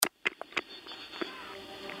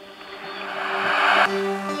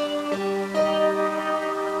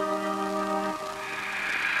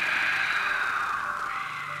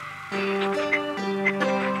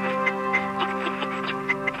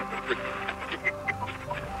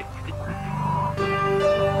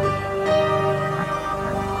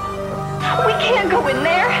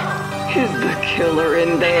Is the killer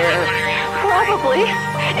in there? Probably.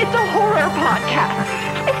 It's a horror podcast.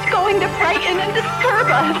 It's going to frighten and disturb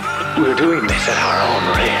us. We're doing this at our own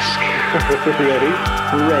risk. Ready?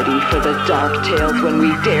 Ready for the dark tales when we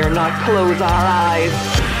dare not close our eyes.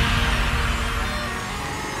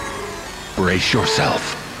 Brace yourself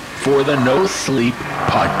for the No Sleep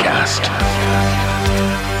Podcast.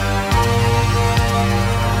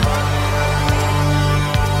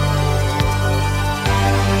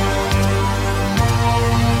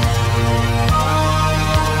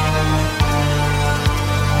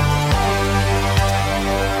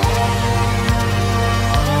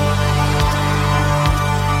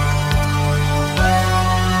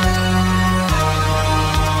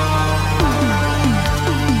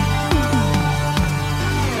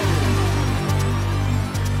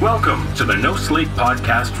 Welcome to the No Sleep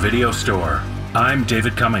Podcast video store. I'm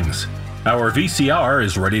David Cummings. Our VCR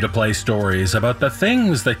is ready to play stories about the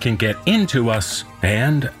things that can get into us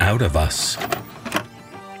and out of us.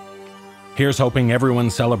 Here's hoping everyone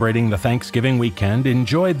celebrating the Thanksgiving weekend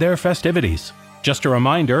enjoyed their festivities. Just a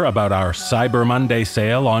reminder about our Cyber Monday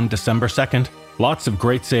sale on December 2nd. Lots of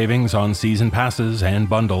great savings on season passes and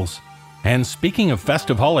bundles. And speaking of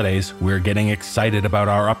festive holidays, we're getting excited about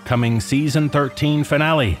our upcoming Season 13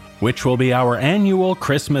 finale, which will be our annual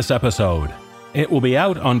Christmas episode. It will be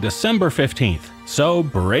out on December 15th, so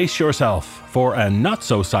brace yourself for a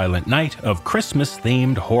not-so-silent night of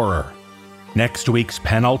Christmas-themed horror. Next week's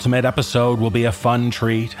penultimate episode will be a fun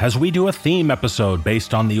treat as we do a theme episode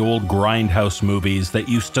based on the old Grindhouse movies that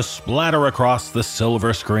used to splatter across the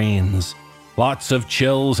silver screens. Lots of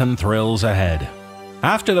chills and thrills ahead.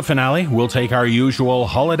 After the finale, we'll take our usual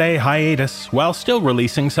holiday hiatus while still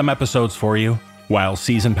releasing some episodes for you, while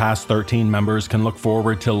Season Pass 13 members can look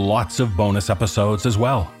forward to lots of bonus episodes as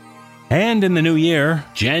well. And in the new year,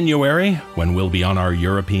 January, when we'll be on our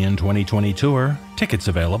European 2020 tour, tickets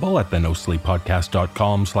available at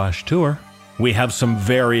thenosleeppodcast.com/tour, we have some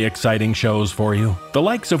very exciting shows for you, the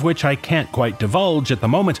likes of which I can't quite divulge at the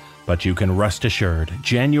moment, but you can rest assured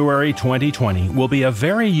January 2020 will be a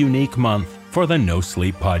very unique month for the No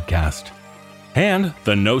Sleep Podcast. And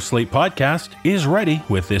the No Sleep Podcast is ready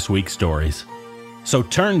with this week's stories. So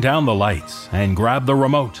turn down the lights and grab the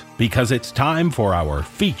remote because it's time for our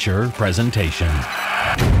feature presentation.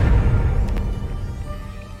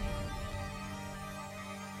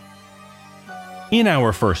 In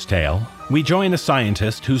our first tale, we join a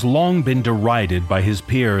scientist who's long been derided by his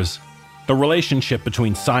peers. The relationship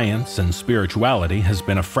between science and spirituality has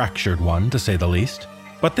been a fractured one, to say the least.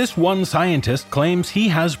 But this one scientist claims he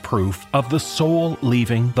has proof of the soul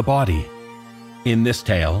leaving the body. In this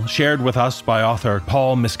tale, shared with us by author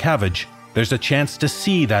Paul Miscavige, there's a chance to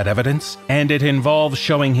see that evidence, and it involves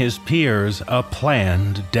showing his peers a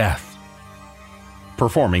planned death.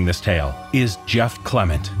 Performing this tale is Jeff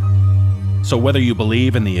Clement. So whether you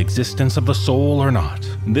believe in the existence of the soul or not,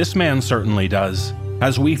 this man certainly does,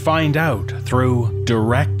 as we find out through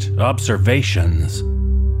direct observations.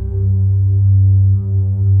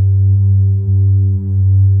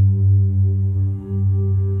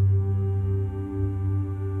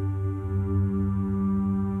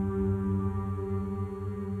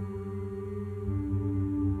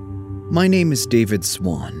 My name is David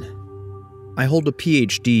Swan. I hold a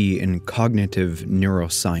PhD in cognitive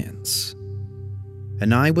neuroscience.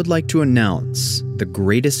 And I would like to announce the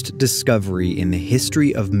greatest discovery in the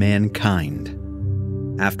history of mankind.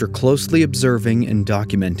 After closely observing and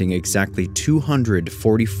documenting exactly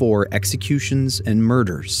 244 executions and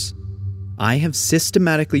murders, I have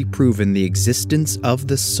systematically proven the existence of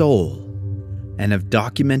the soul and have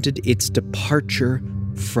documented its departure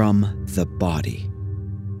from the body.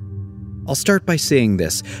 I'll start by saying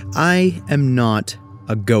this. I am not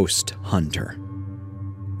a ghost hunter.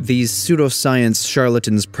 These pseudoscience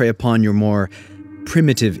charlatans prey upon your more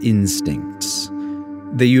primitive instincts.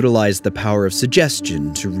 They utilize the power of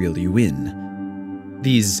suggestion to reel you in.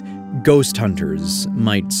 These ghost hunters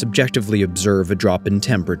might subjectively observe a drop in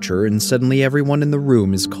temperature and suddenly everyone in the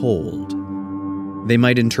room is cold. They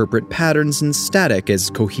might interpret patterns in static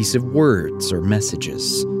as cohesive words or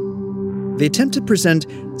messages. They attempt to present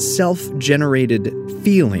self-generated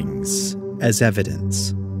feelings as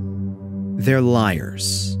evidence. They're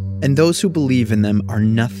liars, and those who believe in them are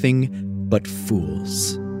nothing but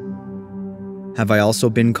fools. Have I also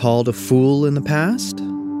been called a fool in the past?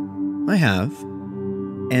 I have.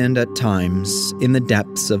 And at times, in the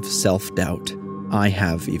depths of self-doubt, I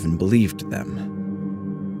have even believed them.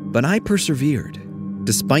 But I persevered,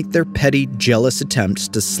 despite their petty, jealous attempts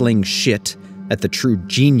to sling shit at the true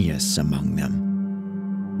genius among them.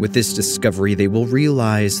 With this discovery, they will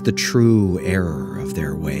realize the true error of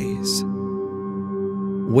their ways.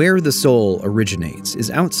 Where the soul originates is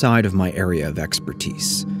outside of my area of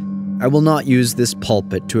expertise. I will not use this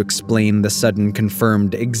pulpit to explain the sudden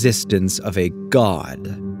confirmed existence of a god.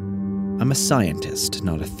 I'm a scientist,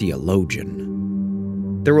 not a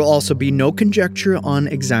theologian. There will also be no conjecture on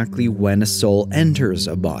exactly when a soul enters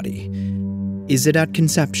a body. Is it at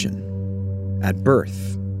conception? At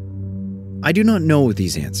birth? I do not know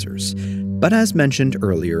these answers, but as mentioned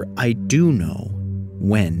earlier, I do know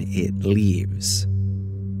when it leaves.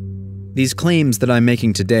 These claims that I'm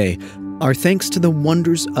making today are thanks to the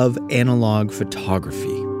wonders of analog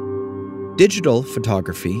photography. Digital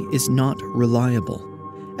photography is not reliable,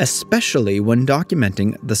 especially when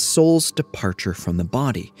documenting the soul's departure from the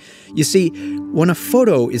body. You see, when a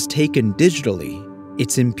photo is taken digitally,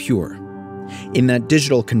 it's impure. In that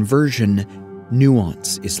digital conversion,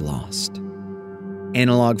 nuance is lost.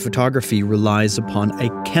 Analog photography relies upon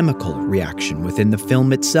a chemical reaction within the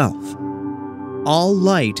film itself. All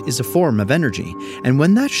light is a form of energy, and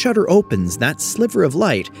when that shutter opens, that sliver of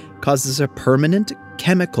light causes a permanent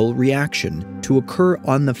chemical reaction to occur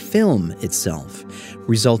on the film itself,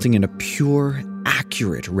 resulting in a pure,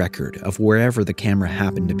 accurate record of wherever the camera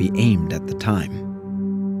happened to be aimed at the time.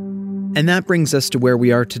 And that brings us to where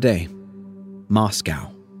we are today,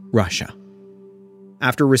 Moscow, Russia.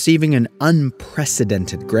 After receiving an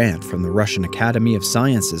unprecedented grant from the Russian Academy of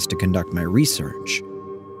Sciences to conduct my research,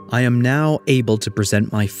 I am now able to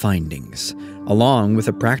present my findings, along with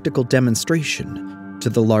a practical demonstration, to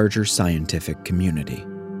the larger scientific community.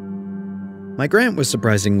 My grant was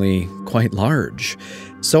surprisingly quite large,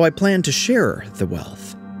 so I planned to share the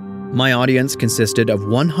wealth. My audience consisted of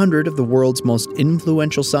 100 of the world's most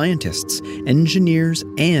influential scientists, engineers,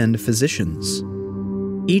 and physicians.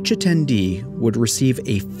 Each attendee would receive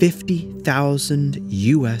a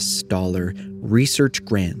 $50,000 research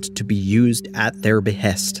grant to be used at their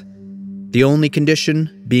behest, the only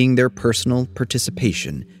condition being their personal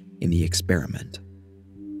participation in the experiment.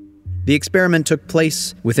 The experiment took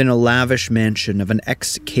place within a lavish mansion of an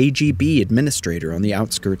ex-KGB administrator on the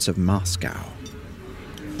outskirts of Moscow.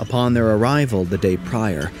 Upon their arrival the day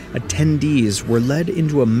prior, attendees were led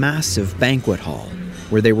into a massive banquet hall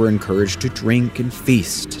where they were encouraged to drink and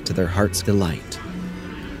feast to their heart's delight.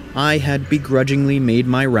 I had begrudgingly made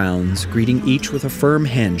my rounds, greeting each with a firm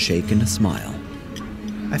handshake and a smile.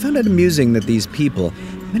 I found it amusing that these people,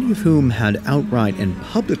 many of whom had outright and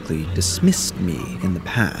publicly dismissed me in the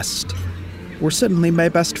past, were suddenly my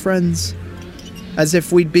best friends, as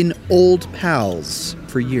if we'd been old pals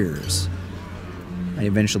for years. I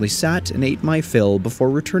eventually sat and ate my fill before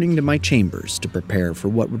returning to my chambers to prepare for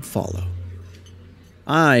what would follow.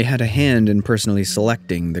 I had a hand in personally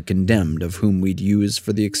selecting the condemned of whom we'd use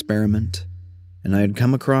for the experiment, and I had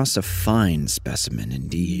come across a fine specimen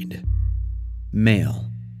indeed. Male,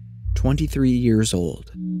 23 years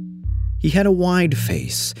old. He had a wide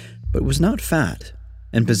face, but was not fat,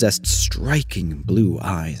 and possessed striking blue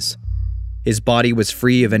eyes. His body was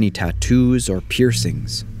free of any tattoos or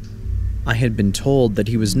piercings. I had been told that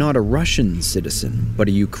he was not a Russian citizen, but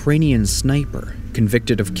a Ukrainian sniper,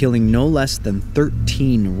 convicted of killing no less than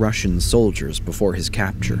 13 Russian soldiers before his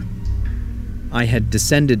capture. I had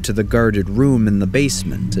descended to the guarded room in the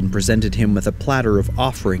basement and presented him with a platter of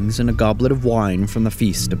offerings and a goblet of wine from the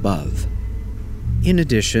feast above. In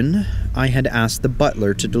addition, I had asked the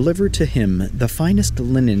butler to deliver to him the finest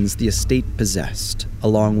linens the estate possessed,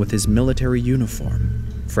 along with his military uniform,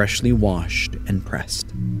 freshly washed and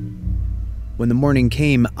pressed. When the morning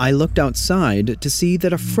came, I looked outside to see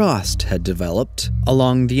that a frost had developed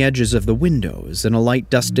along the edges of the windows and a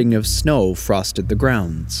light dusting of snow frosted the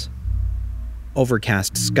grounds.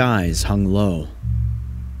 Overcast skies hung low.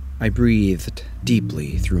 I breathed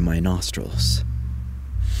deeply through my nostrils.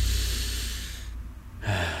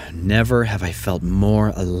 Never have I felt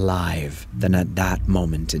more alive than at that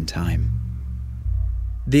moment in time.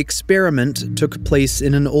 The experiment took place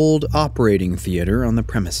in an old operating theater on the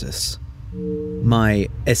premises. My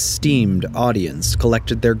esteemed audience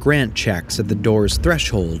collected their grant checks at the door's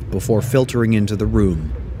threshold before filtering into the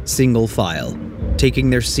room, single file, taking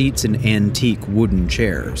their seats in antique wooden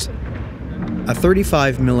chairs. A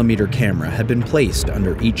 35mm camera had been placed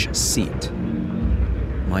under each seat.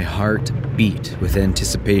 My heart beat with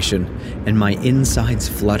anticipation, and my insides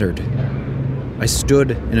fluttered. I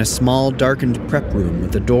stood in a small, darkened prep room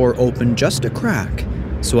with the door open just a crack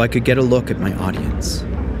so I could get a look at my audience.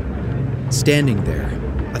 Standing there,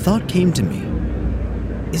 a thought came to me.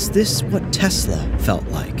 Is this what Tesla felt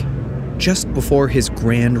like just before his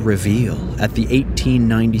grand reveal at the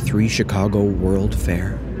 1893 Chicago World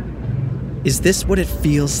Fair? Is this what it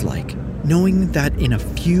feels like, knowing that in a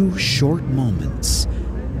few short moments,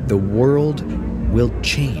 the world will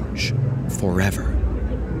change forever?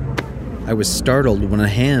 I was startled when a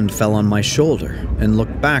hand fell on my shoulder and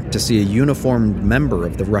looked back to see a uniformed member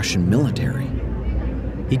of the Russian military.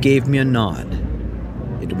 He gave me a nod.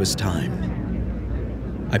 It was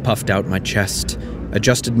time. I puffed out my chest,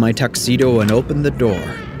 adjusted my tuxedo, and opened the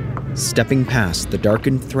door, stepping past the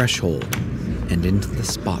darkened threshold and into the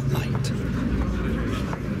spotlight.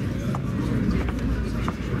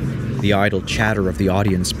 The idle chatter of the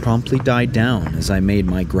audience promptly died down as I made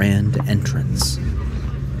my grand entrance.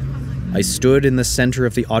 I stood in the center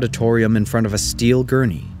of the auditorium in front of a steel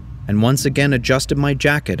gurney and once again adjusted my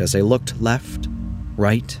jacket as I looked left,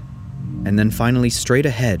 right, and then finally straight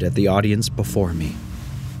ahead at the audience before me.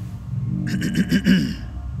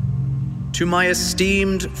 To my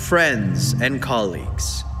esteemed friends and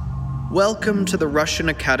colleagues, welcome to the Russian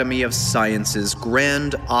Academy of Sciences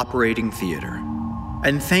Grand Operating Theater.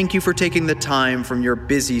 And thank you for taking the time from your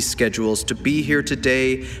busy schedules to be here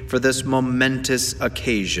today for this momentous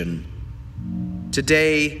occasion.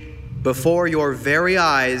 Today, before your very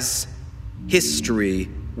eyes, history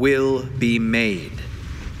will be made.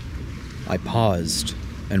 I paused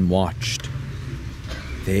and watched.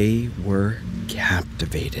 They were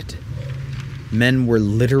captivated. Men were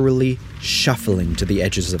literally shuffling to the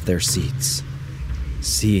edges of their seats.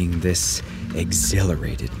 Seeing this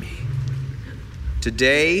exhilarated me.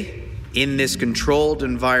 Today, in this controlled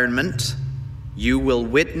environment, you will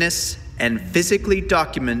witness and physically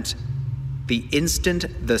document the instant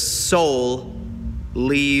the soul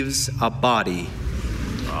leaves a body.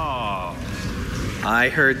 Oh. I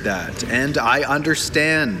heard that, and I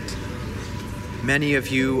understand. Many of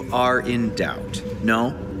you are in doubt.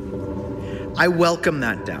 No? I welcome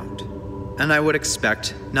that doubt, and I would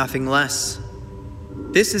expect nothing less.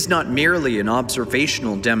 This is not merely an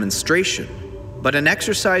observational demonstration, but an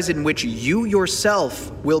exercise in which you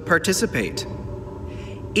yourself will participate.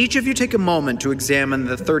 Each of you take a moment to examine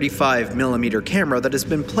the 35mm camera that has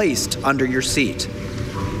been placed under your seat.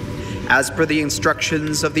 As per the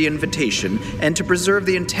instructions of the invitation, and to preserve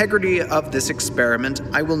the integrity of this experiment,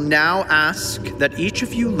 I will now ask that each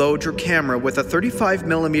of you load your camera with a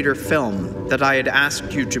 35mm film that I had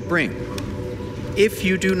asked you to bring. If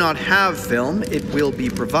you do not have film, it will be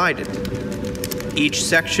provided. Each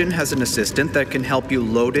section has an assistant that can help you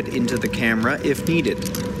load it into the camera if needed.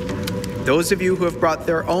 Those of you who have brought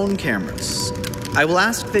their own cameras, I will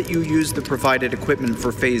ask that you use the provided equipment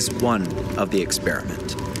for Phase 1 of the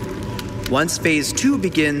experiment. Once Phase 2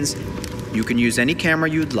 begins, you can use any camera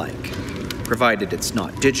you'd like, provided it's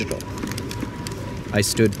not digital. I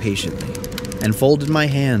stood patiently and folded my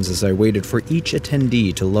hands as I waited for each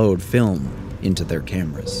attendee to load film into their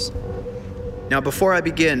cameras. Now, before I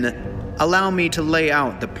begin, allow me to lay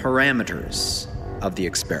out the parameters of the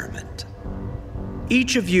experiment.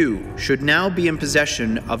 Each of you should now be in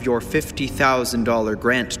possession of your $50,000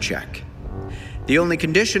 grant check. The only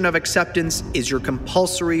condition of acceptance is your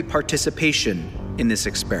compulsory participation in this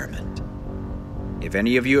experiment. If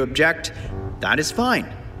any of you object, that is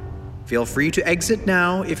fine. Feel free to exit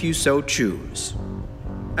now if you so choose.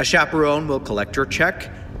 A chaperone will collect your check,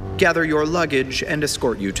 gather your luggage, and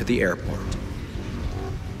escort you to the airport.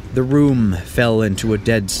 The room fell into a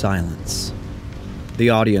dead silence. The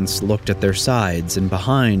audience looked at their sides and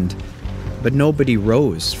behind, but nobody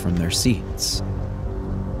rose from their seats.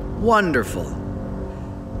 Wonderful.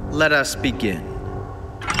 Let us begin.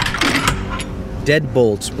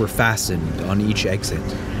 Deadbolts were fastened on each exit.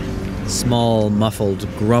 Small, muffled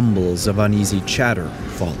grumbles of uneasy chatter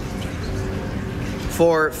followed.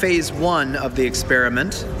 For Phase 1 of the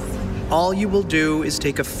experiment, all you will do is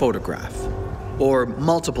take a photograph, or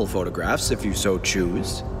multiple photographs if you so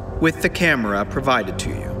choose, with the camera provided to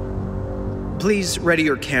you. Please ready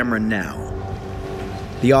your camera now.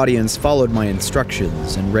 The audience followed my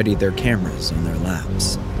instructions and readied their cameras on their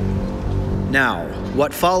laps. Now,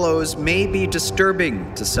 what follows may be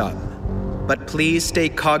disturbing to some, but please stay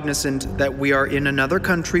cognizant that we are in another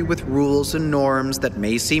country with rules and norms that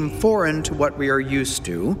may seem foreign to what we are used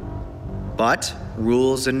to, but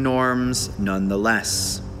rules and norms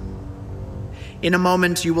nonetheless. In a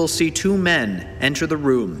moment, you will see two men enter the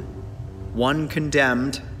room, one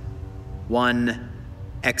condemned, one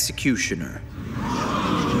executioner.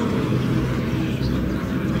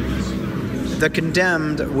 The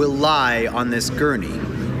condemned will lie on this gurney.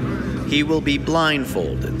 He will be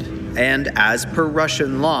blindfolded, and as per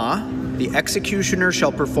Russian law, the executioner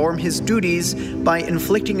shall perform his duties by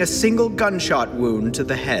inflicting a single gunshot wound to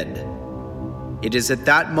the head. It is at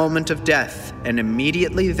that moment of death, and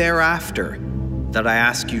immediately thereafter, that I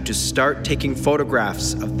ask you to start taking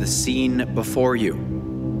photographs of the scene before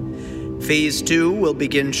you. Phase 2 will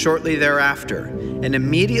begin shortly thereafter, and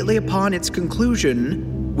immediately upon its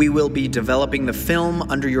conclusion, we will be developing the film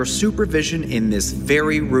under your supervision in this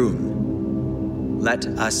very room. Let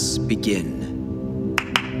us begin.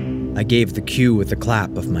 I gave the cue with a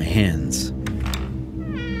clap of my hands.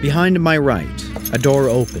 Behind my right, a door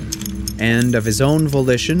opened, and of his own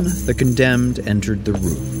volition, the condemned entered the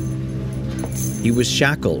room. He was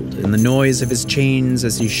shackled, and the noise of his chains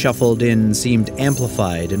as he shuffled in seemed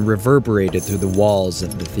amplified and reverberated through the walls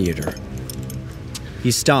of the theater. He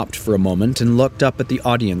stopped for a moment and looked up at the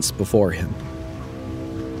audience before him.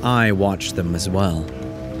 I watched them as well.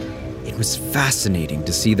 It was fascinating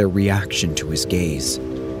to see their reaction to his gaze,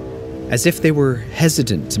 as if they were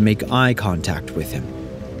hesitant to make eye contact with him.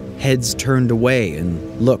 Heads turned away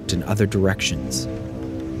and looked in other directions.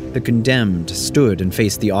 The condemned stood and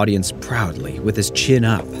faced the audience proudly, with his chin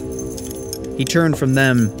up. He turned from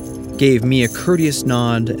them, gave me a courteous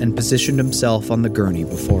nod, and positioned himself on the gurney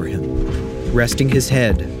before him, resting his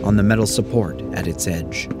head on the metal support at its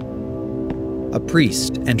edge. A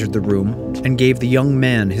priest entered the room and gave the young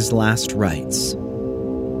man his last rites.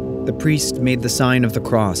 The priest made the sign of the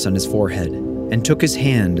cross on his forehead and took his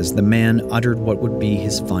hand as the man uttered what would be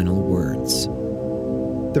his final words.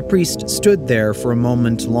 The priest stood there for a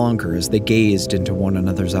moment longer as they gazed into one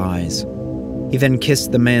another's eyes. He then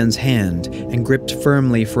kissed the man's hand and gripped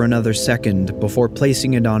firmly for another second before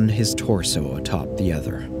placing it on his torso atop the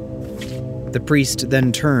other. The priest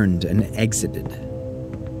then turned and exited.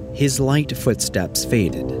 His light footsteps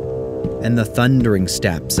faded, and the thundering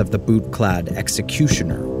steps of the boot-clad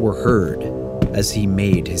executioner were heard as he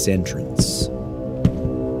made his entrance.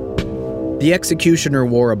 The executioner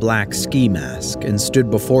wore a black ski mask and stood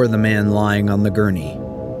before the man lying on the gurney.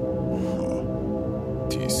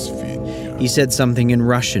 He said something in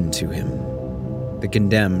Russian to him. The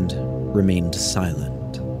condemned remained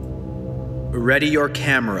silent. Ready your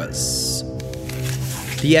cameras.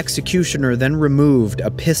 The executioner then removed a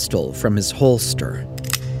pistol from his holster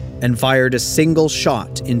and fired a single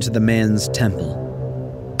shot into the man's temple.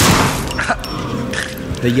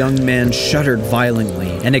 The young man shuddered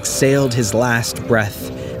violently and exhaled his last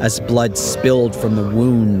breath as blood spilled from the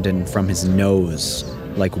wound and from his nose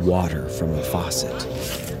like water from a faucet.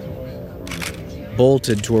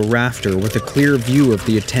 Bolted to a rafter with a clear view of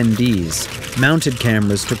the attendees, mounted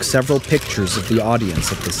cameras took several pictures of the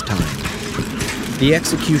audience at this time. The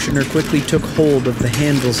executioner quickly took hold of the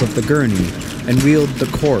handles of the gurney and wheeled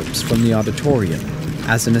the corpse from the auditorium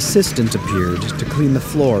as an assistant appeared to clean the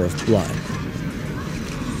floor of blood.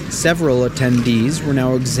 Several attendees were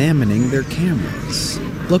now examining their cameras,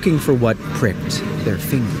 looking for what pricked their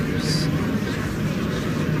fingers.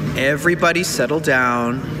 Everybody settle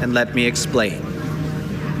down and let me explain.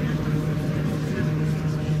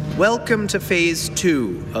 Welcome to Phase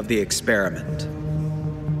 2 of the experiment.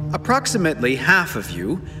 Approximately half of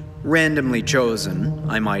you, randomly chosen,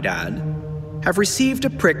 I might add, have received a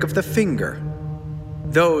prick of the finger.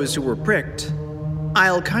 Those who were pricked,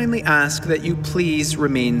 I'll kindly ask that you please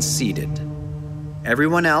remain seated.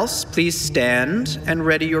 Everyone else, please stand and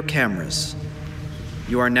ready your cameras.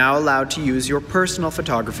 You are now allowed to use your personal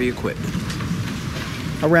photography equipment.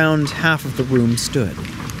 Around half of the room stood.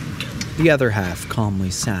 The other half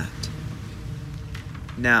calmly sat.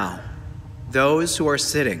 Now, those who are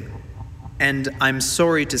sitting, and I'm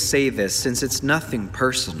sorry to say this since it's nothing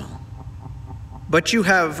personal, but you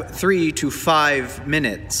have 3 to 5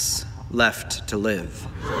 minutes left to live.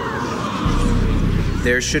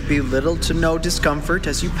 There should be little to no discomfort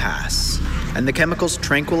as you pass, and the chemical's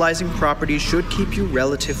tranquilizing properties should keep you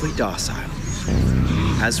relatively docile.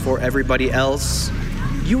 As for everybody else,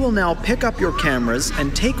 you will now pick up your cameras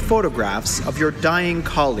and take photographs of your dying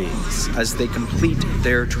colleagues as they complete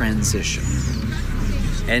their transition.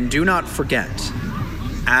 And do not forget,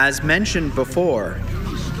 as mentioned before,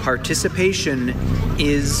 participation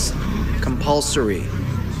is compulsory.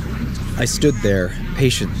 I stood there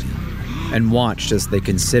patiently and watched as they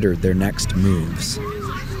considered their next moves.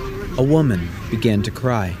 A woman began to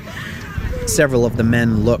cry. Several of the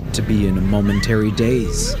men looked to be in a momentary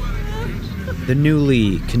daze. The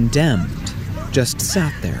newly condemned just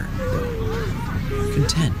sat there, though,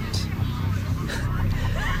 content.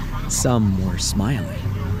 Some were smiling.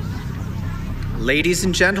 Ladies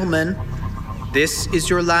and gentlemen, this is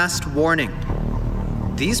your last warning.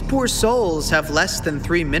 These poor souls have less than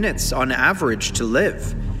 3 minutes on average to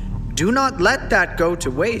live. Do not let that go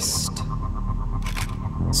to waste.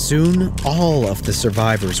 Soon, all of the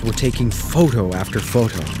survivors were taking photo after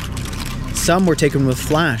photo. Some were taken with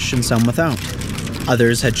flash and some without.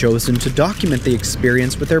 Others had chosen to document the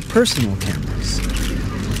experience with their personal cameras.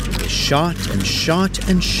 They shot and shot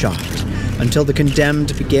and shot until the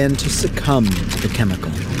condemned began to succumb to the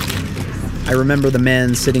chemical. I remember the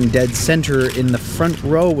man sitting dead center in the front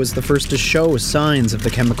row was the first to show signs of the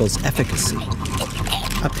chemical's efficacy.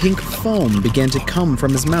 A pink foam began to come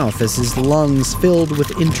from his mouth as his lungs filled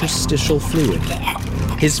with interstitial fluid.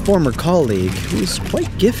 His former colleague, who was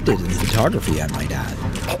quite gifted in photography, I might add,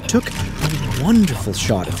 took a wonderful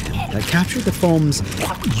shot of him that captured the foam's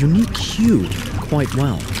unique hue quite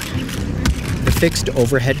well. The fixed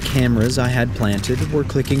overhead cameras I had planted were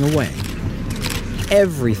clicking away.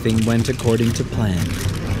 Everything went according to plan.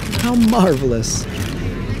 How marvelous!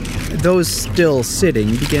 Those still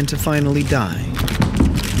sitting began to finally die.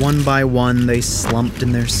 One by one, they slumped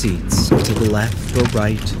in their seats, to the left or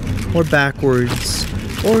right, or backwards,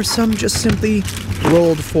 or some just simply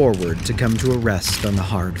rolled forward to come to a rest on the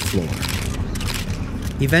hard floor.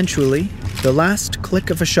 Eventually, the last click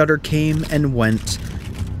of a shutter came and went,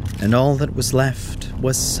 and all that was left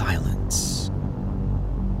was silence.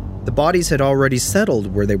 The bodies had already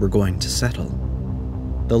settled where they were going to settle.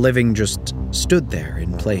 The living just stood there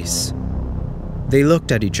in place. They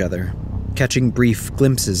looked at each other, catching brief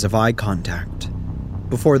glimpses of eye contact,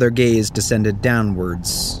 before their gaze descended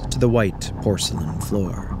downwards to the white porcelain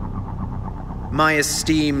floor. My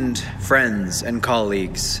esteemed friends and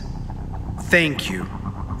colleagues, thank you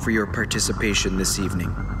for your participation this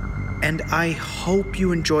evening, and I hope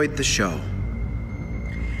you enjoyed the show.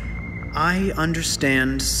 I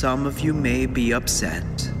understand some of you may be upset,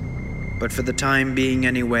 but for the time being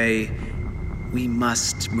anyway, we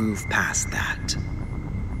must move past that.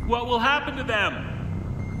 What will happen to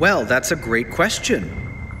them? Well, that's a great question.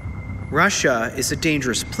 Russia is a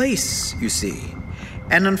dangerous place, you see,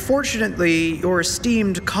 and unfortunately, your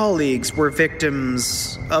esteemed colleagues were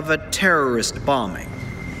victims of a terrorist bombing.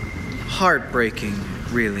 Heartbreaking,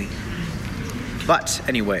 really. But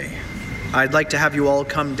anyway, I'd like to have you all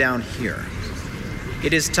come down here.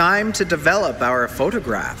 It is time to develop our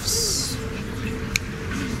photographs.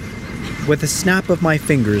 With a snap of my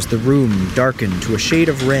fingers, the room darkened to a shade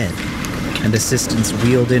of red, and assistants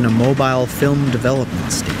wheeled in a mobile film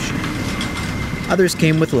development station. Others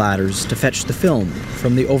came with ladders to fetch the film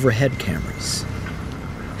from the overhead cameras.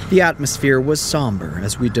 The atmosphere was somber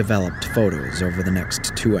as we developed photos over the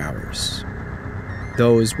next 2 hours.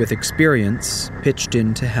 Those with experience pitched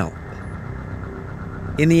in to help.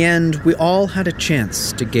 In the end, we all had a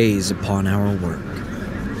chance to gaze upon our work.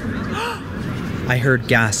 I heard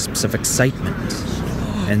gasps of excitement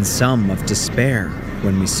and some of despair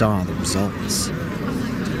when we saw the results.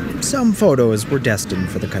 Some photos were destined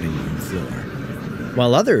for the cutting room floor,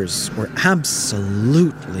 while others were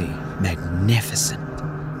absolutely magnificent.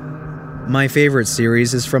 My favorite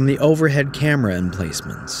series is from the overhead camera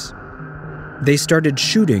emplacements. They started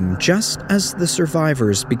shooting just as the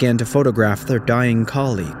survivors began to photograph their dying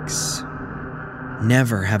colleagues.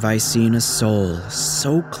 Never have I seen a soul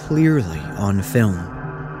so clearly on film,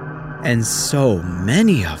 and so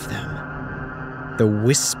many of them. The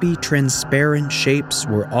wispy, transparent shapes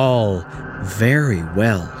were all very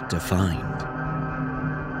well defined.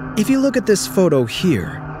 If you look at this photo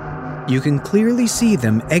here, you can clearly see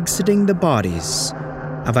them exiting the bodies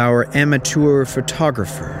of our amateur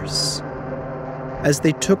photographers as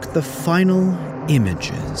they took the final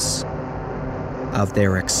images of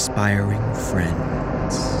their expiring friends.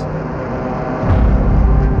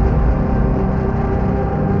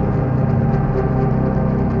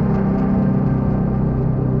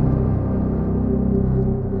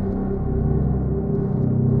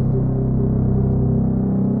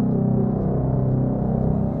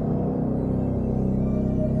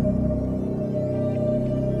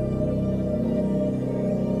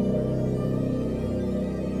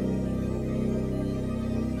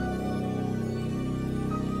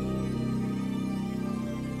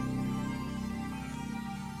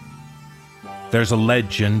 There's a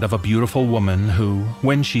legend of a beautiful woman who,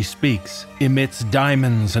 when she speaks, emits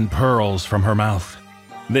diamonds and pearls from her mouth.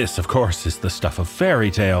 This, of course, is the stuff of fairy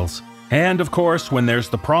tales. And, of course, when there's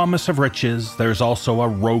the promise of riches, there's also a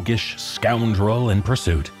roguish scoundrel in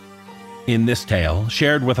pursuit. In this tale,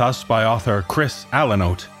 shared with us by author Chris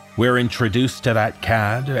Allenote, we're introduced to that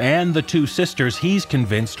cad and the two sisters he's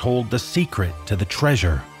convinced hold the secret to the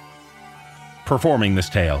treasure. Performing this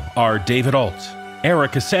tale are David Alt,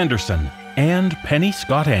 Erica Sanderson, and Penny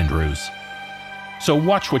Scott Andrews. So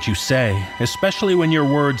watch what you say, especially when your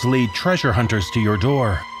words lead treasure hunters to your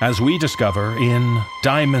door, as we discover in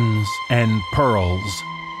Diamonds and Pearls.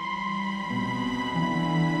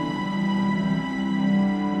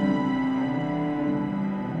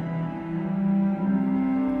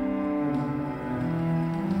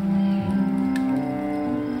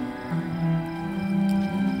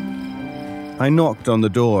 I knocked on the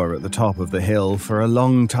door at the top of the hill for a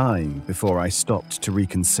long time before I stopped to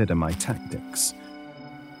reconsider my tactics.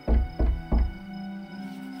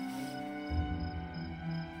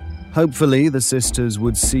 Hopefully, the sisters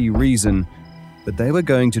would see reason, but they were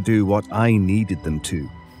going to do what I needed them to,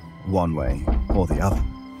 one way or the other.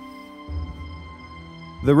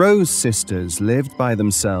 The Rose sisters lived by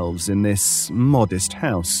themselves in this modest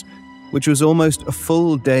house, which was almost a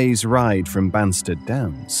full day's ride from Banstead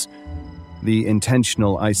Downs. The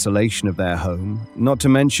intentional isolation of their home, not to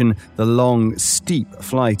mention the long, steep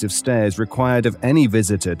flight of stairs required of any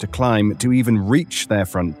visitor to climb to even reach their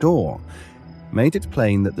front door, made it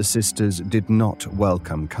plain that the sisters did not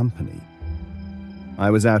welcome company. I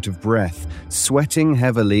was out of breath, sweating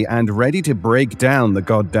heavily, and ready to break down the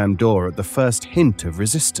goddamn door at the first hint of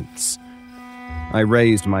resistance. I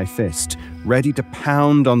raised my fist, ready to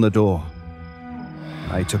pound on the door.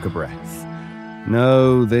 I took a breath.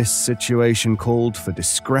 No, this situation called for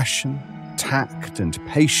discretion, tact, and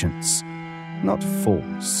patience, not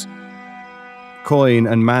force. Coin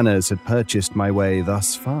and manners had purchased my way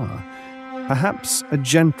thus far. Perhaps a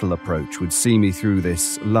gentle approach would see me through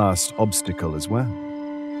this last obstacle as well.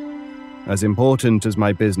 As important as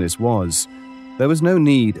my business was, there was no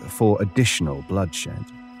need for additional bloodshed.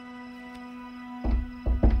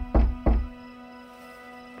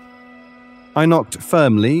 I knocked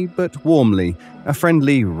firmly but warmly, a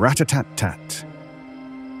friendly rat-a-tat-tat.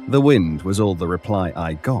 The wind was all the reply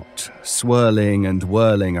I got, swirling and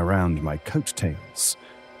whirling around my coattails.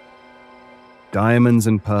 Diamonds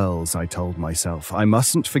and pearls, I told myself. I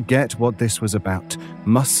mustn't forget what this was about.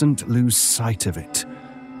 Mustn't lose sight of it.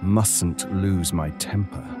 Mustn't lose my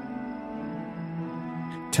temper.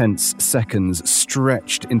 Tense seconds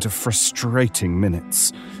stretched into frustrating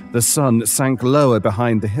minutes. The sun sank lower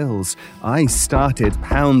behind the hills. I started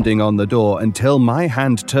pounding on the door until my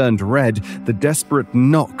hand turned red, the desperate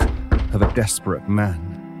knock of a desperate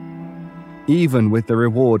man. Even with the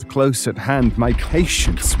reward close at hand, my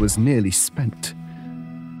patience was nearly spent.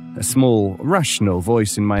 A small, rational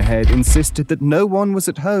voice in my head insisted that no one was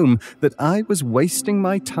at home, that I was wasting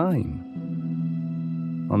my time.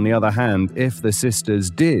 On the other hand, if the sisters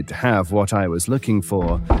did have what I was looking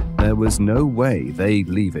for, there was no way they'd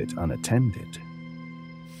leave it unattended.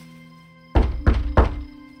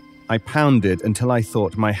 I pounded until I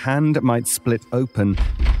thought my hand might split open,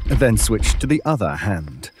 then switched to the other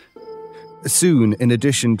hand. Soon, in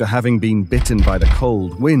addition to having been bitten by the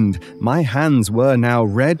cold wind, my hands were now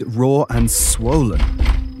red, raw, and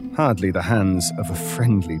swollen. Hardly the hands of a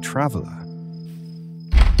friendly traveler.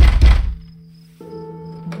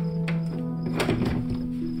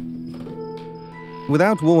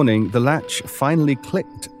 Without warning, the latch finally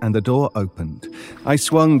clicked and the door opened. I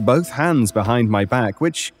swung both hands behind my back,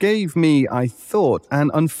 which gave me, I thought, an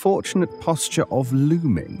unfortunate posture of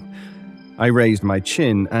looming. I raised my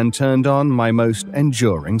chin and turned on my most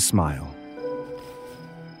enduring smile.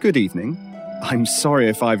 "Good evening. I'm sorry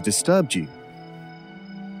if I've disturbed you."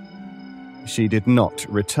 She did not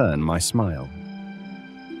return my smile.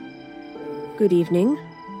 "Good evening.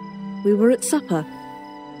 We were at supper."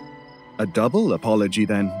 A double apology,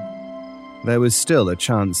 then. There was still a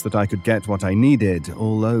chance that I could get what I needed,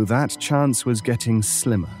 although that chance was getting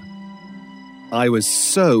slimmer. I was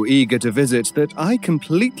so eager to visit that I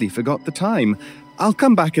completely forgot the time. I'll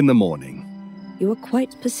come back in the morning. You are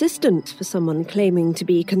quite persistent for someone claiming to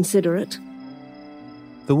be considerate.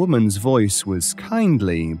 The woman's voice was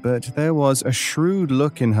kindly, but there was a shrewd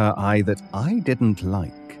look in her eye that I didn't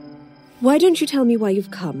like. Why don't you tell me why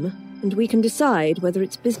you've come, and we can decide whether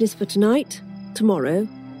it's business for tonight, tomorrow,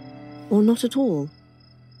 or not at all.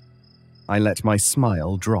 I let my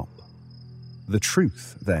smile drop. The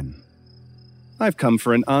truth, then. I've come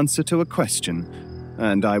for an answer to a question,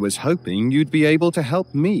 and I was hoping you'd be able to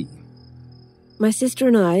help me. My sister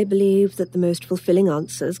and I believe that the most fulfilling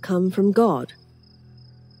answers come from God.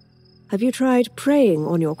 Have you tried praying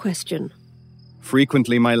on your question?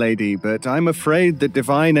 Frequently, my lady, but I'm afraid that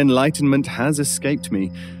divine enlightenment has escaped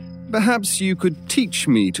me. Perhaps you could teach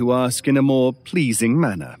me to ask in a more pleasing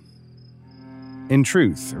manner. In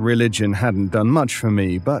truth, religion hadn't done much for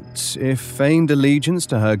me, but if feigned allegiance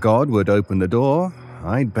to her god would open the door,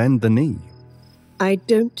 I'd bend the knee. I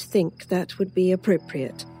don't think that would be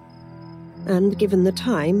appropriate. And given the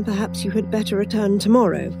time, perhaps you had better return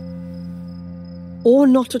tomorrow. Or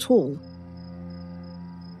not at all.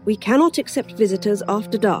 We cannot accept visitors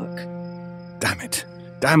after dark. Damn it.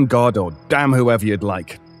 Damn God or damn whoever you'd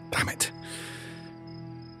like. Damn it.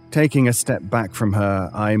 Taking a step back from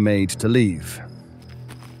her, I made to leave.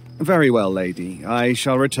 Very well, lady. I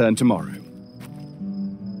shall return tomorrow.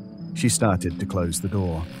 She started to close the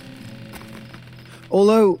door.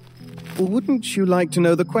 Although, wouldn't you like to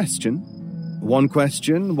know the question? One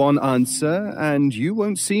question, one answer, and you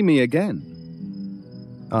won't see me again.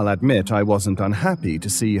 I'll admit I wasn't unhappy to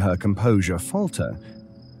see her composure falter.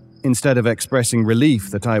 Instead of expressing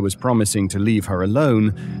relief that I was promising to leave her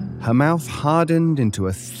alone, her mouth hardened into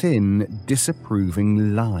a thin,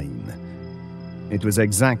 disapproving line. It was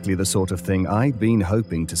exactly the sort of thing I'd been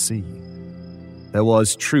hoping to see. There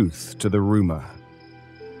was truth to the rumor.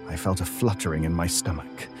 I felt a fluttering in my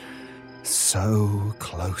stomach. So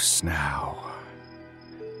close now.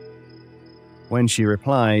 When she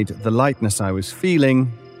replied, the lightness I was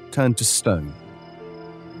feeling turned to stone.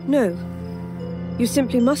 No. You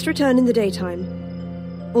simply must return in the daytime.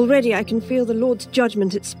 Already I can feel the Lord's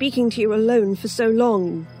judgment at speaking to you alone for so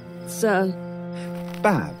long, sir.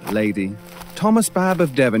 Bab, lady. Thomas Bab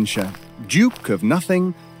of Devonshire, Duke of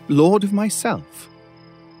nothing, Lord of myself.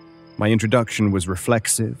 My introduction was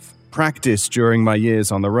reflexive, practiced during my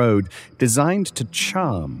years on the road, designed to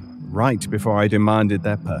charm right before I demanded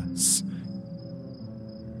their purse.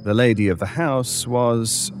 The lady of the house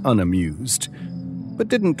was unamused, but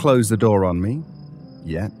didn't close the door on me.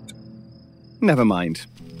 Yet. Never mind.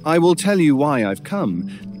 I will tell you why I've come.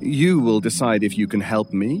 You will decide if you can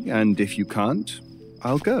help me, and if you can't,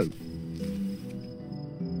 I'll go.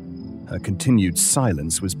 Her continued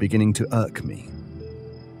silence was beginning to irk me.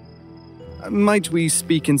 Might we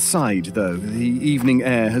speak inside, though? The evening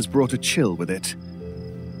air has brought a chill with it.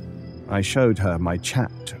 I showed her my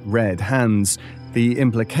chapped, red hands, the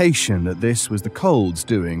implication that this was the cold's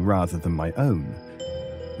doing rather than my own.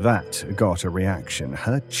 That got a reaction.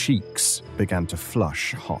 Her cheeks began to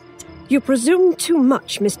flush hot. You presume too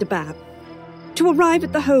much, Mr. Bab. To arrive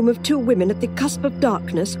at the home of two women at the cusp of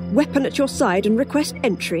darkness, weapon at your side, and request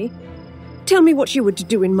entry? Tell me what you would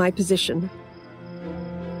do in my position.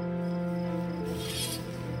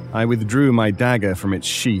 I withdrew my dagger from its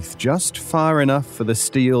sheath just far enough for the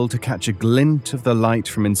steel to catch a glint of the light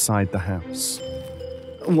from inside the house.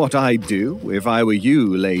 What I'd do, if I were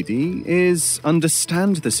you, lady, is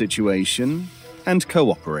understand the situation and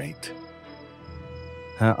cooperate.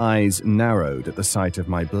 Her eyes narrowed at the sight of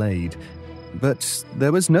my blade, but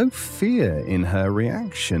there was no fear in her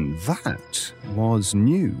reaction. That was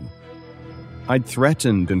new. I'd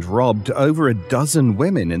threatened and robbed over a dozen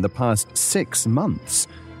women in the past 6 months,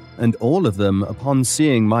 and all of them, upon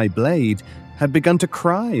seeing my blade, had begun to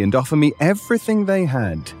cry and offer me everything they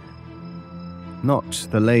had. Not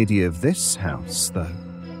the lady of this house, though.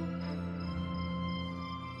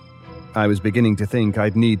 I was beginning to think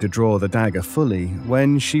I'd need to draw the dagger fully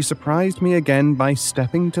when she surprised me again by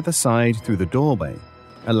stepping to the side through the doorway,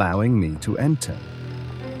 allowing me to enter.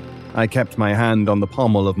 I kept my hand on the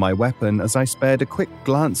pommel of my weapon as I spared a quick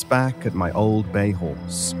glance back at my old bay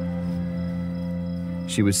horse.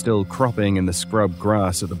 She was still cropping in the scrub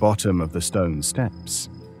grass at the bottom of the stone steps.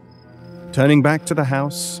 Turning back to the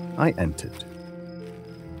house, I entered.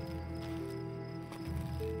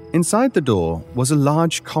 Inside the door was a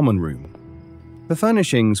large common room. The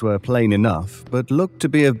furnishings were plain enough, but looked to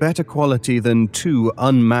be of better quality than 2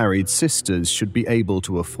 unmarried sisters should be able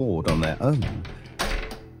to afford on their own.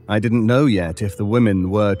 I didn't know yet if the women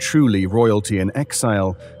were truly royalty in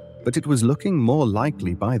exile, but it was looking more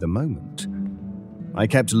likely by the moment. I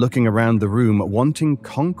kept looking around the room, wanting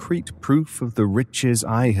concrete proof of the riches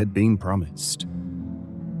I had been promised.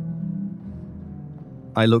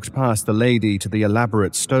 I looked past the lady to the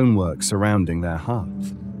elaborate stonework surrounding their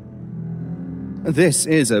hearth. This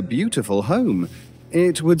is a beautiful home.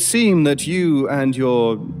 It would seem that you and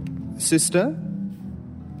your sister?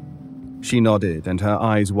 She nodded, and her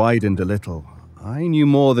eyes widened a little. I knew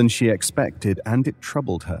more than she expected, and it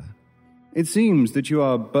troubled her. It seems that you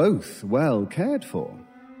are both well cared for.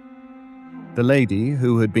 The lady,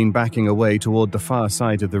 who had been backing away toward the far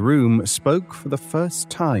side of the room, spoke for the first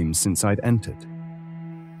time since I'd entered.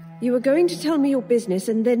 You were going to tell me your business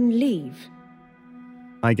and then leave.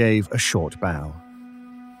 I gave a short bow.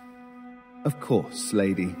 Of course,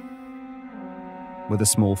 lady. With a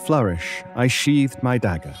small flourish, I sheathed my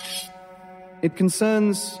dagger. It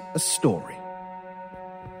concerns a story.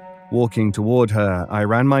 Walking toward her, I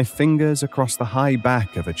ran my fingers across the high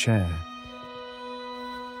back of a chair.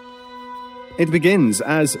 It begins,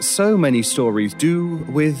 as so many stories do,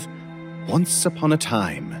 with once upon a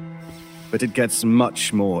time. But it gets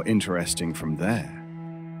much more interesting from there.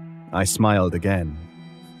 I smiled again.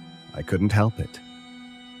 I couldn't help it.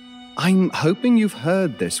 I'm hoping you've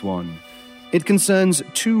heard this one. It concerns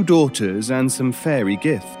 2 daughters and some fairy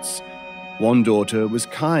gifts. One daughter was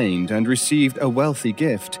kind and received a wealthy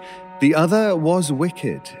gift. The other was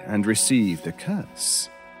wicked and received a curse.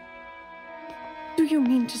 Do you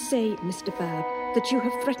mean to say, Mr. Bab, that you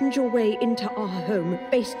have threatened your way into our home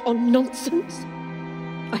based on nonsense?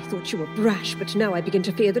 I thought you were brash, but now I begin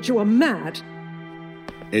to fear that you are mad.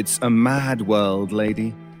 It's a mad world,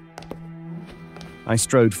 lady. I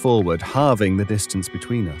strode forward, halving the distance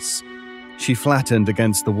between us. She flattened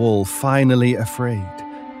against the wall, finally afraid.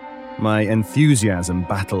 My enthusiasm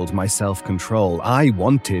battled my self-control. I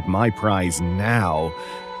wanted my prize now,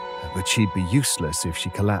 but she'd be useless if she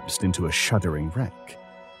collapsed into a shuddering wreck.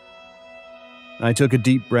 I took a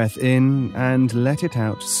deep breath in and let it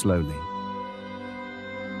out slowly.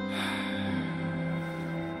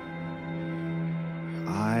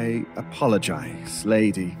 I apologize,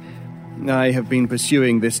 lady. I have been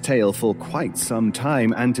pursuing this tale for quite some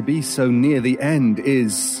time, and to be so near the end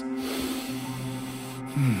is...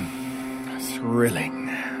 thrilling.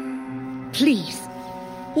 Please,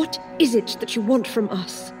 what is it that you want from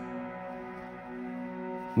us?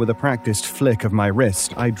 With a practiced flick of my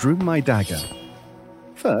wrist, I drew my dagger.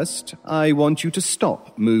 First, I want you to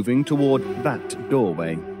stop moving toward that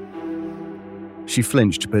doorway. She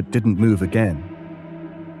flinched but didn't move again.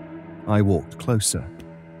 I walked closer.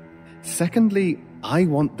 Secondly, I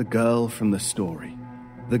want the girl from the story.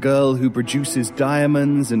 The girl who produces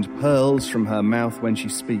diamonds and pearls from her mouth when she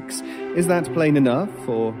speaks. Is that plain enough,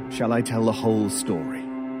 or shall I tell the whole story?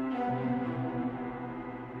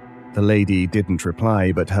 The lady didn't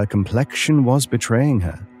reply, but her complexion was betraying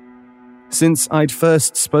her. Since I'd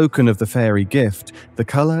first spoken of the fairy gift, the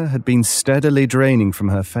colour had been steadily draining from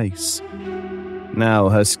her face. Now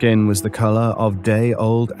her skin was the colour of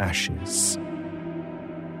day-old ashes.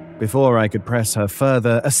 Before I could press her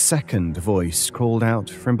further, a second voice called out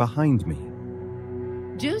from behind me.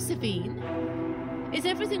 Josephine, is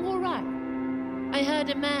everything all right? I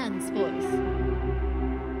heard a man's voice.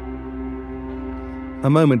 A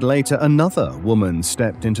moment later, another woman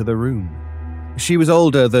stepped into the room. She was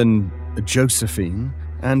older than Josephine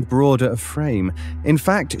and broader of frame. In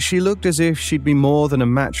fact, she looked as if she'd be more than a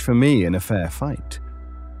match for me in a fair fight.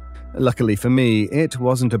 Luckily for me, it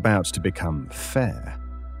wasn't about to become fair.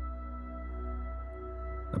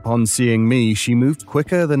 Upon seeing me, she moved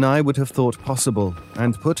quicker than I would have thought possible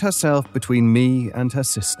and put herself between me and her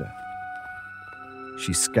sister.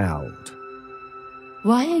 She scowled.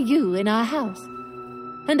 Why are you in our house?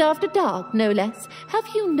 And after dark, no less. Have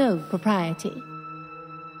you no propriety?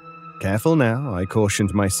 Careful now, I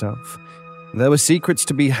cautioned myself. There were secrets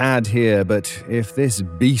to be had here, but if this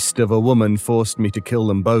beast of a woman forced me to kill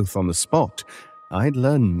them both on the spot, I'd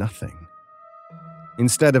learn nothing.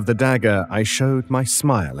 Instead of the dagger, I showed my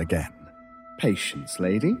smile again. Patience,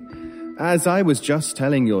 lady. As I was just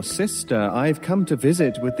telling your sister, I've come to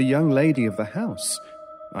visit with the young lady of the house.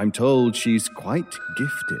 I'm told she's quite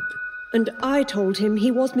gifted. And I told him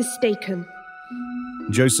he was mistaken.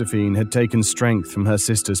 Josephine had taken strength from her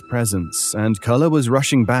sister's presence, and colour was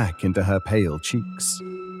rushing back into her pale cheeks.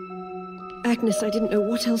 Agnes, I didn't know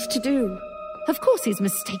what else to do. Of course he's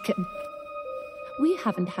mistaken. We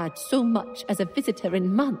haven't had so much as a visitor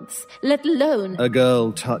in months, let alone... A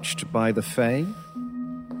girl touched by the Fae?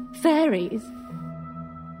 Fairies.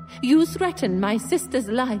 You threaten my sister's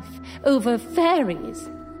life over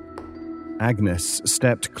fairies. Agnes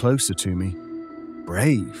stepped closer to me.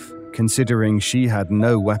 Brave, considering she had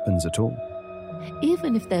no weapons at all.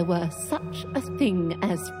 Even if there were such a thing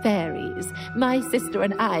as fairies, my sister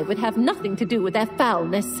and I would have nothing to do with their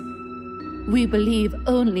foulness. We believe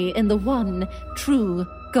only in the one true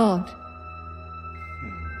God.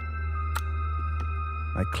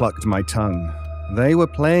 I clucked my tongue. They were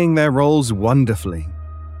playing their roles wonderfully,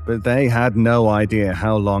 but they had no idea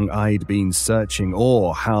how long I'd been searching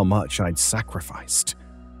or how much I'd sacrificed.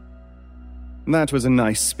 That was a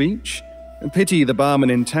nice speech. Pity the barman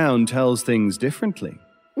in town tells things differently.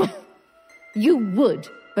 You would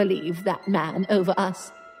believe that man over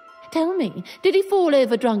us. Tell me, did he fall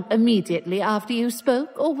over drunk immediately after you spoke,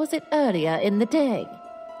 or was it earlier in the day?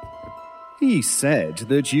 He said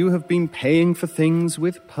that you have been paying for things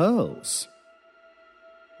with pearls.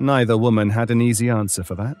 Neither woman had an easy answer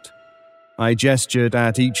for that. I gestured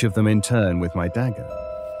at each of them in turn with my dagger.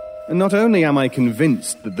 Not only am I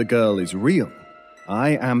convinced that the girl is real,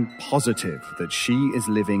 I am positive that she is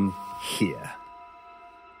living here.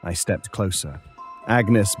 I stepped closer.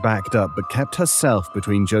 Agnes backed up but kept herself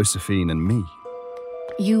between Josephine and me.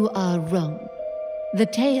 You are wrong. The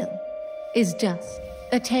tale is just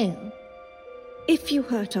a tale. If you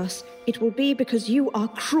hurt us, it will be because you are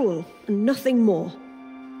cruel and nothing more.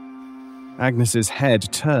 Agnes's head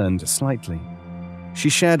turned slightly. She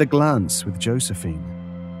shared a glance with Josephine.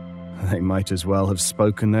 They might as well have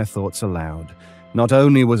spoken their thoughts aloud. Not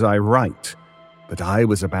only was I right, but I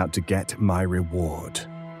was about to get my reward.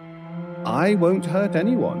 I won't hurt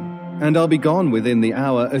anyone, and I'll be gone within the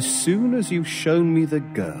hour as soon as you've shown me the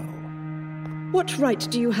girl. What right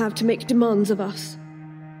do you have to make demands of us?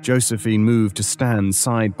 Josephine moved to stand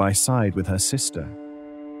side by side with her sister.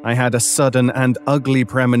 I had a sudden and ugly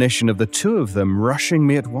premonition of the two of them rushing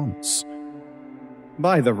me at once.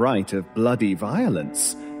 By the right of bloody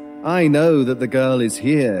violence, I know that the girl is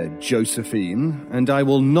here, Josephine, and I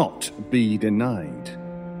will not be denied.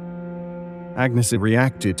 Agnes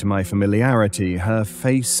reacted to my familiarity, her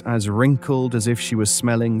face as wrinkled as if she was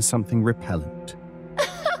smelling something repellent.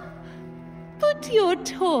 Put your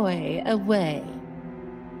toy away.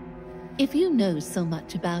 If you know so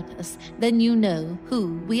much about us, then you know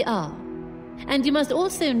who we are. And you must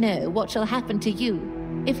also know what shall happen to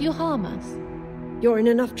you if you harm us. You're in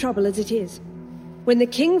enough trouble as it is. When the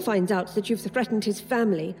king finds out that you've threatened his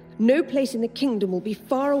family, no place in the kingdom will be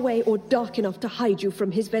far away or dark enough to hide you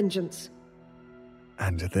from his vengeance.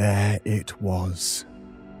 And there it was.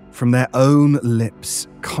 From their own lips,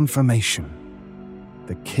 confirmation.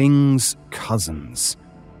 The king's cousins.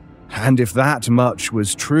 And if that much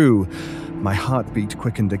was true, my heartbeat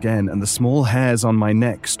quickened again and the small hairs on my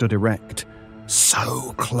neck stood erect.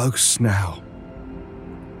 So close now.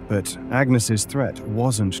 But Agnes's threat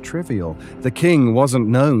wasn't trivial. The king wasn't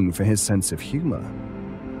known for his sense of humor.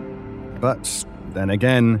 But then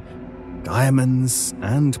again, diamonds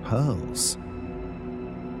and pearls.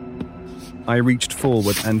 I reached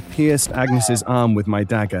forward and pierced Agnes's arm with my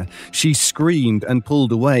dagger. She screamed and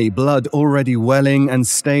pulled away, blood already welling and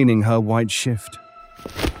staining her white shift.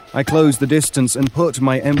 I closed the distance and put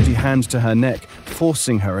my empty hand to her neck,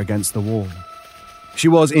 forcing her against the wall. She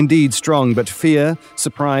was indeed strong, but fear,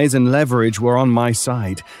 surprise, and leverage were on my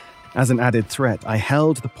side. As an added threat, I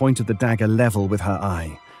held the point of the dagger level with her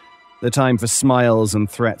eye. The time for smiles and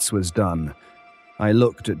threats was done. I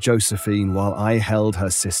looked at Josephine while I held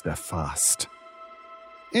her sister fast.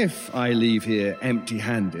 If I leave here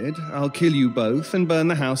empty-handed, I'll kill you both and burn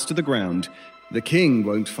the house to the ground. The king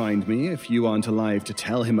won't find me if you aren't alive to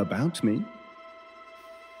tell him about me.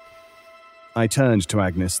 I turned to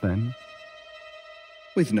Agnes then.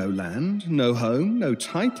 With no land, no home, no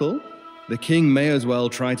title, the king may as well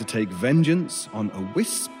try to take vengeance on a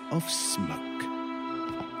wisp of smoke.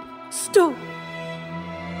 Stop!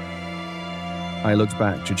 I looked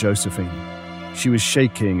back to Josephine. She was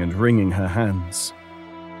shaking and wringing her hands.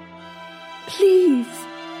 Please!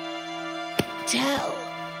 Tell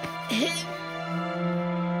him.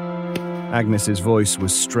 Agnes's voice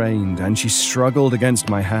was strained and she struggled against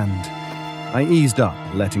my hand. I eased up,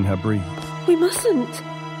 letting her breathe. We mustn't.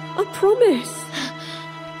 I promise.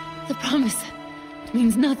 The promise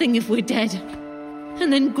means nothing if we're dead.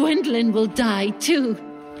 And then Gwendolyn will die too.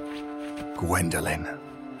 Gwendolyn.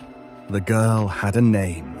 The girl had a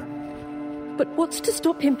name. But what's to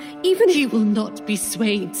stop him, even if... He will not be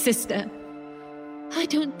swayed, sister. I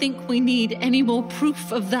don't think we need any more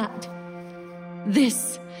proof of that.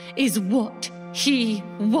 This is what he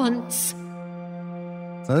wants.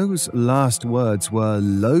 Those last words were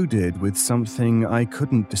loaded with something I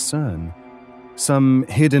couldn't discern. Some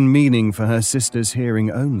hidden meaning for her sister's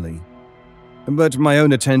hearing only. But my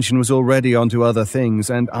own attention was already onto other things,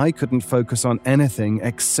 and I couldn't focus on anything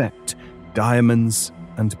except diamonds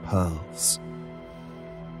and pearls.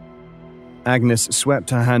 Agnes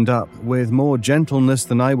swept her hand up with more gentleness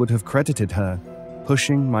than I would have credited her,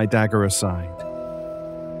 pushing my dagger aside.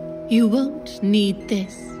 You won't need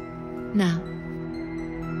this now.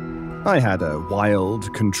 I had a wild,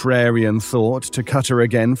 contrarian thought to cut her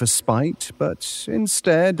again for spite, but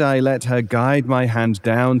instead I let her guide my hand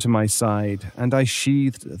down to my side, and I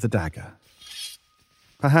sheathed the dagger.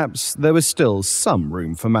 Perhaps there was still some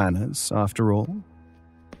room for manners, after all.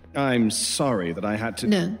 I'm sorry that I had to...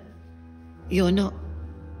 No, you're not.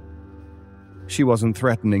 She wasn't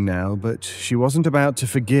threatening now, but she wasn't about to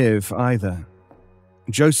forgive either.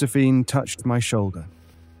 Josephine touched my shoulder.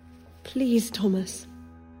 Please, Thomas.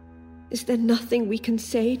 Is there nothing we can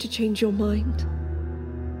say to change your mind?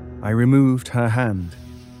 I removed her hand.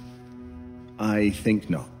 I think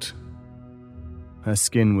not. Her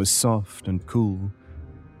skin was soft and cool.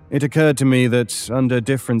 It occurred to me that, under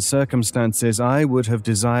different circumstances, I would have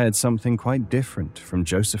desired something quite different from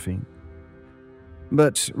Josephine.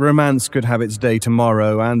 But romance could have its day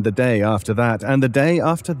tomorrow, and the day after that, and the day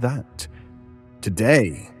after that.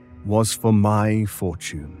 Today was for my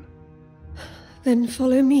fortune. Then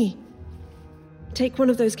follow me. Take one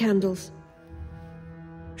of those candles.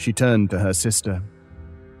 She turned to her sister.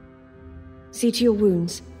 See to your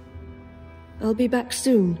wounds. I'll be back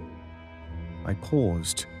soon. I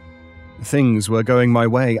paused. Things were going my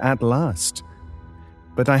way at last.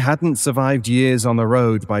 but I hadn't survived years on the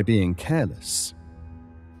road by being careless.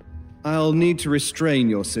 I'll need to restrain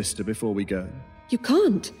your sister before we go. You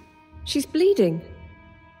can't. She's bleeding.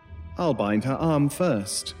 I'll bind her arm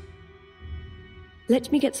first.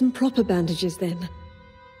 Let me get some proper bandages then.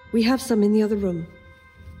 We have some in the other room.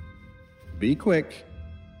 Be quick.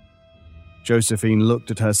 Josephine looked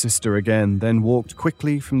at her sister again, then walked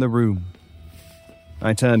quickly from the room.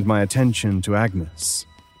 I turned my attention to Agnes.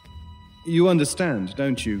 You understand,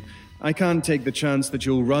 don't you? I can't take the chance that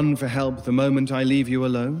you'll run for help the moment I leave you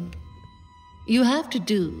alone. You have to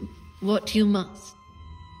do what you must.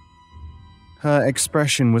 Her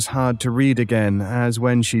expression was hard to read again, as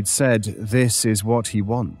when she'd said, "This is what he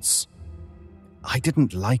wants." I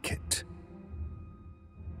didn't like it.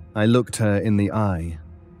 I looked her in the eye.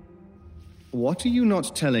 What are you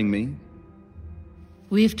not telling me?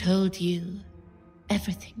 We've told you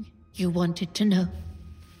everything you wanted to know.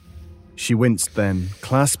 She winced then,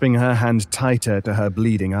 clasping her hand tighter to her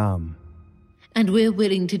bleeding arm. And we're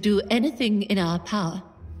willing to do anything in our power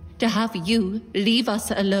to have you leave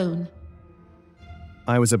us alone.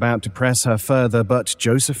 I was about to press her further, but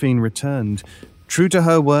Josephine returned. True to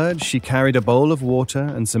her word, she carried a bowl of water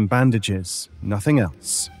and some bandages, nothing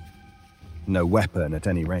else. No weapon, at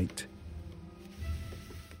any rate.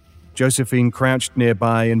 Josephine crouched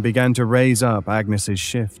nearby and began to raise up Agnes's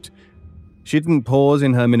shift. She didn't pause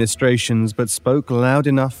in her ministrations, but spoke loud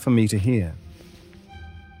enough for me to hear.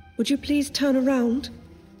 Would you please turn around?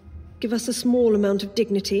 Give us a small amount of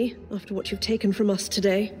dignity after what you've taken from us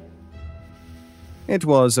today. It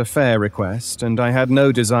was a fair request, and I had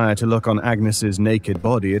no desire to look on Agnes's naked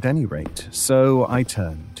body at any rate, so I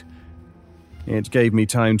turned. It gave me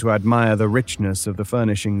time to admire the richness of the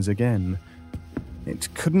furnishings again. It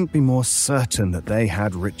couldn't be more certain that they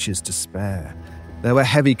had riches to spare. There were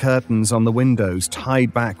heavy curtains on the windows,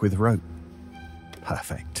 tied back with rope.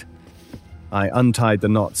 Perfect. I untied the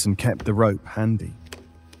knots and kept the rope handy.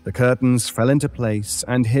 The curtains fell into place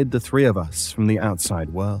and hid the three of us from the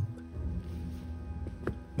outside world.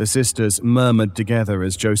 The sisters murmured together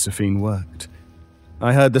as Josephine worked.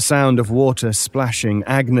 I heard the sound of water splashing,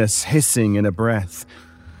 Agnes hissing in a breath,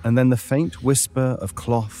 and then the faint whisper of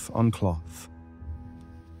cloth on cloth.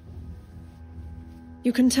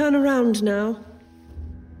 You can turn around now.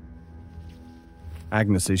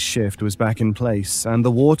 Agnes's shift was back in place, and the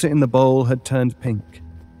water in the bowl had turned pink.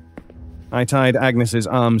 I tied Agnes's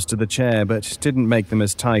arms to the chair, but didn't make them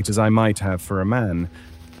as tight as I might have for a man.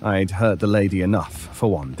 I'd hurt the lady enough for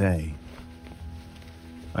one day.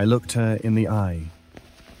 I looked her in the eye.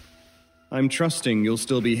 I'm trusting you'll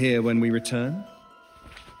still be here when we return?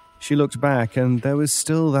 She looked back, and there was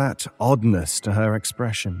still that oddness to her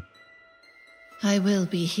expression. I will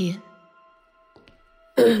be here.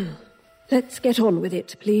 Let's get on with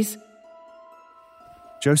it, please.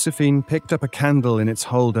 Josephine picked up a candle in its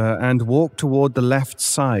holder and walked toward the left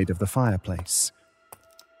side of the fireplace.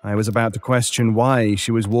 I was about to question why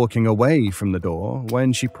she was walking away from the door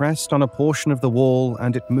when she pressed on a portion of the wall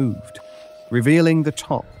and it moved, revealing the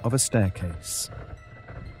top of a staircase.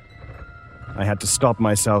 I had to stop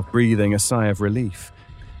myself breathing a sigh of relief.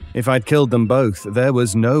 If I'd killed them both, there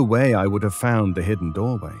was no way I would have found the hidden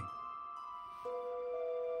doorway.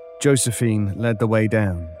 Josephine led the way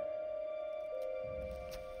down.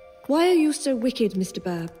 Why are you so wicked, Mr.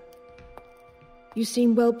 Babb? You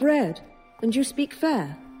seem well-bred, and you speak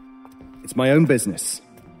fair. It's my own business.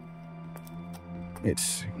 It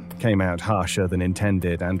came out harsher than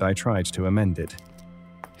intended, and I tried to amend it.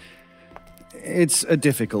 It's a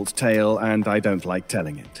difficult tale, and I don't like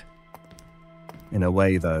telling it. In a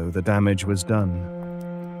way, though, the damage was done.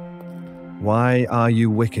 Why are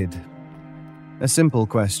you wicked? A simple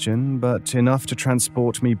question, but enough to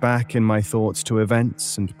transport me back in my thoughts to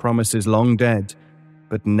events and promises long dead,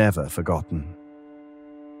 but never forgotten.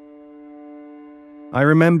 I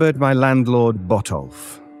remembered my landlord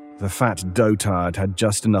Botolph. The fat dotard had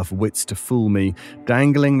just enough wits to fool me,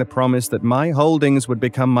 dangling the promise that my holdings would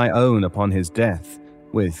become my own upon his death,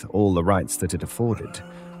 with all the rights that it afforded.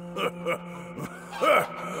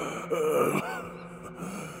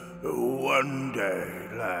 One day,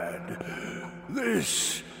 lad,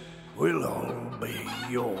 this will all be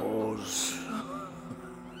yours.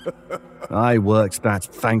 I worked that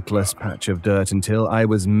thankless patch of dirt until I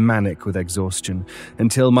was manic with exhaustion,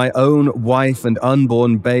 until my own wife and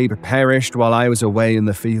unborn babe perished while I was away in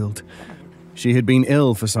the field. She had been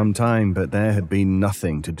ill for some time, but there had been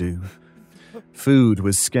nothing to do. Food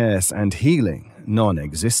was scarce and healing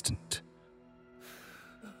non-existent.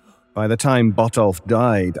 By the time Botolph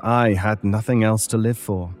died, I had nothing else to live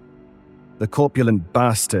for. The corpulent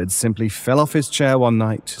bastard simply fell off his chair one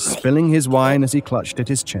night, spilling his wine as he clutched at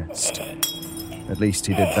his chest. At least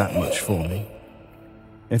he did that much for me.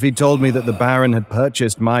 If he'd told me that the Baron had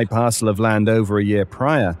purchased my parcel of land over a year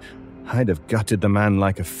prior, I'd have gutted the man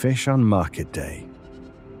like a fish on market day.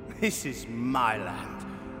 This is my land.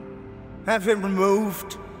 Have him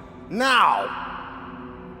removed. Now!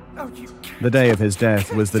 Oh, you can't. The day of his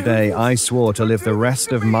death was the day I swore to live the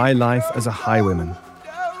rest of my life as a highwayman.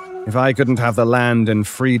 If I couldn't have the land and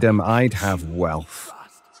freedom, I'd have wealth.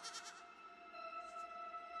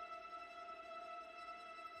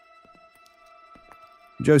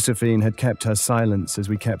 Josephine had kept her silence as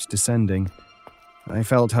we kept descending. I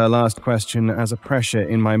felt her last question as a pressure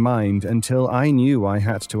in my mind until I knew I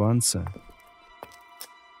had to answer.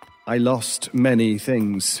 I lost many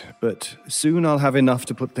things, but soon I'll have enough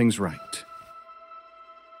to put things right.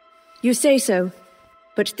 You say so,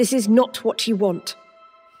 but this is not what you want.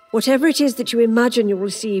 Whatever it is that you imagine you'll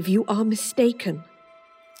receive, you are mistaken.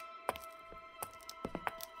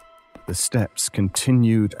 The steps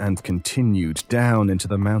continued and continued down into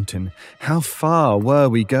the mountain. How far were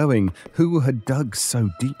we going? Who had dug so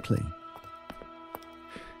deeply?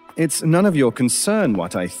 It's none of your concern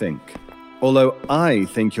what I think. Although I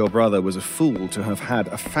think your brother was a fool to have had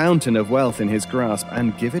a fountain of wealth in his grasp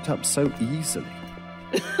and give it up so easily.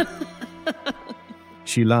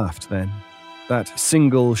 She laughed then. That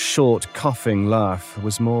single, short, coughing laugh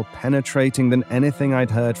was more penetrating than anything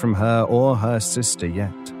I'd heard from her or her sister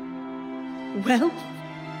yet. Well,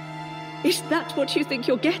 is that what you think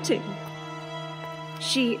you're getting?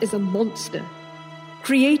 She is a monster,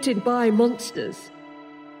 created by monsters.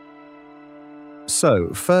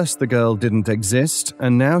 So, first the girl didn't exist,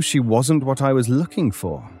 and now she wasn't what I was looking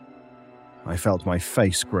for. I felt my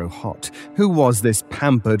face grow hot. Who was this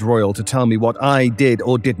pampered royal to tell me what I did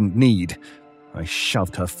or didn't need? I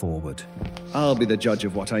shoved her forward. I'll be the judge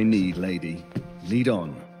of what I need, lady. Lead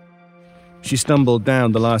on. She stumbled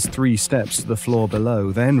down the last 3 steps to the floor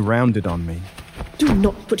below, then rounded on me. Do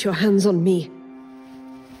not put your hands on me.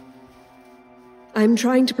 I'm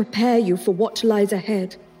trying to prepare you for what lies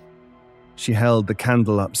ahead. She held the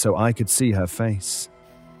candle up so I could see her face.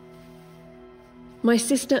 My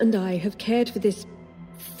sister and I have cared for this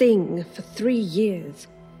thing for 3 years.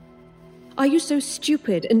 Are you so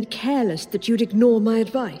stupid and careless that you'd ignore my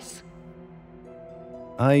advice?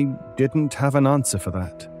 I didn't have an answer for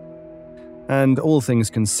that. And all things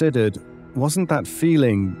considered, wasn't that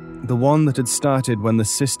feeling, the one that had started when the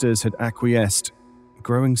sisters had acquiesced,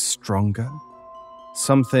 growing stronger?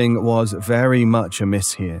 Something was very much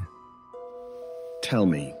amiss here. Tell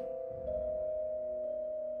me.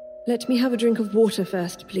 Let me have a drink of water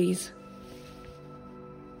first, please.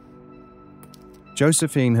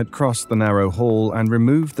 Josephine had crossed the narrow hall and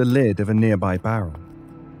removed the lid of a nearby barrel.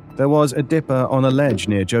 There was a dipper on a ledge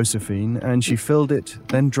near Josephine, and she filled it,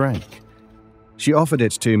 then drank. She offered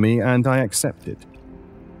it to me, and I accepted.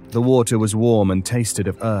 The water was warm and tasted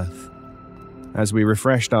of earth. As we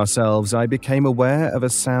refreshed ourselves, I became aware of a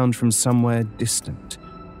sound from somewhere distant.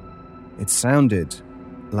 It sounded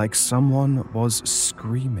like someone was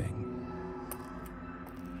screaming.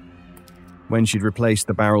 When she'd replaced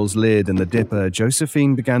the barrel's lid and the dipper,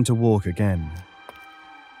 Josephine began to walk again.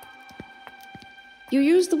 You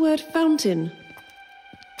use the word fountain.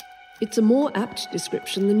 It's a more apt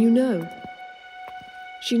description than you know.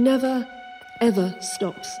 She never, ever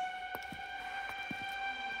stops.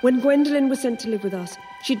 When Gwendolen was sent to live with us,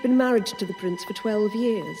 she'd been married to the prince for 12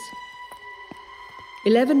 years.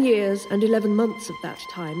 11 years and 11 months of that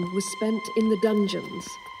time was spent in the dungeons.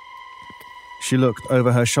 She looked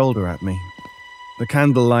over her shoulder at me. The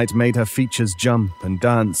candlelight made her features jump and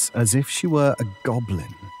dance as if she were a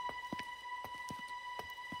goblin.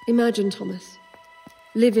 Imagine, Thomas,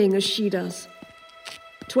 living as she does.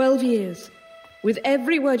 12 years, with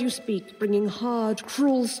every word you speak bringing hard,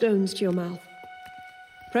 cruel stones to your mouth.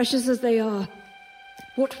 Precious as they are,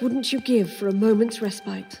 what wouldn't you give for a moment's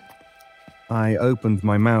respite? I opened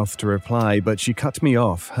my mouth to reply, but she cut me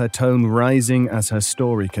off, her tone rising as her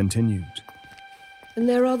story continued. And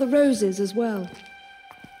there are the roses as well.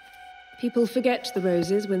 People forget the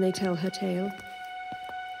roses when they tell her tale.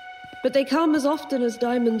 But they come as often as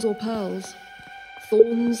diamonds or pearls,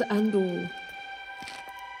 thorns and all.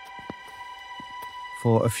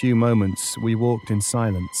 For a few moments, we walked in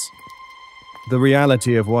silence. The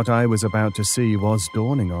reality of what I was about to see was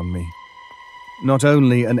dawning on me. Not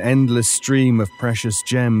only an endless stream of precious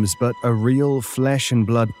gems, but a real flesh and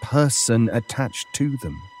blood person attached to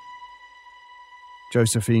them.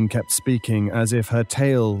 Josephine kept speaking as if her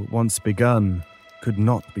tale, once begun, could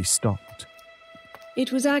not be stopped.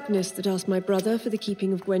 It was Agnes that asked my brother for the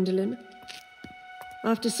keeping of Gwendolen.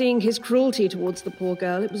 After seeing his cruelty towards the poor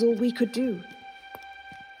girl, it was all we could do.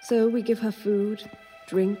 So we give her food,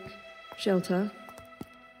 drink, shelter,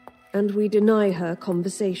 and we deny her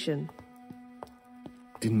conversation.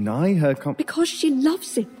 Deny her Because she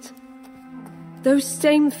loves it. Those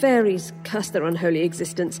same fairies, curse their unholy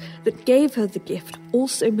existence, that gave her the gift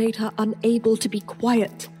also made her unable to be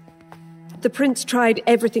quiet. The prince tried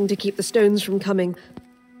everything to keep the stones from coming,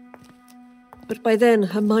 but by then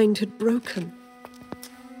her mind had broken.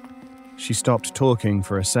 She stopped talking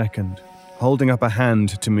for a second, holding up a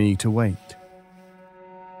hand to me to wait.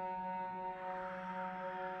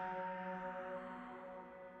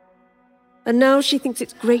 And now she thinks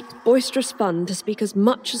it's great, boisterous fun to speak as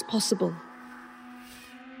much as possible.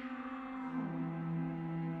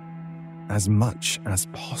 As much as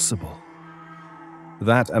possible.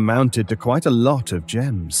 That amounted to quite a lot of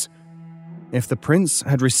gems. If the prince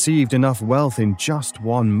had received enough wealth in just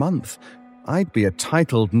 1 month, I'd be a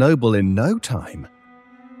titled noble in no time.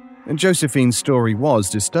 And Josephine's story was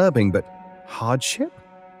disturbing, but hardship?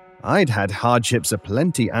 I'd had hardships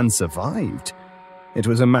aplenty and survived. It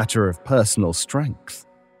was a matter of personal strength.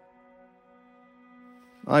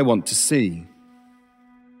 I want to see.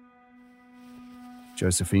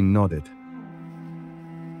 Josephine nodded.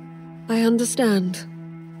 I understand.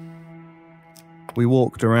 We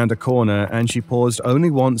walked around a corner and she paused only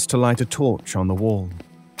once to light a torch on the wall.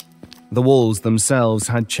 The walls themselves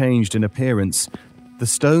had changed in appearance. The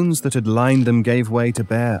stones that had lined them gave way to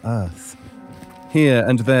bare earth. Here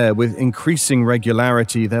and there, with increasing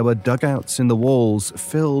regularity, there were dugouts in the walls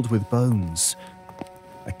filled with bones.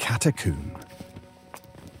 A catacomb.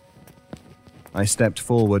 I stepped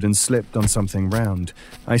forward and slipped on something round.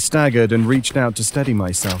 I staggered and reached out to steady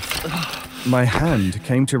myself. My hand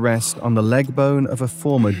came to rest on the leg bone of a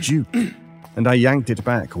former duke, and I yanked it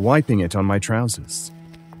back, wiping it on my trousers.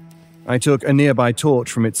 I took a nearby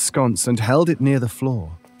torch from its sconce and held it near the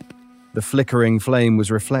floor. The flickering flame was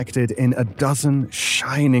reflected in a dozen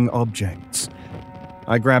shining objects.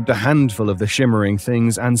 I grabbed a handful of the shimmering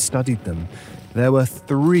things and studied them. There were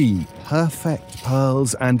 3 perfect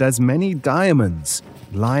pearls and as many diamonds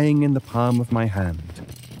lying in the palm of my hand.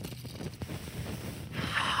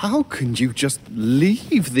 How can you just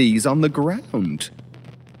leave these on the ground?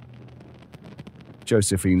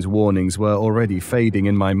 Josephine's warnings were already fading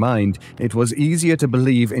in my mind. It was easier to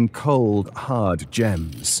believe in cold, hard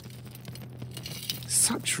gems.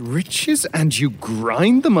 Such riches, and you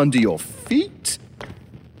grind them under your feet?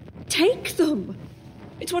 Take them!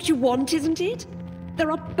 It's what you want, isn't it? There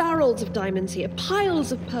are barrels of diamonds here,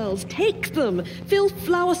 piles of pearls. Take them! Fill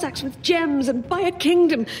flour sacks with gems and buy a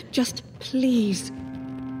kingdom. Just please,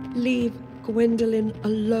 leave Gwendolen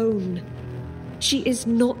alone. She is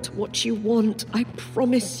not what you want, I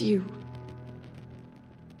promise you.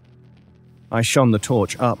 I shone the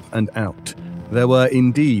torch up and out. There were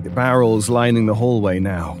indeed barrels lining the hallway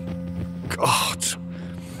now. God!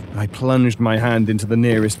 I plunged my hand into the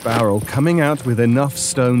nearest barrel, coming out with enough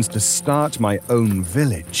stones to start my own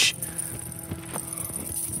village.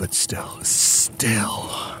 But still.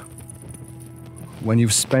 When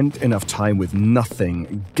you've spent enough time with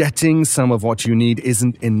nothing, getting some of what you need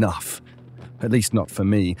isn't enough. At least not for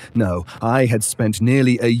me. No, I had spent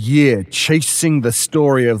nearly a year chasing the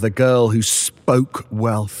story of the girl who spoke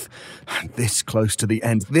wealth. This close to the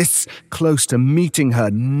end, this close to meeting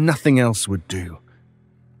her, nothing else would do.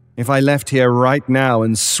 If I left here right now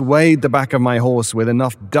and swayed the back of my horse with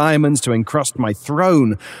enough diamonds to encrust my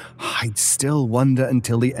throne, I'd still wonder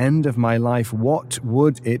until the end of my life what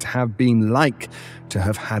would it have been like to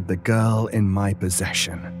have had the girl in my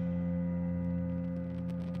possession.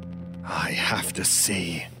 I have to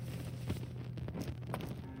see.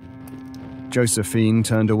 Josephine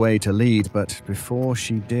turned away to lead, but before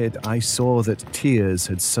she did, I saw that tears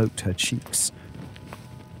had soaked her cheeks.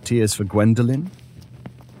 Tears for Gwendolen?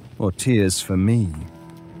 Or tears for me?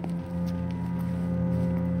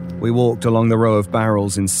 We walked along the row of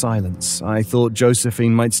barrels in silence. I thought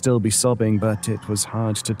Josephine might still be sobbing, but it was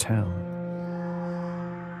hard to tell.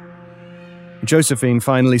 Josephine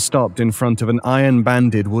finally stopped in front of an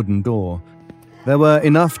iron-banded wooden door. There were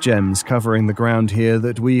enough gems covering the ground here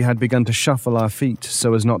that we had begun to shuffle our feet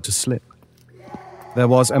so as not to slip. There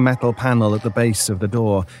was a metal panel at the base of the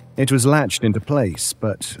door. It was latched into place,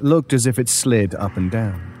 but looked as if it slid up and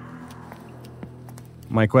down.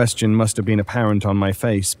 My question must have been apparent on my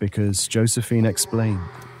face because Josephine explained.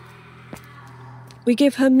 We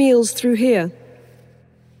give her meals through here.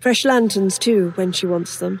 Fresh lanterns, too, when she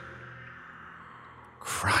wants them.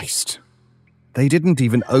 Christ. They didn't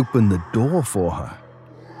even open the door for her.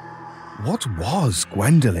 What was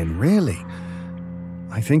Gwendolen, really?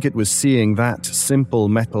 I think it was seeing that simple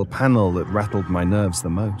metal panel that rattled my nerves the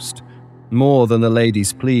most. More than the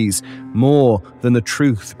lady's pleas, more than the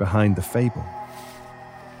truth behind the fable.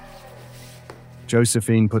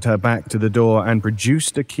 Josephine put her back to the door and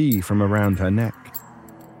produced a key from around her neck.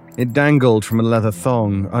 It dangled from a leather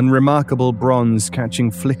thong, unremarkable bronze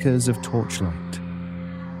catching flickers of torchlight.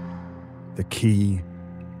 The key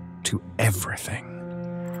to everything.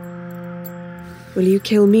 Will you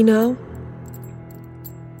kill me now?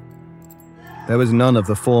 There was none of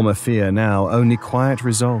the former fear now, only quiet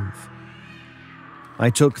resolve. I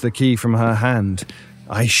took the key from her hand.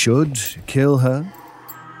 I should kill her.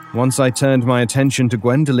 Once I turned my attention to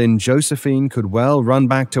Gwendolen, Josephine could well run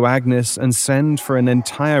back to Agnes and send for an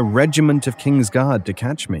entire regiment of King's Guard to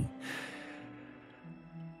catch me.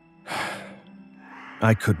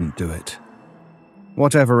 I couldn't do it.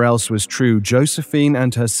 Whatever else was true, Josephine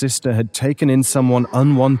and her sister had taken in someone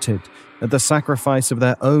unwanted at the sacrifice of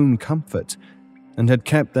their own comfort and had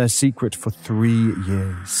kept their secret for 3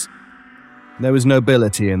 years. There was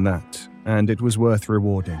nobility in that, and it was worth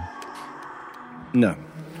rewarding. No.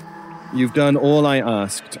 You've done all I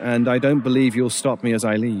asked, and I don't believe you'll stop me as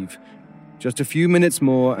I leave. Just a few minutes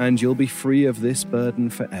more, and you'll be free of this burden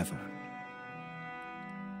forever.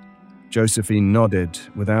 Josephine nodded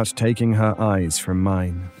without taking her eyes from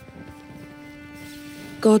mine.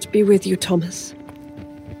 God be with you, Thomas.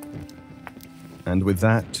 And with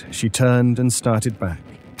that, she turned and started back.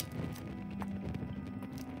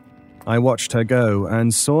 I watched her go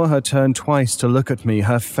and saw her turn twice to look at me,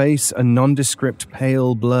 her face a nondescript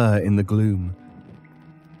pale blur in the gloom.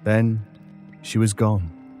 Then she was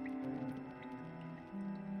gone.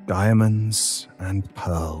 Diamonds and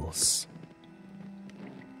pearls.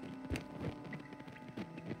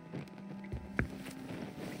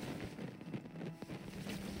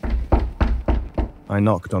 I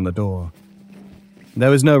knocked on the door. There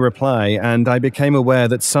was no reply, and I became aware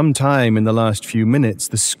that sometime in the last few minutes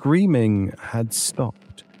the screaming had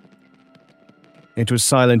stopped. It was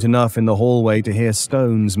silent enough in the hallway to hear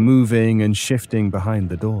stones moving and shifting behind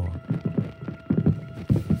the door.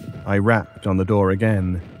 I rapped on the door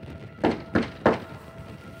again.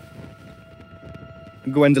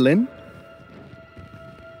 Gwendolen?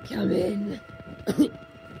 Come in.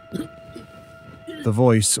 The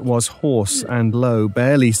voice was hoarse and low,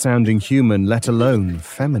 barely sounding human, let alone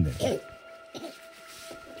feminine.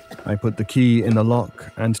 I put the key in the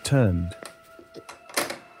lock and turned.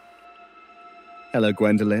 Hello,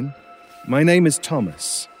 Gwendolen. My name is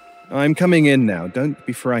Thomas. I'm coming in now. Don't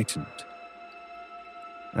be frightened.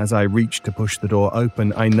 As I reached to push the door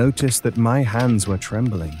open, I noticed that my hands were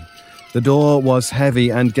trembling. The door was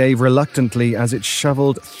heavy and gave reluctantly as it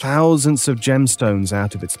shoveled thousands of gemstones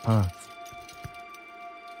out of its path.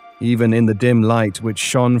 Even in the dim light which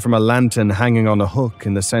shone from a lantern hanging on a hook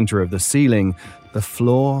in the center of the ceiling, the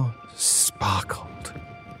floor sparkled.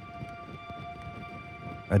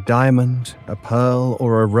 A diamond, a pearl,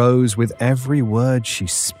 or a rose with every word she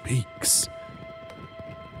speaks.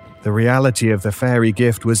 The reality of the fairy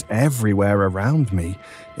gift was everywhere around me.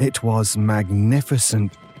 It was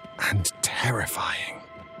magnificent and terrifying.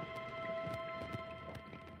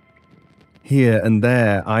 Here and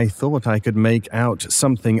there, I thought I could make out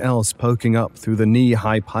something else poking up through the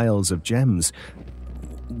knee-high piles of gems.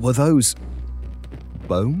 Were those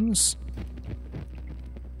bones?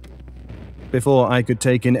 Before I could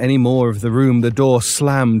take in any more of the room, the door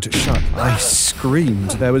slammed shut. I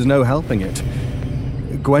screamed. There was no helping it.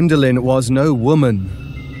 Gwendolen was no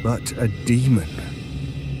woman, but a demon.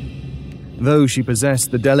 Though she possessed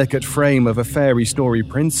the delicate frame of a fairy story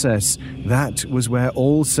princess, that was where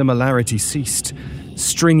all similarity ceased.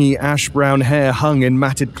 Stringy ash-brown hair hung in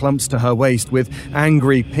matted clumps to her waist, with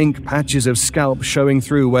angry pink patches of scalp showing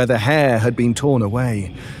through where the hair had been torn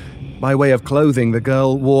away. By way of clothing, the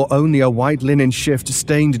girl wore only a white linen shift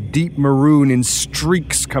stained deep maroon in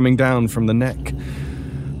streaks coming down from the neck.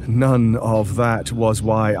 None of that was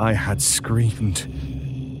why I had screamed.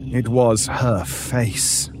 It was her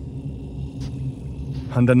face.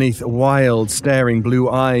 Underneath wild, staring blue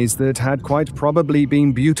eyes that had quite probably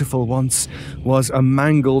been beautiful once was a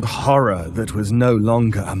mangled horror that was no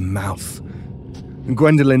longer a mouth.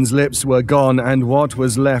 Gwendolen's lips were gone, and what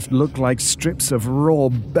was left looked like strips of raw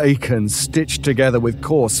bacon stitched together with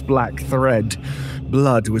coarse black thread.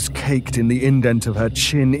 Blood was caked in the indent of her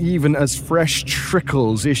chin, even as fresh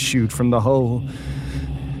trickles issued from the hole.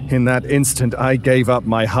 In that instant, I gave up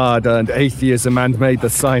my hard-earned atheism and made the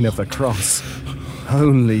sign of the cross.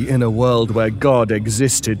 Only in a world where God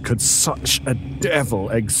existed could such a devil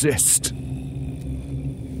exist.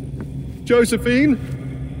 Josephine?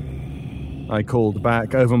 I called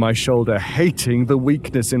back over my shoulder, hating the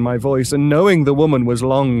weakness in my voice and knowing the woman was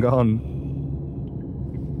long gone.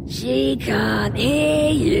 She can't hear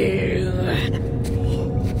you.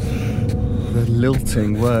 The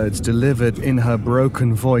lilting words delivered in her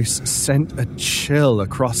broken voice sent a chill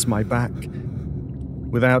across my back.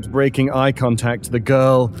 Without breaking eye contact, the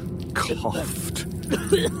girl coughed.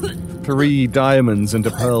 3 diamonds and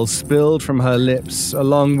a pearl spilled from her lips,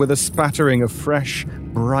 along with a spattering of fresh,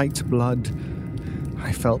 bright blood.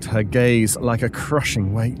 I felt her gaze like a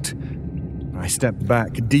crushing weight. I stepped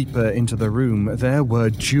back deeper into the room. There were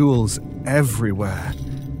jewels everywhere.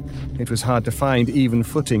 It was hard to find even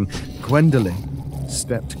footing. Gwendolyn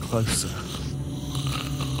stepped closer.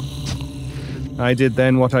 I did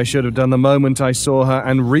then what I should have done the moment I saw her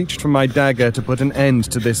and reached for my dagger to put an end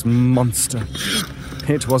to this monster.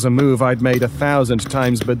 It was a move I'd made 1,000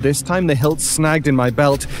 times, but this time the hilt snagged in my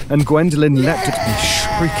belt and Gwendolyn leapt at me,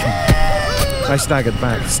 shrieking. I staggered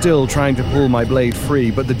back, still trying to pull my blade free,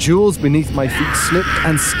 but the jewels beneath my feet slipped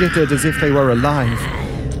and skittered as if they were alive.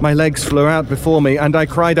 My legs flew out before me, and I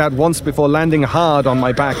cried out once before landing hard on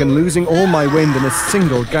my back and losing all my wind in a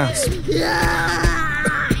single gasp.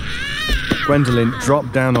 Gwendolyn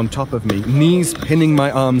dropped down on top of me, knees pinning my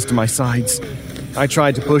arms to my sides. I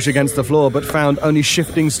tried to push against the floor, but found only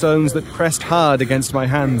shifting stones that pressed hard against my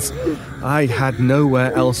hands. I had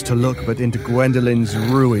nowhere else to look but into Gwendolyn's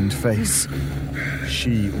ruined face.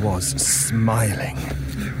 She was smiling.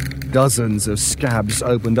 Dozens of scabs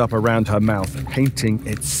opened up around her mouth, painting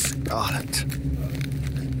it scarlet.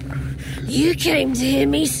 You came to hear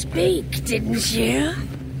me speak, didn't you?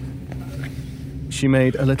 She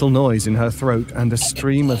made a little noise in her throat, and a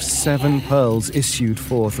stream of 7 pearls issued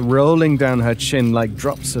forth, rolling down her chin like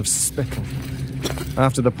drops of spittle.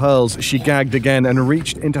 After the pearls, she gagged again and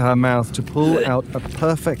reached into her mouth to pull out a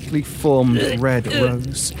perfectly formed red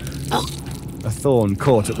rose. A thorn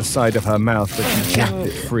caught at the side of her mouth, but she jabbed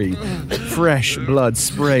it free. Fresh blood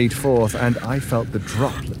sprayed forth, and I felt the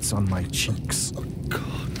droplets on my cheeks.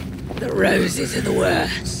 The roses are the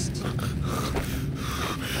worst.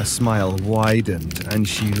 Her smile widened, and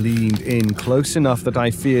she leaned in close enough that I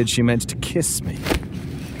feared she meant to kiss me.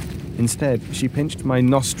 Instead, she pinched my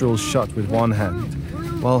nostrils shut with one hand,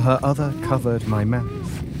 while her other covered my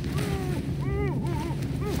mouth.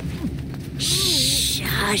 Shh,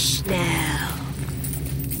 hush now.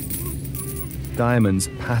 Diamonds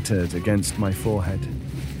pattered against my forehead.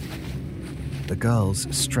 The girl's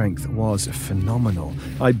strength was phenomenal.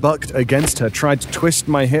 I bucked against her, tried to twist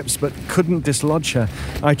my hips, but couldn't dislodge her.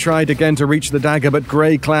 I tried again to reach the dagger, but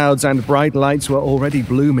grey clouds and bright lights were already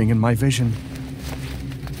blooming in my vision.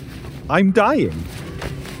 I'm dying.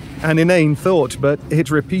 An inane thought, but it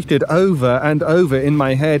repeated over and over in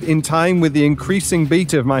my head in time with the increasing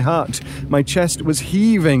beat of my heart. My chest was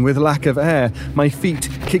heaving with lack of air. My feet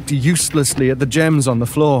kicked uselessly at the gems on the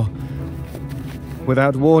floor.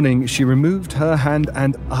 Without warning, she removed her hand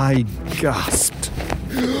and I gasped.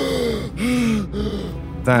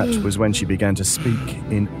 That was when she began to speak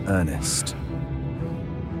in earnest.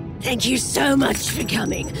 Thank you so much for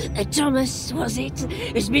coming. Thomas, was it?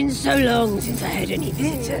 It's been so long since I had any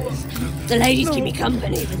visitors. The ladies keep me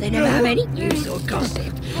company, but they never have any news or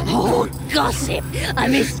gossip. Oh, gossip! I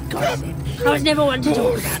miss gossip. I was never one to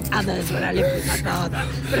talk about others when I lived with my father.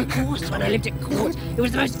 But of course, when I lived at court, it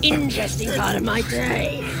was the most interesting part of my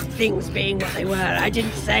day. Things being what they were, I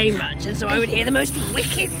didn't say much, and so I would hear the most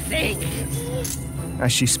wicked things.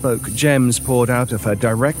 As she spoke, gems poured out of her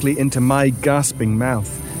directly into my gasping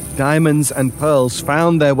mouth. Diamonds and pearls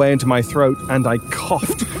found their way into my throat, and I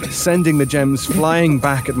coughed, sending the gems flying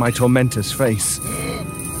back at my tormentor's face.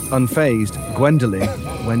 Unfazed, Gwendolyn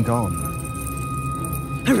went on.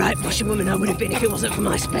 A right washerwoman I would have been if it wasn't for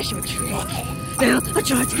my special trick. Now, I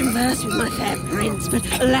tried to converse with my fair prince, but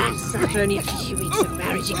alas, after only a few weeks of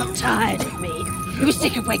marriage, he got tired of me. He was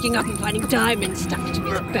sick of waking up and finding diamonds stuck to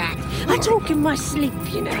his back. I talk in my sleep,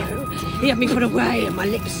 you know. He had me put away and my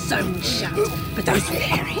lips sewn shut. But those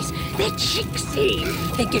fairies, they're tricksy.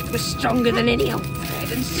 Their gift was stronger than any old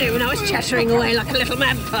thread, and soon I was chattering away like a little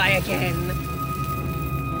magpie again.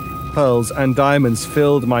 Pearls and diamonds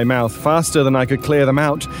filled my mouth faster than I could clear them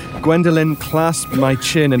out. Gwendolyn clasped my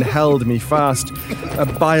chin and held me fast. A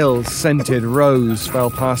bile-scented rose fell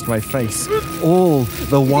past my face. All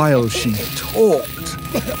the while she talked.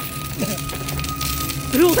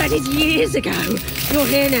 But all that is years ago. You're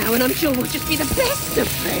here now, and I'm sure we'll just be the best of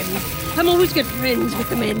friends. I'm always good friends with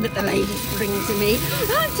the men that the ladies bring to me.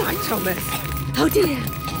 Aren't I, Thomas? Oh, dear.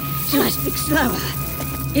 Shall I speak slower?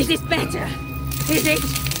 Is this better? Is it?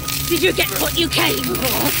 Did you get what you came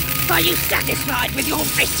for? Are you satisfied with your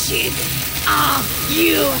riches? Are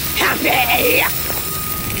you happy?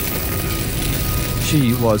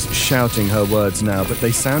 She was shouting her words now, but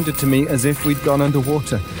they sounded to me as if we'd gone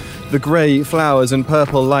underwater. The grey flowers and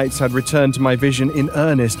purple lights had returned to my vision in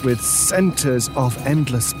earnest with centres of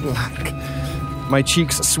endless black. My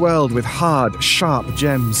cheeks swelled with hard, sharp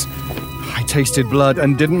gems. I tasted blood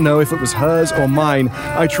and didn't know if it was hers or mine.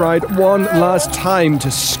 I tried one last time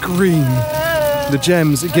to scream. The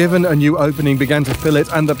gems, given a new opening, began to fill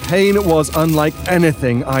it, and the pain was unlike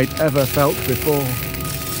anything I'd ever felt before.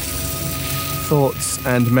 Thoughts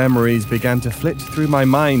and memories began to flit through my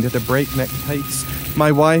mind at a breakneck pace.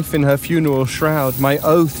 My wife in her funeral shroud, my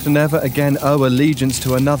oath to never again owe allegiance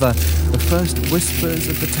to another, the first whispers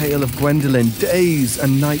of the tale of Gwendolen, days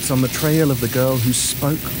and nights on the trail of the girl who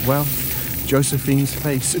spoke wealth, Josephine's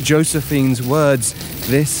face, Josephine's words,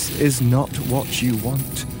 "This is not what you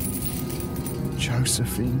want."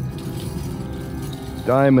 Josephine.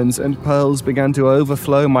 Diamonds and pearls began to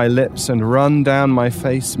overflow my lips and run down my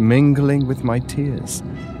face, mingling with my tears.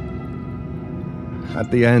 At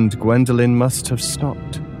the end, Gwendolen must have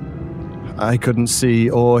stopped. I couldn't see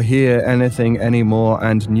or hear anything anymore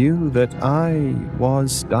and knew that I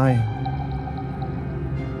was dying.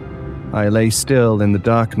 I lay still in the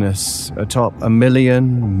darkness atop a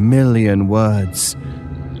million words,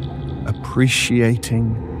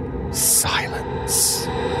 appreciating silence.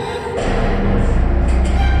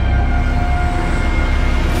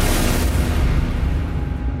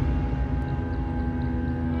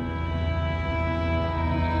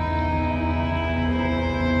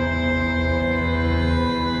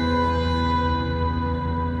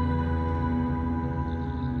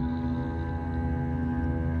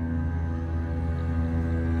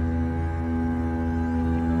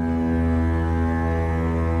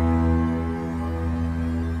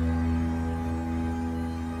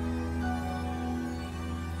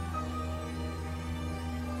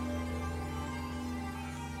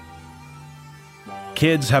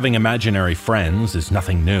 Kids having imaginary friends is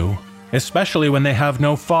nothing new, especially when they have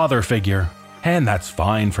no father figure, and that's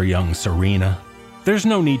fine for young Serena. There's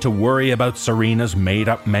no need to worry about Serena's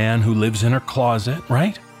made-up man who lives in her closet,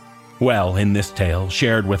 right? Well, in this tale,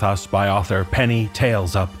 shared with us by author Penny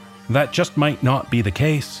Talesup, that just might not be the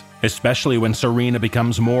case, especially when Serena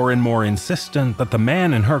becomes more and more insistent that the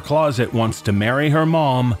man in her closet wants to marry her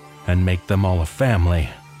mom and make them all a family.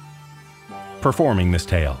 Performing this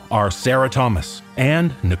tale are Sarah Thomas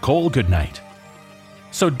and Nicole Goodnight.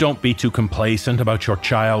 So don't be too complacent about your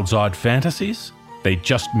child's odd fantasies. They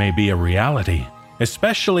just may be a reality,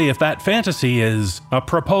 especially if that fantasy is a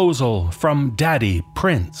proposal from Daddy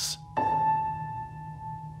Prince.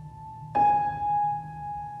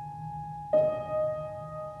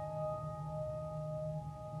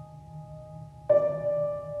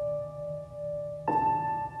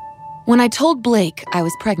 When I told Blake I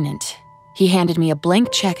was pregnant, he handed me a blank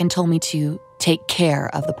check and told me to take care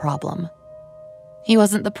of the problem. He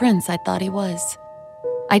wasn't the prince I thought he was.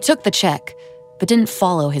 I took the check, but didn't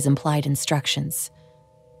follow his implied instructions.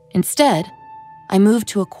 Instead, I moved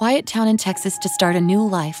to a quiet town in Texas to start a new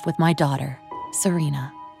life with my daughter,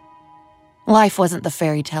 Serena. Life wasn't the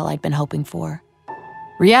fairy tale I'd been hoping for.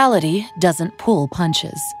 Reality doesn't pull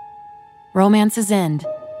punches. Romances end,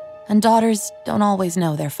 and daughters don't always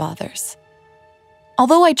know their fathers.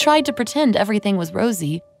 Although I tried to pretend everything was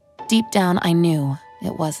rosy, deep down I knew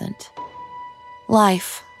it wasn't.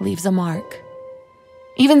 Life leaves a mark.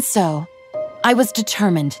 Even so, I was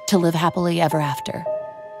determined to live happily ever after.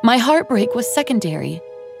 My heartbreak was secondary.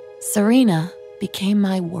 Serena became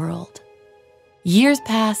my world. Years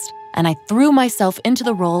passed, and I threw myself into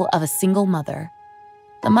the role of a single mother.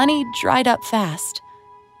 The money dried up fast,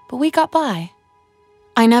 but we got by.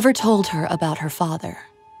 I never told her about her father.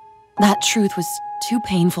 That truth was too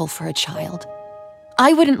painful for a child.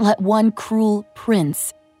 I wouldn't let one cruel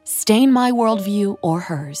prince stain my worldview or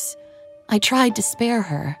hers. I tried to spare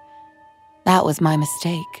her. That was my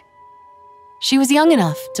mistake. She was young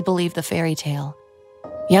enough to believe the fairy tale,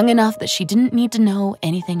 young enough that she didn't need to know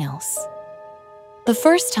anything else. The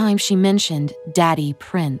first time she mentioned Daddy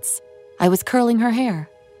Prince, I was curling her hair.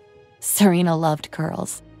 Serena loved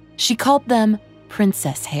curls. She called them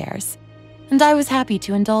princess hairs, and I was happy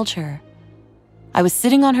to indulge her. I was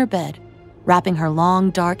sitting on her bed, wrapping her long,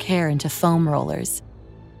 dark hair into foam rollers.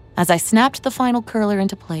 As I snapped the final curler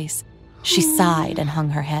into place, she sighed and hung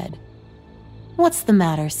her head. "What's the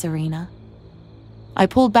matter, Serena?" I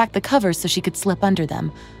pulled back the covers so she could slip under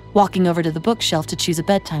them, walking over to the bookshelf to choose a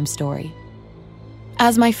bedtime story.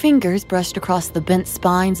 As my fingers brushed across the bent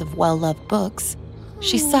spines of well-loved books,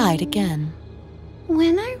 she sighed again.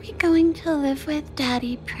 "When are we going to live with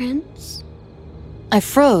Daddy Prince?" I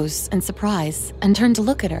froze in surprise and turned to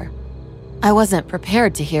look at her. I wasn't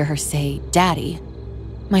prepared to hear her say, Daddy.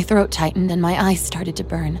 My throat tightened and my eyes started to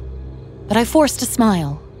burn, but I forced a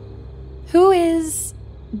smile. Who is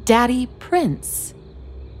Daddy Prince?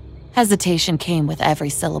 Hesitation came with every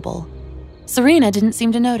syllable. Serena didn't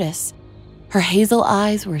seem to notice. Her hazel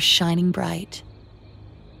eyes were shining bright.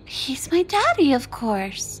 He's my daddy, of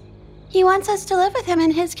course. He wants us to live with him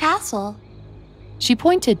in his castle. She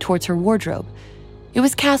pointed towards her wardrobe. It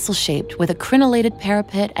was castle-shaped with a crenellated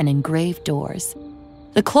parapet and engraved doors.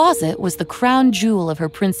 The closet was the crown jewel of her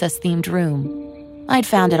princess-themed room. I'd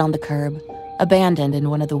found it on the curb, abandoned in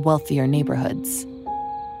one of the wealthier neighborhoods.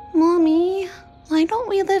 Mommy, why don't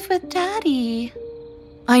we live with Daddy?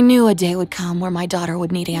 I knew a day would come where my daughter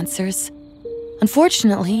would need answers.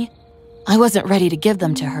 Unfortunately, I wasn't ready to give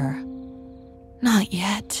them to her. Not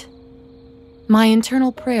yet. My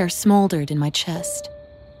internal prayer smoldered in my chest,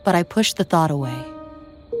 but I pushed the thought away.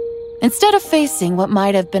 Instead of facing what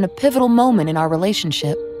might have been a pivotal moment in our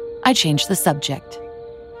relationship, I changed the subject.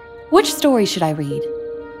 Which story should I read?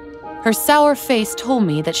 Her sour face told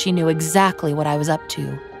me that she knew exactly what I was up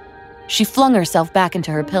to. She flung herself back into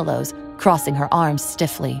her pillows, crossing her arms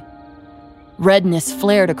stiffly. Redness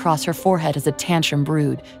flared across her forehead as a tantrum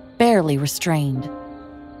brewed, barely restrained.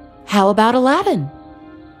 How about Aladdin?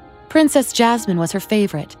 Princess Jasmine was her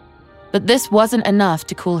favorite, but this wasn't enough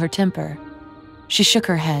to cool her temper. She shook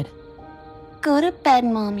her head. Go to bed,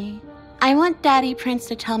 Mommy. I want Daddy Prince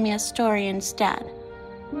to tell me a story instead.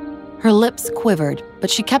 Her lips quivered,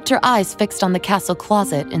 but she kept her eyes fixed on the castle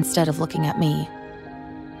closet instead of looking at me.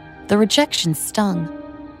 The rejection stung.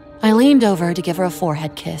 I leaned over to give her a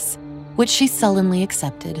forehead kiss, which she sullenly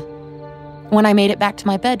accepted. When I made it back to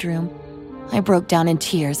my bedroom, I broke down in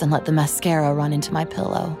tears and let the mascara run into my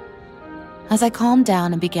pillow. As I calmed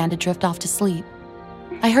down and began to drift off to sleep,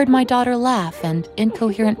 I heard my daughter laugh and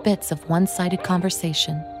incoherent bits of one-sided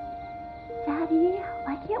conversation. Daddy,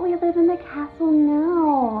 why can't we live in the castle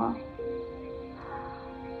now?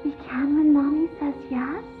 We can when Mommy says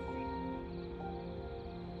yes?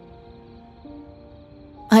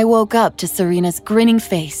 I woke up to Serena's grinning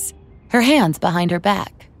face, her hands behind her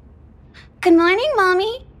back. Good morning,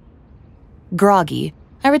 Mommy. Groggy,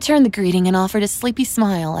 I returned the greeting and offered a sleepy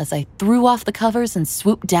smile as I threw off the covers and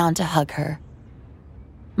swooped down to hug her.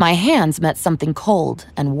 My hands met something cold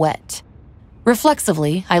and wet.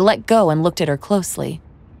 Reflexively, I let go and looked at her closely.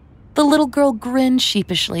 The little girl grinned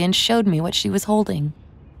sheepishly and showed me what she was holding.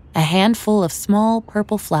 A handful of small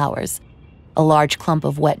purple flowers, a large clump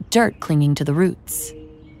of wet dirt clinging to the roots.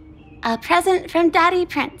 A present from Daddy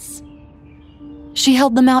Prince. She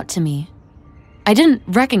held them out to me. I didn't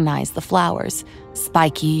recognize the flowers,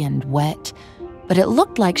 spiky and wet, but it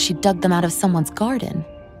looked like she dug them out of someone's garden.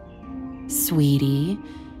 Sweetie,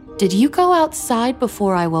 did you go outside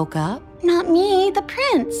before I woke up? Not me, the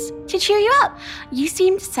prince. To cheer you up. You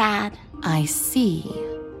seemed sad. I see.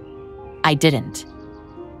 I didn't.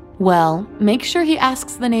 Well, make sure he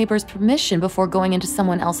asks the neighbor's permission before going into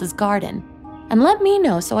someone else's garden, and let me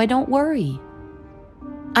know so I don't worry.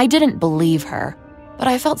 I didn't believe her, but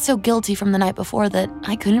I felt so guilty from the night before that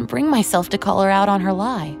I couldn't bring myself to call her out on her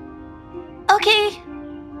lie. Okay.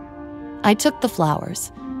 I took the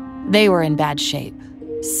flowers. They were in bad shape.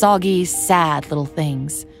 Soggy, sad little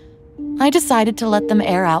things. I decided to let them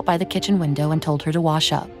air out by the kitchen window and told her to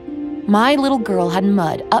wash up. My little girl had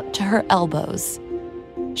mud up to her elbows.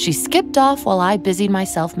 She skipped off while I busied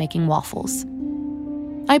myself making waffles.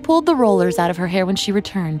 I pulled the rollers out of her hair when she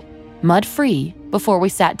returned, mud-free, before we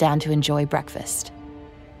sat down to enjoy breakfast.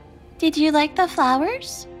 Did you like the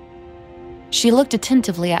flowers? She looked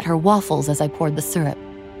attentively at her waffles as I poured the syrup.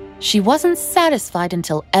 She wasn't satisfied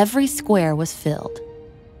until every square was filled.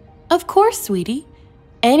 Of course, sweetie.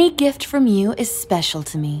 Any gift from you is special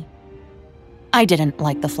to me. I didn't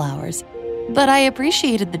like the flowers, but I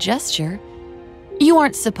appreciated the gesture. You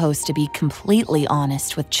aren't supposed to be completely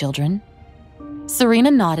honest with children.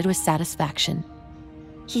 Serena nodded with satisfaction.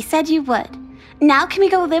 He said you would. Now can we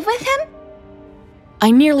go live with him?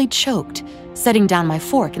 I nearly choked, setting down my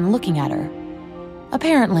fork and looking at her.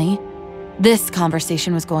 Apparently, this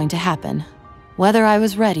conversation was going to happen, whether I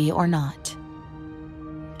was ready or not.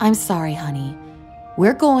 I'm sorry, honey.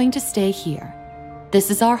 We're going to stay here. This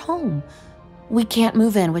is our home. We can't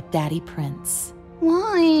move in with Daddy Prince.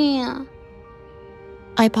 Why?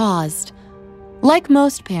 I paused. Like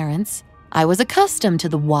most parents, I was accustomed to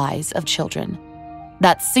the whys of children.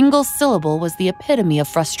 That single syllable was the epitome of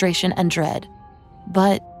frustration and dread.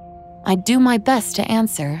 But I'd do my best to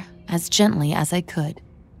answer as gently as I could.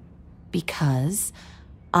 Because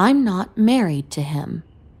I'm not married to him.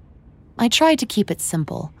 I tried to keep it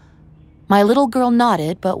simple. My little girl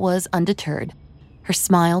nodded but was undeterred. Her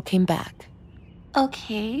smile came back.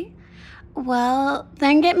 Okay. Well,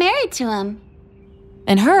 then get married to him.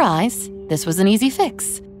 In her eyes, this was an easy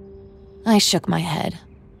fix. I shook my head.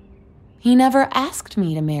 He never asked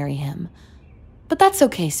me to marry him. But that's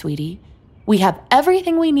okay, sweetie. We have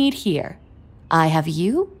everything we need here. I have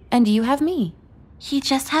you, and you have me. He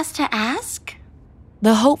just has to ask?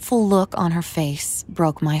 The hopeful look on her face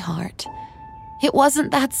broke my heart. It wasn't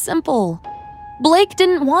that simple. Blake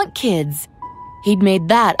didn't want kids. He'd made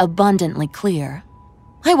that abundantly clear.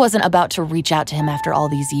 I wasn't about to reach out to him after all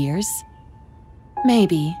these years.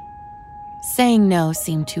 Maybe. Saying no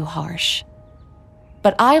seemed too harsh.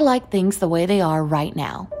 But I like things the way they are right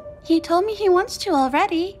now. He told me he wants to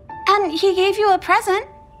already. And he gave you a present.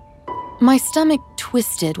 My stomach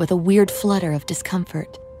twisted with a weird flutter of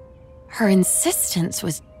discomfort. Her insistence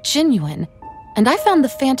was genuine, and I found the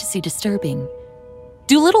fantasy disturbing.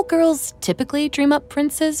 Do little girls typically dream up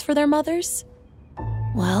princes for their mothers?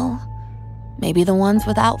 Well, maybe the ones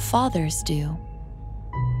without fathers do.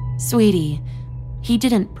 Sweetie, he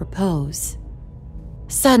didn't propose.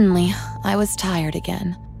 Suddenly, I was tired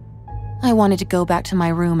again. I wanted to go back to my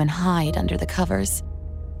room and hide under the covers.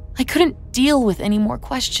 I couldn't deal with any more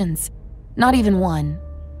questions, not even one.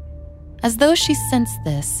 As though she sensed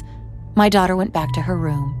this, my daughter went back to her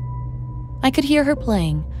room. I could hear her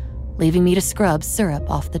playing, leaving me to scrub syrup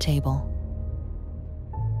off the table.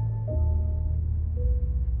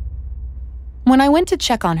 When I went to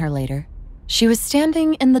check on her later, she was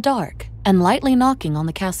standing in the dark and lightly knocking on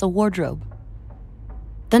the castle wardrobe.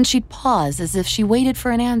 Then she'd pause as if she waited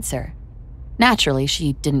for an answer. Naturally,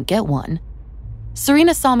 she didn't get one.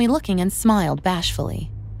 Serena saw me looking and smiled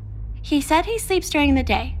bashfully. He said he sleeps during the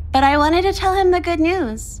day, but I wanted to tell him the good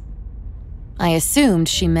news. I assumed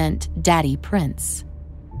she meant Daddy Prince.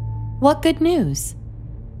 What good news?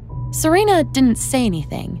 Serena didn't say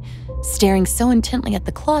anything, staring so intently at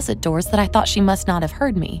the closet doors that I thought she must not have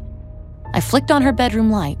heard me. I flicked on her bedroom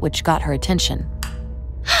light, which got her attention.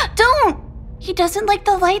 Don't! He doesn't like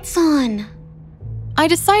the lights on. I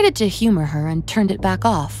decided to humor her and turned it back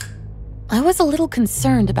off. I was a little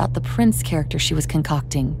concerned about the prince character she was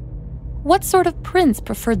concocting. What sort of prince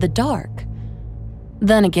preferred the dark?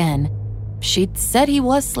 Then again, she'd said he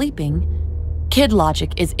was sleeping. Kid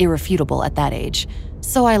logic is irrefutable at that age,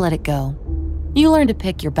 so I let it go. You learn to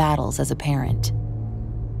pick your battles as a parent.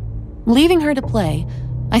 Leaving her to play,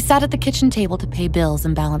 I sat at the kitchen table to pay bills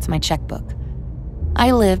and balance my checkbook.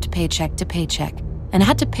 I lived paycheck to paycheck and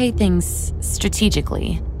had to pay things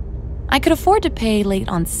strategically. I could afford to pay late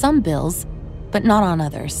on some bills, but not on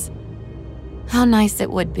others. How nice it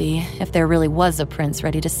would be if there really was a prince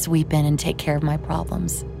ready to sweep in and take care of my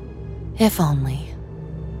problems. If only.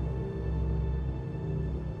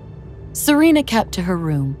 Serena kept to her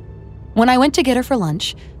room. When I went to get her for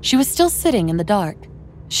lunch, she was still sitting in the dark.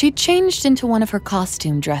 She'd changed into one of her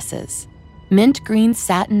costume dresses, mint green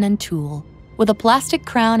satin and tulle, with a plastic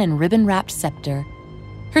crown and ribbon-wrapped scepter.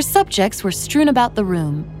 Her subjects were strewn about the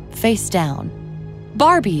room, face down.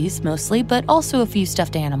 Barbies, mostly, but also a few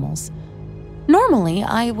stuffed animals. Normally,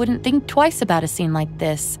 I wouldn't think twice about a scene like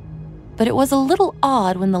this, but it was a little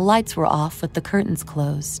odd when the lights were off with the curtains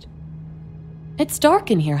closed. "It's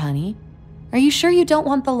dark in here, honey. Are you sure you don't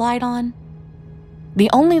want the light on?" The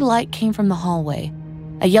only light came from the hallway,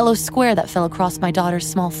 a yellow square that fell across my daughter's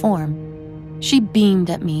small form. She beamed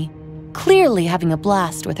at me, clearly having a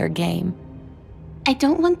blast with her game. I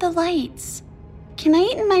don't want the lights. Can I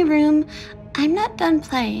eat in my room? I'm not done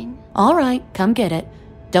playing. All right, come get it.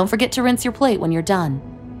 Don't forget to rinse your plate when you're done.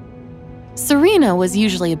 Serena was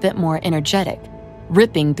usually a bit more energetic,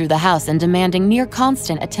 ripping through the house and demanding near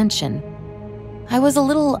constant attention. I was a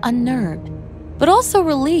little unnerved, but also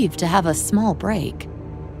relieved to have a small break.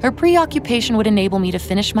 Her preoccupation would enable me to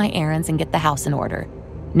finish my errands and get the house in order.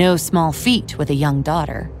 No small feat with a young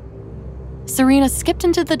daughter. Serena skipped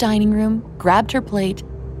into the dining room, grabbed her plate,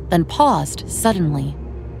 then paused suddenly.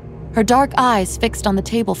 Her dark eyes fixed on the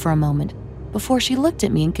table for a moment before she looked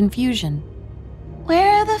at me in confusion.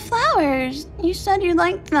 Where are the flowers? You said you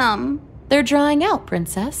liked them. They're drying out,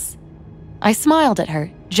 princess. I smiled at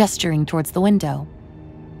her, gesturing towards the window.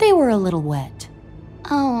 They were a little wet.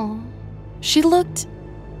 Oh. She looked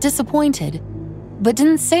disappointed, but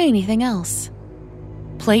didn't say anything else.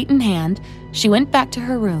 Plate in hand, she went back to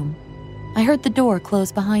her room. I heard the door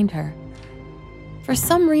close behind her. For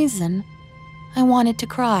some reason, I wanted to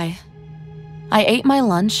cry. I ate my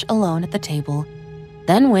lunch alone at the table,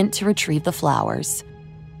 then went to retrieve the flowers.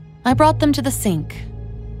 I brought them to the sink.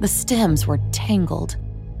 The stems were tangled.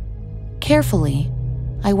 Carefully,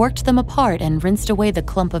 I worked them apart and rinsed away the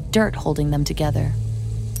clump of dirt holding them together.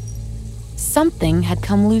 Something had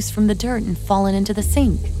come loose from the dirt and fallen into the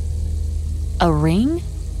sink. A ring?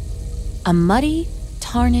 A muddy,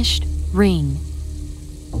 tarnished ring.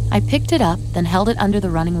 I picked it up, then held it under the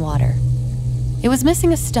running water. It was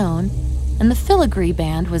missing a stone, and the filigree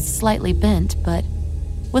band was slightly bent, but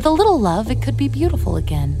with a little love, it could be beautiful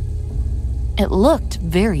again. It looked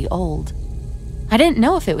very old. I didn't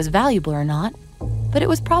know if it was valuable or not, but it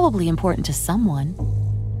was probably important to someone.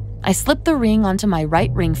 I slipped the ring onto my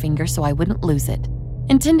right ring finger so I wouldn't lose it,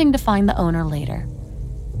 intending to find the owner later.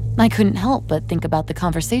 I couldn't help but think about the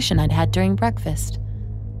conversation I'd had during breakfast.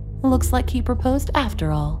 Looks like he proposed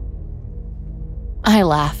after all. I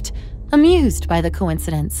laughed, amused by the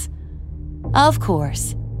coincidence. Of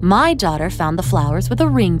course, my daughter found the flowers with a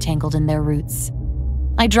ring tangled in their roots.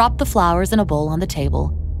 I dropped the flowers in a bowl on the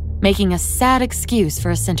table, making a sad excuse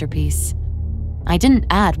for a centerpiece. I didn't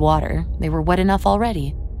add water, they were wet enough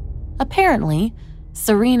already. Apparently,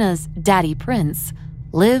 Serena's daddy prince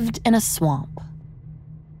lived in a swamp.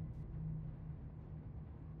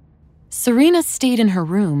 Serena stayed in her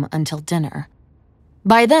room until dinner.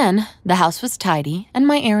 By then, the house was tidy and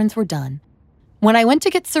my errands were done. When I went to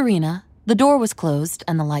get Serena, the door was closed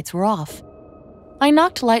and the lights were off. I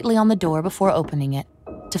knocked lightly on the door before opening it,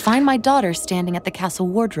 to find my daughter standing at the castle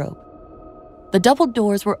wardrobe. The double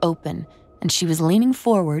doors were open, and she was leaning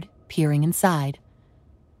forward, peering inside.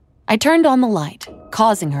 I turned on the light,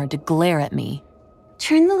 causing her to glare at me.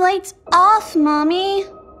 Turn the lights off, Mommy.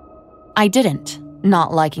 I didn't,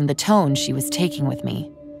 not liking the tone she was taking with me.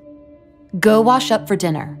 Go wash up for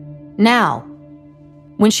dinner. Now.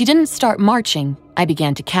 When she didn't start marching, I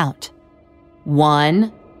began to count.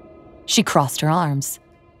 1. She crossed her arms.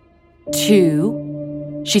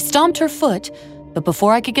 2. She stomped her foot, but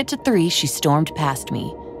before I could get to 3, she stormed past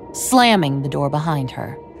me, slamming the door behind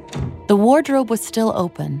her. The wardrobe was still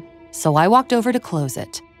open, so I walked over to close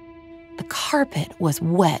it. The carpet was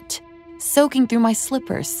wet, soaking through my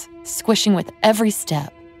slippers, squishing with every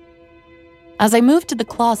step. As I moved to the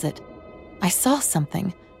closet, I saw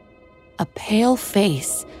something. A pale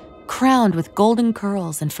face, crowned with golden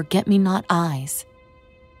curls and forget-me-not eyes.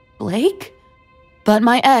 Blake? But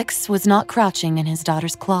my ex was not crouching in his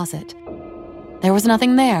daughter's closet. There was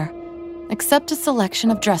nothing there, except a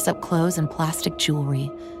selection of dress-up clothes and plastic jewelry.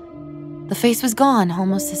 The face was gone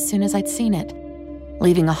almost as soon as I'd seen it,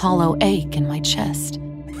 leaving a hollow ache in my chest.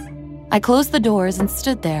 I closed the doors and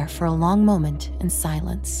stood there for a long moment in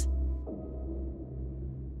silence.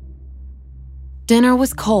 Dinner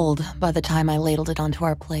was cold by the time I ladled it onto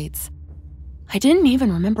our plates. I didn't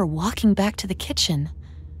even remember walking back to the kitchen.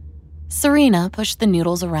 Serena pushed the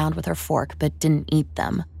noodles around with her fork but didn't eat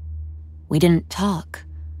them. We didn't talk.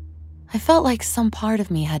 I felt like some part of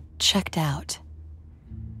me had checked out.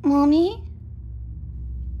 Mommy?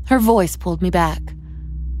 Her voice pulled me back.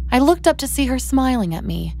 I looked up to see her smiling at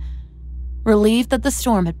me. Relieved that the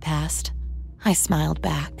storm had passed, I smiled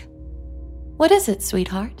back. What is it,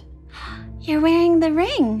 sweetheart? You're wearing the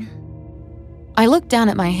ring. I looked down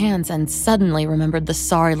at my hands and suddenly remembered the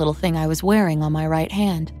sorry little thing I was wearing on my right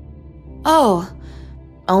hand. Oh,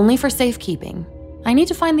 only for safekeeping. I need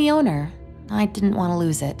to find the owner. I didn't want to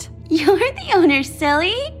lose it. You're the owner,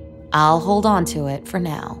 silly. I'll hold on to it for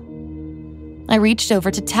now. I reached over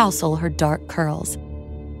to tousle her dark curls.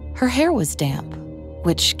 Her hair was damp,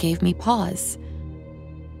 which gave me pause.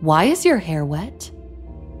 Why is your hair wet?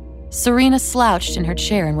 Serena slouched in her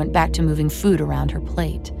chair and went back to moving food around her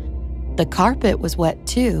plate. The carpet was wet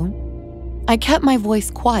too. I kept my voice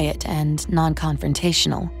quiet and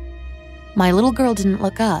non-confrontational. My little girl didn't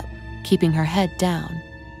look up, keeping her head down.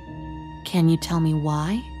 Can you tell me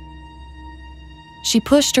why? She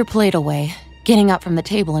pushed her plate away, getting up from the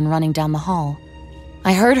table and running down the hall.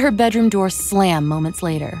 I heard her bedroom door slam moments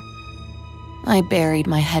later. I buried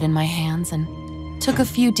my head in my hands and took a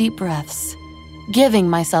few deep breaths, giving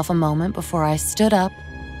myself a moment before I stood up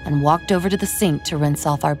and walked over to the sink to rinse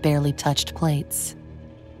off our barely touched plates.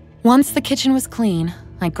 Once the kitchen was clean,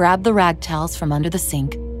 I grabbed the rag towels from under the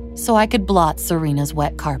sink so I could blot Serena's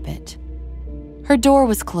wet carpet. Her door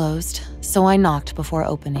was closed, so I knocked before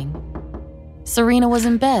opening. Serena was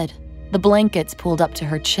in bed, the blankets pulled up to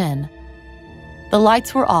her chin. The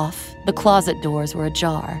lights were off, the closet doors were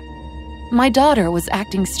ajar. My daughter was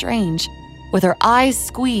acting strange, with her eyes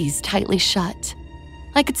squeezed tightly shut.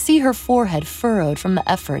 I could see her forehead furrowed from the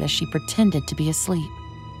effort as she pretended to be asleep.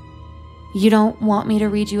 You don't want me to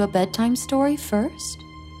read you a bedtime story first?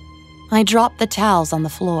 I dropped the towels on the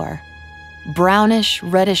floor. Brownish,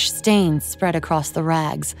 reddish stains spread across the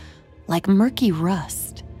rags, like murky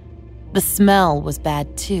rust. The smell was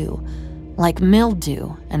bad too, like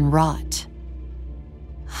mildew and rot.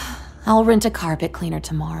 I'll rent a carpet cleaner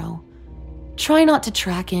tomorrow. Try not to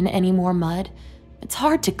track in any more mud. It's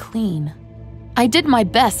hard to clean. I did my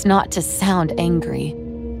best not to sound angry,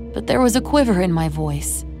 but there was a quiver in my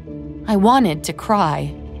voice. I wanted to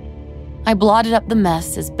cry. I blotted up the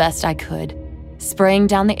mess as best I could, spraying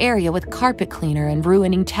down the area with carpet cleaner and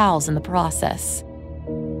ruining towels in the process.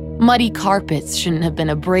 Muddy carpets shouldn't have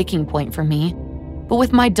been a breaking point for me, but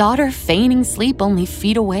with my daughter feigning sleep only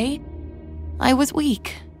feet away, I was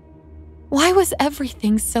weak. Why was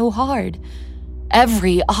everything so hard?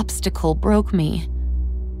 Every obstacle broke me.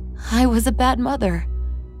 I was a bad mother,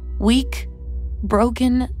 weak,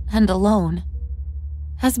 broken, and alone.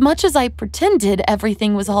 As much as I pretended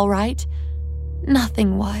everything was all right,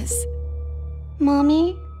 nothing was.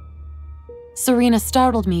 Mommy? Serena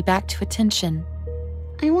startled me back to attention.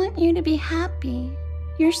 I want you to be happy.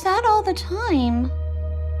 You're sad all the time.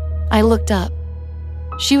 I looked up.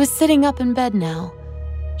 She was sitting up in bed now.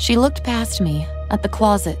 She looked past me at the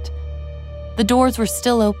closet. The doors were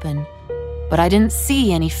still open, but I didn't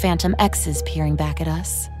see any phantom X's peering back at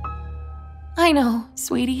us. I know,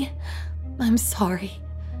 sweetie. I'm sorry.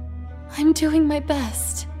 I'm doing my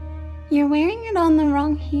best. You're wearing it on the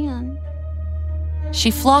wrong hand.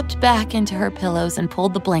 She flopped back into her pillows and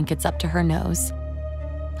pulled the blankets up to her nose.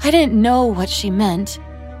 I didn't know what she meant,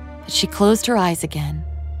 but she closed her eyes again.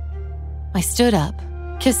 I stood up,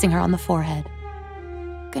 kissing her on the forehead.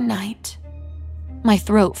 Good night. My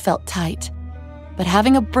throat felt tight, but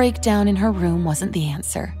having a breakdown in her room wasn't the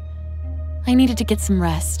answer. I needed to get some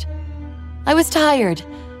rest. I was tired,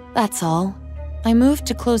 that's all. I moved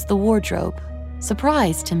to close the wardrobe,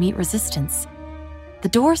 surprised to meet resistance. The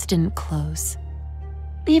doors didn't close.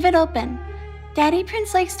 Leave it open. Daddy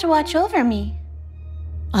Prince likes to watch over me.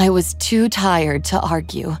 I was too tired to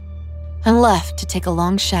argue and left to take a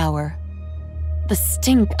long shower. The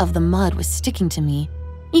stink of the mud was sticking to me,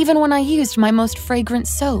 even when I used my most fragrant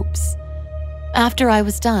soaps. After I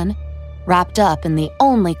was done, wrapped up in the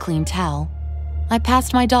only clean towel, I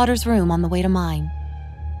passed my daughter's room on the way to mine.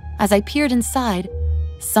 As I peered inside,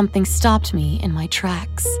 something stopped me in my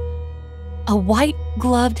tracks. A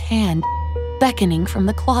white-gloved hand beckoning from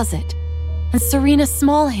the closet, and Serena's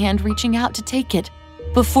small hand reaching out to take it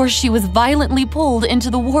before she was violently pulled into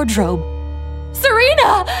the wardrobe.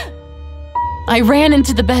 Serena! I ran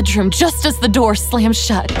into the bedroom just as the door slammed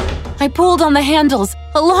shut. I pulled on the handles,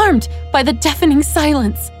 alarmed by the deafening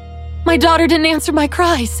silence. My daughter didn't answer my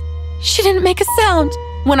cries. She didn't make a sound.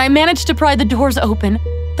 When I managed to pry the doors open,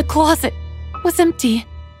 the closet was empty.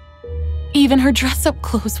 Even her dress-up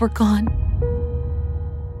clothes were gone.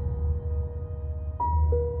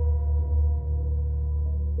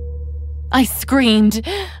 I screamed,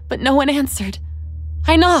 but no one answered.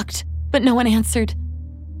 I knocked, but no one answered.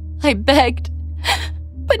 I begged,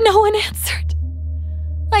 but no one answered.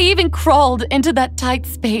 I even crawled into that tight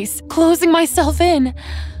space, closing myself in,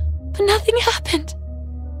 but nothing happened.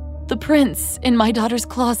 The prince in my daughter's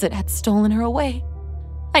closet had stolen her away.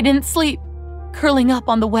 I didn't sleep, curling up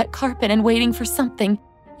on the wet carpet and waiting for something,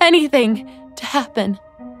 anything, to happen.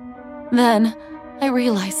 Then I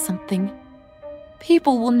realized something.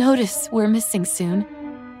 People will notice we're missing soon.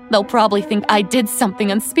 They'll probably think I did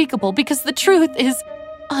something unspeakable because the truth is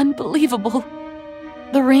unbelievable.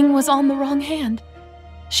 The ring was on the wrong hand.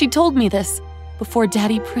 She told me this before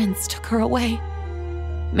Daddy Prince took her away.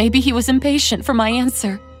 Maybe he was impatient for my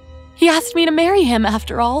answer. He asked me to marry him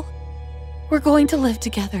after all. We're going to live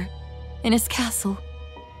together in his castle.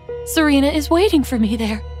 Serena is waiting for me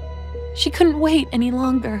there. She couldn't wait any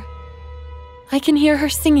longer. I can hear her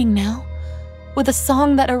singing now, with a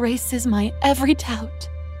song that erases my every doubt.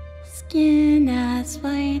 Skin as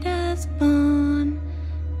white as bone,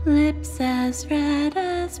 lips as red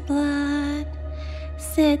as blood,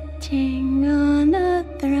 sitting on a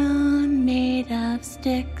throne made of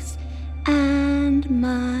sticks and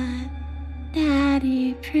mud.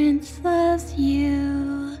 Daddy Prince loves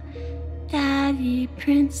you, Daddy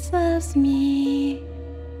Prince loves me,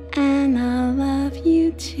 and I love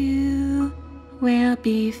you too. We'll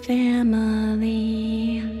be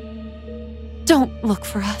family. Don't look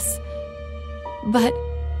for us. But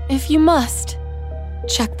if you must,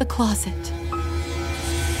 check the closet.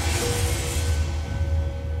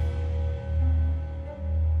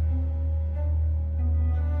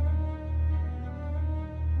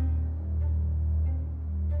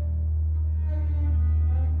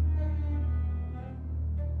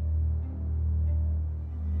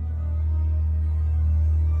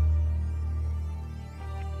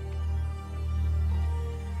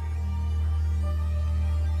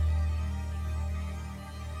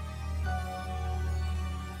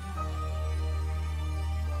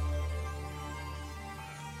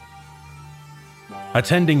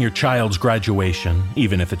 Attending your child's graduation,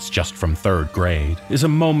 even if it's just from 3rd grade, is a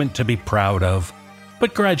moment to be proud of.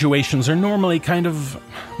 But graduations are normally kind of,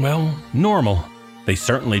 well, normal. They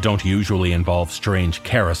certainly don't usually involve strange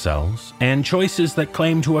carousels and choices that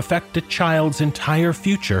claim to affect a child's entire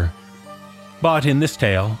future. But in this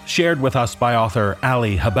tale, shared with us by author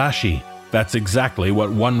Ali Habashi, that's exactly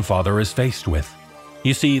what one father is faced with.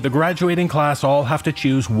 You see, the graduating class all have to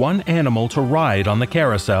choose one animal to ride on the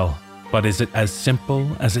carousel. But is it as simple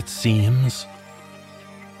as it seems?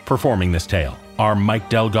 Performing this tale are Mike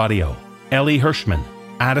Delgadio, Ellie Hirschman,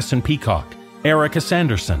 Addison Peacock, Erica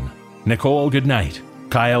Sanderson, Nicole Goodnight,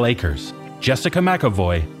 Kyle Akers, Jessica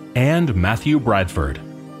McAvoy, and Matthew Bradford.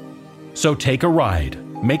 So take a ride,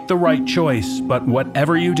 make the right choice, but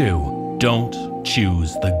whatever you do, don't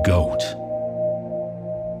choose the goat.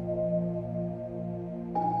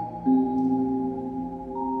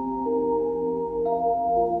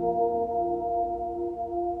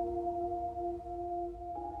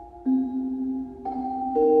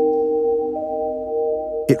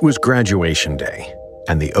 It was graduation day,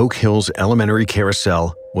 and the Oak Hills Elementary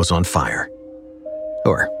Carousel was on fire.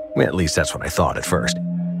 Or, at least that's what I thought at first.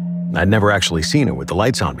 I'd never actually seen it with the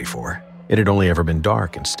lights on before. It had only ever been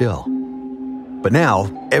dark and still. But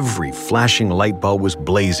now, every flashing light bulb was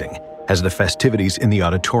blazing as the festivities in the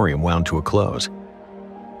auditorium wound to a close.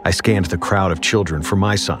 I scanned the crowd of children for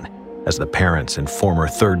my son as the parents and former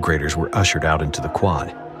 3rd graders were ushered out into the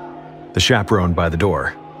quad. The chaperone by the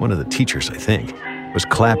door, one of the teachers I think, was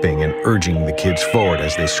clapping and urging the kids forward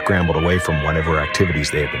as they scrambled away from whatever activities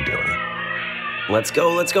they had been doing. Let's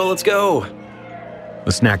go, let's go, let's go!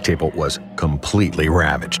 The snack table was completely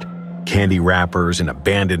ravaged. Candy wrappers and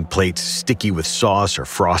abandoned plates sticky with sauce or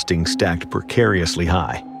frosting stacked precariously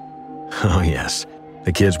high. Oh yes,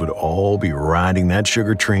 the kids would all be riding that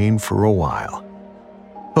sugar train for a while.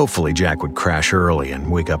 Hopefully Jack would crash early and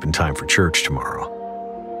wake up in time for church tomorrow.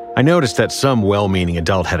 I noticed that some well-meaning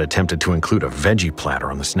adult had attempted to include a veggie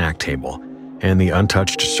platter on the snack table, and the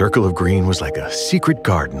untouched circle of green was like a secret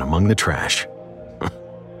garden among the trash.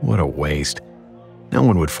 What a waste. No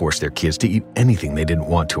one would force their kids to eat anything they didn't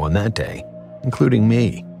want to on that day, including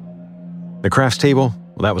me. The crafts table,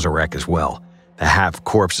 well, that was a wreck as well. The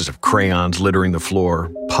half-corpses of crayons littering the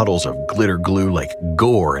floor, puddles of glitter glue like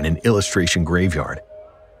gore in an illustration graveyard.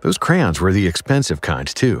 Those crayons were the expensive kind,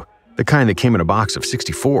 too. The kind that came in a box of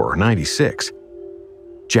 64 or 96.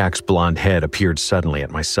 Jack's blonde head appeared suddenly at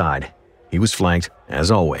my side. He was flanked, as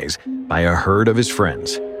always, by a herd of his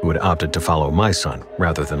friends who had opted to follow my son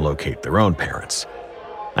rather than locate their own parents.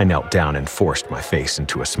 I knelt down and forced my face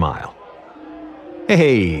into a smile.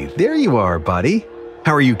 Hey, there you are, buddy.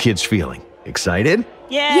 How are you kids feeling? Excited?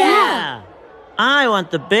 Yeah! I want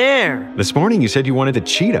the bear. This morning you said you wanted a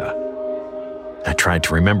cheetah. I tried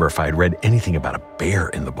to remember if I had read anything about a bear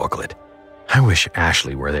in the booklet. I wish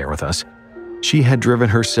Ashley were there with us. She had driven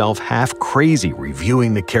herself half crazy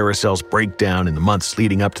reviewing the carousel's breakdown in the months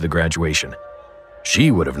leading up to the graduation. She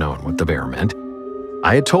would have known what the bear meant.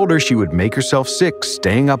 I had told her she would make herself sick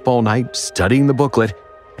staying up all night studying the booklet,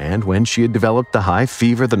 and when she had developed the high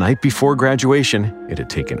fever the night before graduation, it had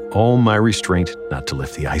taken all my restraint not to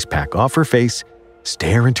lift the ice pack off her face,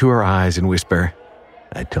 stare into her eyes, and whisper,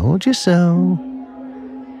 "I told you so."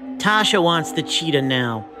 Tasha wants the cheetah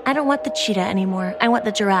now. I don't want the cheetah anymore. I want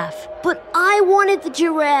the giraffe. But I wanted the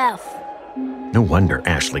giraffe. No wonder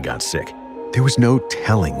Ashley got sick. There was no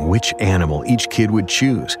telling which animal each kid would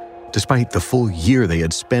choose, despite the full year they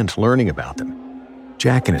had spent learning about them.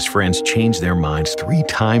 Jack and his friends changed their minds 3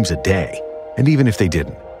 times a day, and even if they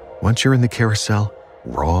didn't, once you're in the carousel,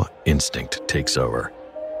 raw instinct takes over.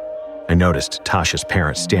 I noticed Tasha's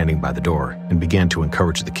parents standing by the door and began to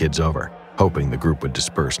encourage the kids over, hoping the group would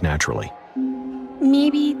disperse naturally.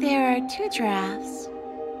 Maybe there are 2 giraffes.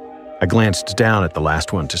 I glanced down at the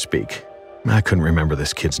last one to speak. I couldn't remember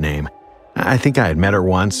this kid's name. I think I had met her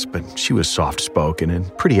once, but she was soft-spoken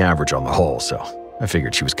and pretty average on the whole, so I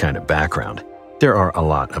figured she was kind of background. There are a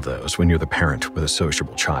lot of those when you're the parent with a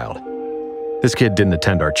sociable child. This kid didn't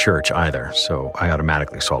attend our church either, so I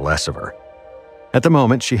automatically saw less of her. At the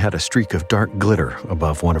moment, she had a streak of dark glitter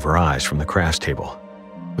above one of her eyes from the crafts table.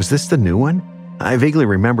 Was this the new one? I vaguely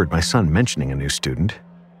remembered my son mentioning a new student.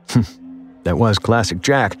 That was classic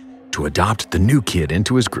Jack, to adopt the new kid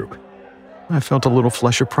into his group. I felt a little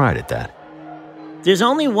flush of pride at that. There's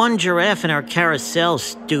only 1 giraffe in our carousel,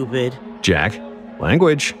 stupid. Jack,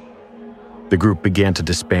 language. The group began to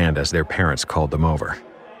disband as their parents called them over.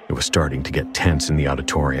 It was starting to get tense in the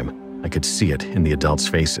auditorium. I could see it in the adults'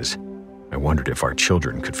 faces. I wondered if our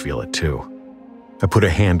children could feel it too. I put a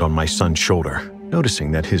hand on my son's shoulder,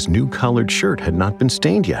 noticing that his new collared shirt had not been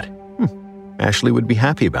stained yet. Ashley would be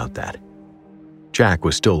happy about that. Jack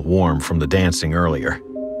was still warm from the dancing earlier,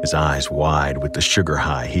 his eyes wide with the sugar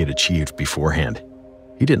high he had achieved beforehand.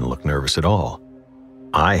 He didn't look nervous at all.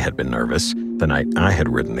 I had been nervous the night I had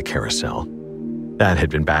ridden the carousel. That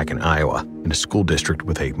had been back in Iowa, in a school district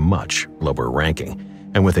with a much lower ranking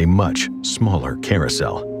and with a much smaller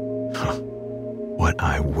carousel. What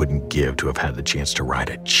I wouldn't give to have had the chance to ride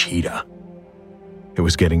a cheetah. It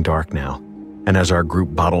was getting dark now, and as our group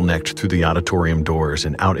bottlenecked through the auditorium doors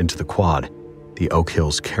and out into the quad, the Oak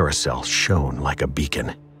Hills carousel shone like a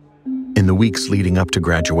beacon. In the weeks leading up to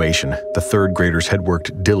graduation, the third graders had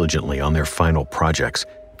worked diligently on their final projects,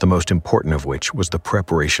 the most important of which was the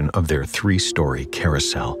preparation of their 3-story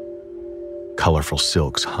carousel. Colorful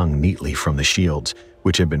silks hung neatly from the shields,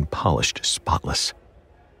 which had been polished spotless.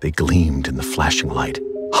 They gleamed in the flashing light.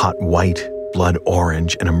 Hot white, blood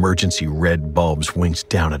orange, and emergency red bulbs winked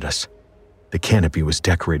down at us. The canopy was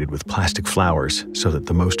decorated with plastic flowers so that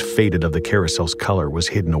the most faded of the carousel's color was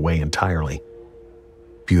hidden away entirely.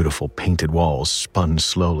 Beautiful painted walls spun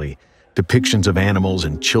slowly, depictions of animals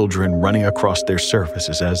and children running across their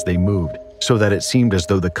surfaces as they moved, so that it seemed as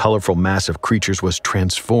though the colorful mass of creatures was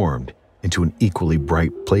transformed into an equally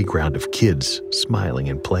bright playground of kids smiling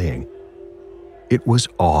and playing. It was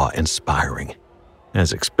awe-inspiring,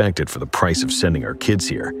 as expected for the price of sending our kids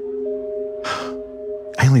here.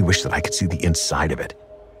 I only wish that I could see the inside of it.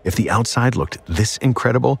 If the outside looked this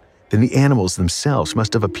incredible, then the animals themselves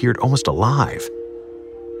must have appeared almost alive.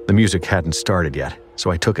 The music hadn't started yet,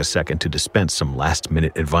 so I took a second to dispense some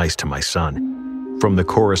last-minute advice to my son. From the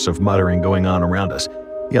chorus of muttering going on around us,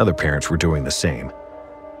 the other parents were doing the same.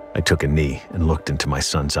 I took a knee and looked into my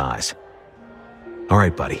son's eyes. All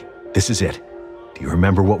right, buddy, this is it. Do you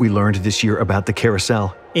remember what we learned this year about the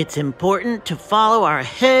carousel? It's important to follow our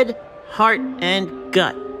head, heart, and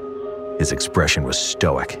gut. His expression was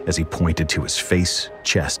stoic as he pointed to his face,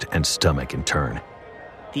 chest, and stomach in turn.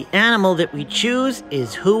 The animal that we choose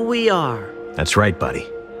is who we are. That's right, buddy.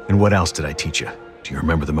 And what else did I teach you? Do you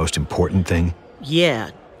remember the most important thing?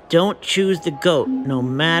 Yeah, don't choose the goat, no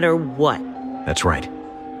matter what. That's right.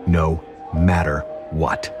 No matter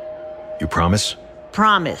what. You promise?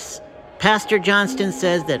 Promise. Pastor Johnston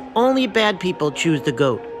says that only bad people choose the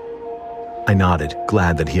goat. I nodded,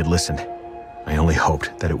 glad that he had listened. I only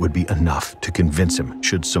hoped that it would be enough to convince him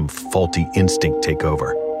should some faulty instinct take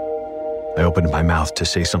over. I opened my mouth to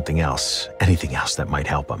say something else, anything else that might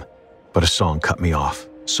help him. But a song cut me off,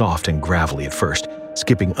 soft and gravelly at first,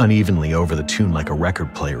 skipping unevenly over the tune like a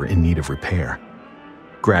record player in need of repair.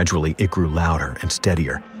 Gradually, it grew louder and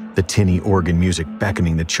steadier, the tinny organ music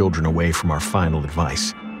beckoning the children away from our final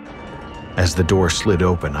advice. As the door slid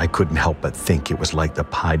open, I couldn't help but think it was like the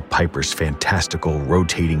Pied Piper's fantastical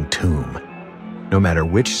rotating tomb. No matter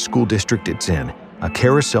which school district it's in, a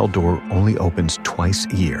carousel door only opens twice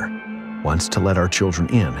a year. Once to let our children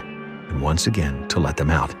in, and once again to let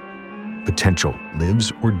them out. Potential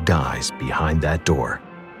lives or dies behind that door.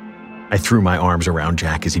 I threw my arms around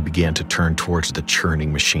Jack as he began to turn towards the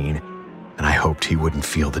churning machine, and I hoped he wouldn't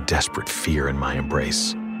feel the desperate fear in my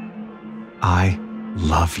embrace. I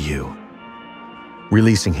love you.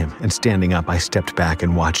 Releasing him and standing up, I stepped back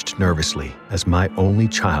and watched nervously as my only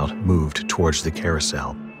child moved towards the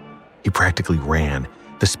carousel. He practically ran,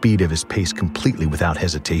 the speed of his pace completely without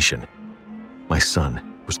hesitation. My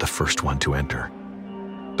son was the first one to enter.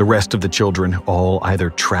 The rest of the children, all either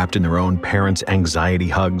trapped in their own parents' anxiety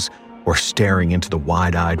hugs or staring into the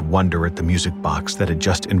wide-eyed wonder at the music box that had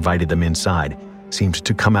just invited them inside, seemed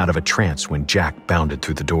to come out of a trance when Jack bounded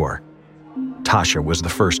through the door. Tasha was the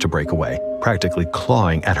first to break away, practically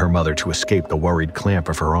clawing at her mother to escape the worried clamp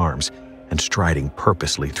of her arms and striding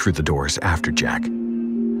purposely through the doors after Jack.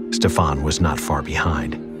 Stefan was not far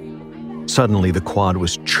behind. Suddenly, the quad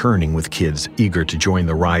was churning with kids eager to join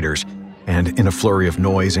the riders, and in a flurry of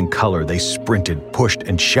noise and color, they sprinted, pushed,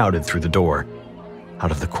 and shouted through the door.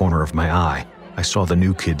 Out of the corner of my eye, I saw the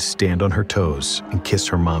new kid stand on her toes and kiss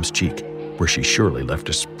her mom's cheek, where she surely left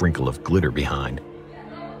a sprinkle of glitter behind.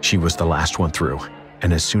 She was the last one through,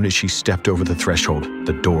 and as soon as she stepped over the threshold,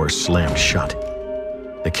 the door slammed shut.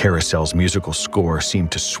 The carousel's musical score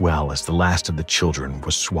seemed to swell as the last of the children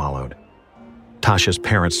was swallowed. Tasha's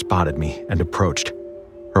parents spotted me and approached.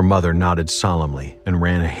 Her mother nodded solemnly and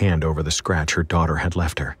ran a hand over the scratch her daughter had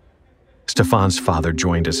left her. Stefan's father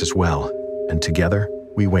joined us as well, and together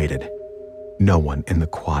we waited. No one in the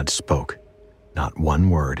quad spoke, not one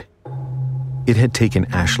word. It had taken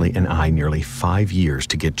Ashley and I nearly 5 years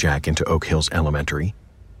to get Jack into Oak Hills Elementary.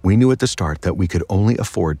 We knew at the start that we could only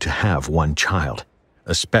afford to have one child,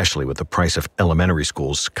 especially with the price of elementary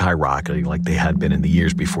schools skyrocketing like they had been in the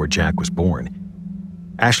years before Jack was born.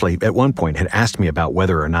 Ashley, at one point, had asked me about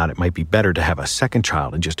whether or not it might be better to have a second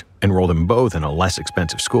child and just enroll them both in a less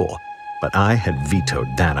expensive school, but I had vetoed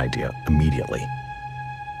that idea immediately.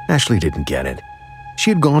 Ashley didn't get it.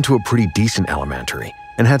 She had gone to a pretty decent elementary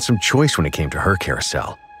and had some choice when it came to her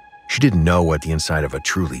carousel. She didn't know what the inside of a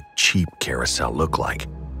truly cheap carousel looked like,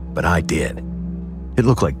 but I did. It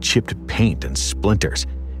looked like chipped paint and splinters,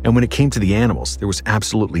 and when it came to the animals, there was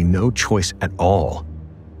absolutely no choice at all.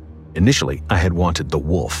 Initially, I had wanted the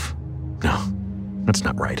wolf. No, that's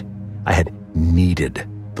not right. I had needed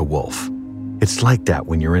the wolf. It's like that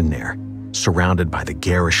when you're in there, surrounded by the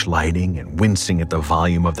garish lighting and wincing at the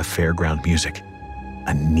volume of the fairground music.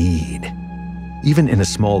 A need. Even in a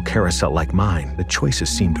small carousel like mine, the choices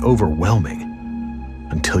seemed overwhelming.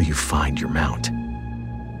 Until you find your mount.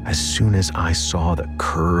 As soon as I saw the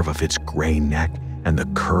curve of its gray neck and the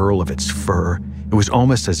curl of its fur, it was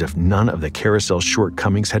almost as if none of the carousel's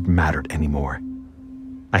shortcomings had mattered anymore.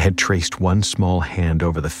 I had traced one small hand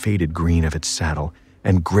over the faded green of its saddle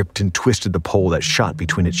and gripped and twisted the pole that shot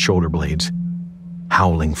between its shoulder blades.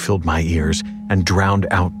 Howling filled my ears and drowned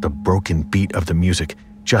out the broken beat of the music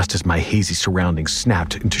just as my hazy surroundings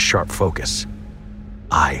snapped into sharp focus.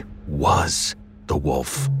 I was the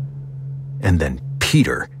wolf. And then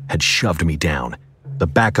Peter had shoved me down. The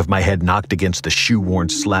back of my head knocked against the shoe-worn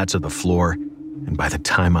slats of the floor, and by the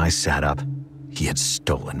time I sat up, he had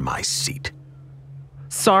stolen my seat.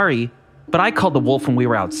 Sorry, but I called the wolf when we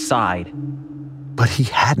were outside. But he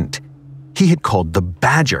hadn't. He had called the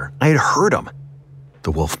badger. I had heard him.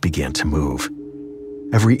 The wolf began to move.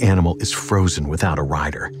 Every animal is frozen without a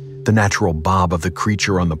rider, the natural bob of the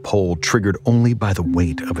creature on the pole triggered only by the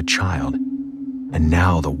weight of a child. And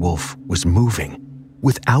now the wolf was moving,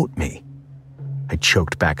 without me. I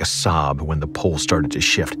choked back a sob when the pole started to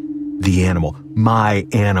shift. The animal, my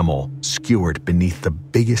animal, skewered beneath the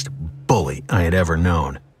biggest bully I had ever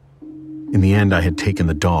known. In the end, I had taken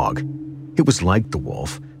the dog. It was like the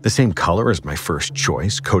wolf, the same color as my first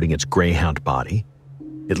choice, coating its greyhound body.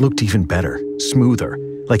 It looked even better, smoother,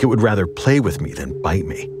 like it would rather play with me than bite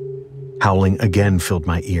me. Howling again filled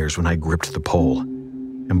my ears when I gripped the pole,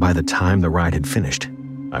 and by the time the ride had finished,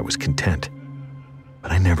 I was content.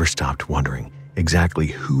 But I never stopped wondering exactly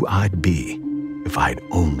who I'd be if I'd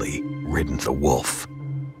only ridden the wolf.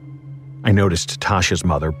 I noticed Tasha's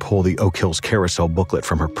mother pull the Oak Hills Carousel booklet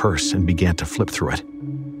from her purse and began to flip through it.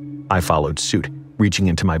 I followed suit, reaching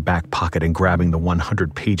into my back pocket and grabbing the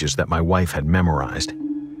 100 pages that my wife had memorized.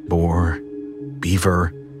 Boar,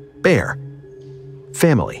 beaver, bear.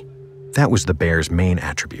 Family. That was the bear's main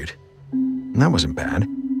attribute. And that wasn't bad.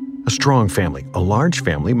 A strong family, a large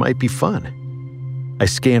family might be fun. I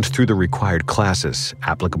scanned through the required classes,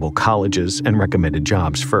 applicable colleges, and recommended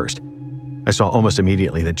jobs first. I saw almost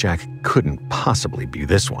immediately that Jack couldn't possibly be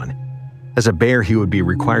this one. As a bear, he would be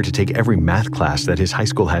required to take every math class that his high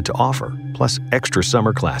school had to offer, plus extra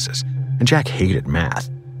summer classes, and Jack hated math.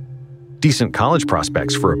 Decent college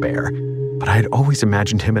prospects for a bear, but I had always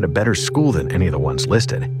imagined him at a better school than any of the ones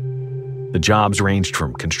listed. The jobs ranged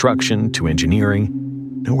from construction to engineering,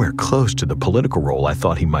 nowhere close to the political role I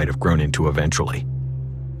thought he might have grown into eventually.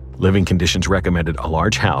 Living conditions recommended a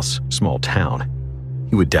large house, small town.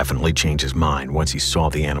 He would definitely change his mind once he saw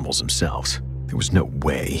the animals themselves. There was no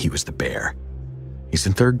way he was the bear. He's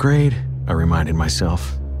in 3rd grade, I reminded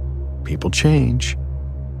myself. People change.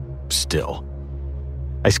 Still.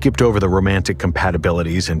 I skipped over the romantic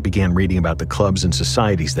compatibilities and began reading about the clubs and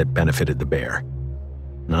societies that benefited the bear.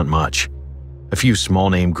 Not much. A few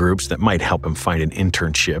small-name groups that might help him find an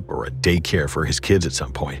internship or a daycare for his kids at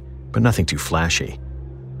some point, but nothing too flashy.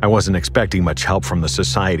 I wasn't expecting much help from the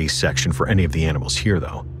societies section for any of the animals here,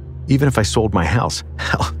 though. Even if I sold my house,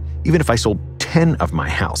 hell, even if I sold 10 of my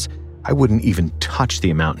house, I wouldn't even touch the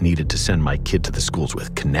amount needed to send my kid to the schools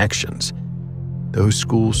with connections. Those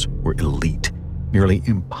schools were elite, nearly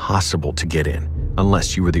impossible to get in,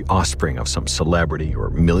 unless you were the offspring of some celebrity or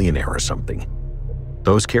millionaire or something.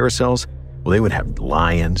 Those carousels, well, they would have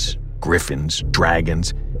lions, griffins,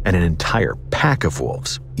 dragons, and an entire pack of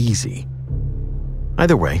wolves, easy.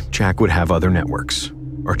 Either way, Jack would have other networks,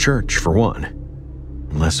 or church for one.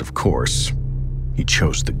 Unless, of course, he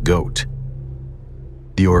chose the goat.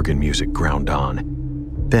 The organ music ground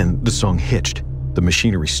on. Then the song hitched, the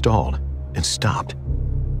machinery stalled, and stopped.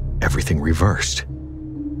 Everything reversed.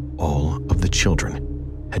 All of the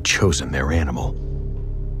children had chosen their animal.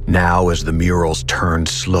 Now, as the murals turned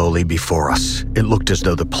slowly before us, it looked as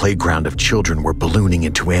though the playground of children were ballooning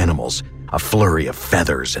into animals, a flurry of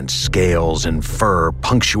feathers and scales and fur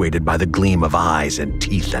punctuated by the gleam of eyes and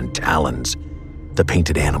teeth and talons. The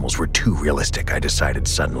painted animals were too realistic, I decided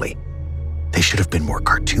suddenly. They should have been more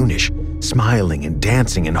cartoonish, smiling and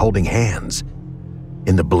dancing and holding hands.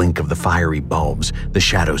 In the blink of the fiery bulbs, the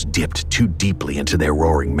shadows dipped too deeply into their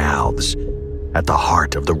roaring mouths. At the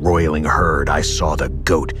heart of the roiling herd, I saw the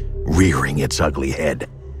goat rearing its ugly head.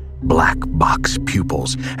 Black box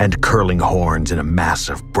pupils and curling horns in a mass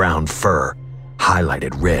of brown fur,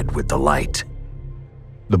 highlighted red with the light.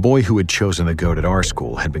 The boy who had chosen the goat at our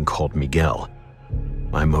school had been called Miguel.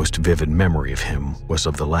 My most vivid memory of him was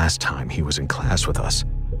of the last time he was in class with us.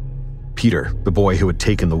 Peter, the boy who had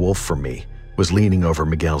taken the wolf from me, was leaning over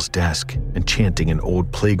Miguel's desk and chanting an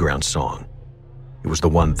old playground song. It was the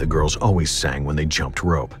one the girls always sang when they jumped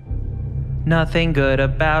rope. Nothing good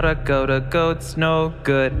about a goat's no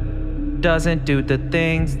good. Doesn't do the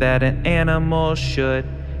things that an animal should.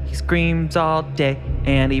 He screams all day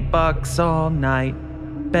and he bucks all night.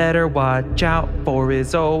 Better watch out for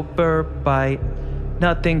his overbite.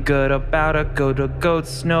 Nothing good about a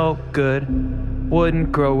goat's no good.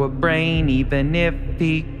 Wouldn't grow a brain even if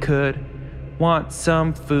he could. Wants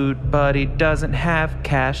some food but he doesn't have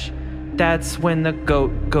cash. That's when the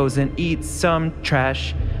goat goes and eats some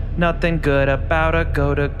trash. Nothing good about a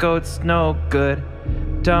goat's no good.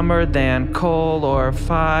 Dumber than coal or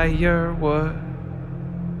firewood.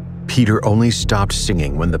 Peter only stopped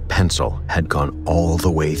singing when the pencil had gone all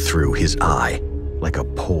the way through his eye, like a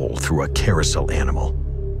pole through a carousel animal.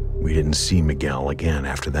 We didn't see Miguel again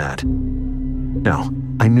after that. Now,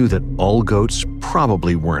 I knew that all goats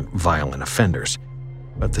probably weren't violent offenders,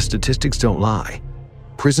 but the statistics don't lie.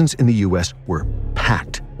 Prisons in the U.S. were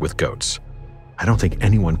packed with goats. I don't think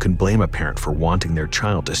anyone can blame a parent for wanting their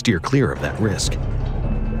child to steer clear of that risk.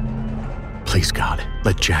 Please, God,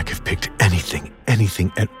 let Jack have picked anything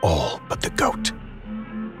at all but the goat.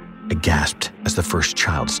 I gasped as the first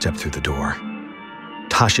child stepped through the door.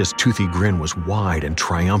 Tasha's toothy grin was wide and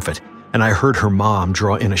triumphant, and I heard her mom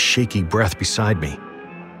draw in a shaky breath beside me.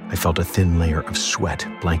 I felt a thin layer of sweat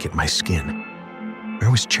blanket my skin.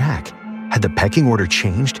 Where was Jack? Had the pecking order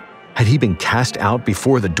changed? Had he been cast out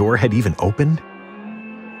before the door had even opened?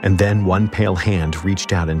 And then one pale hand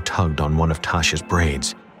reached out and tugged on one of Tasha's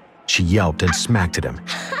braids. She yelped and smacked at him.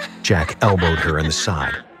 Jack elbowed her in the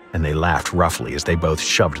side, and they laughed roughly as they both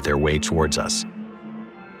shoved their way towards us.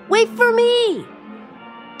 Wait for me!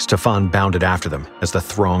 Stefan bounded after them as the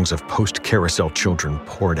throngs of post-carousel children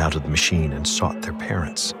poured out of the machine and sought their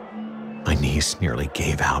parents. My knees nearly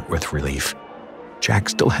gave out with relief. Jack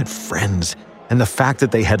still had friends, and the fact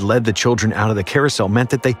that they had led the children out of the carousel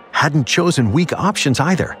meant that they hadn't chosen weak options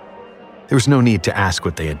either. There was no need to ask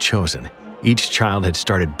what they had chosen. Each child had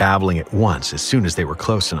started babbling at once as soon as they were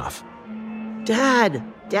close enough. Dad,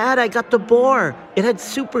 I got the boar. It had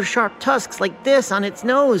super sharp tusks like this on its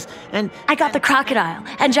nose, and... I got the crocodile,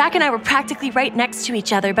 and Jack and I were practically right next to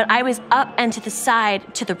each other, but I was up and to the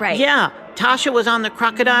side, to the right. Yeah, Tasha was on the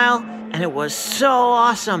crocodile, and it was so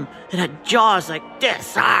awesome. It had jaws like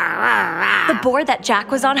this. The boar that Jack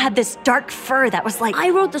was on had this dark fur that was like... I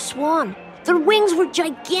rode the swan. Their wings were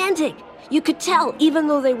gigantic. You could tell, even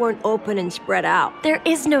though they weren't open and spread out. There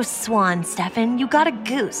is no swan, Stefan. You got a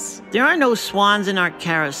goose. There are no swans in our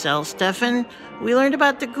carousel, Stefan. We learned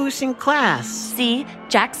about the goose in class. See?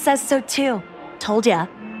 Jack says so too. Told ya.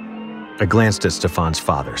 I glanced at Stefan's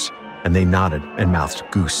fathers, and they nodded and mouthed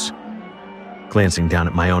goose. Glancing down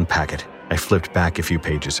at my own packet, I flipped back a few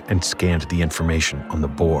pages and scanned the information on the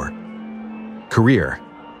boar. Career,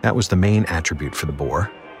 that was the main attribute for the boar.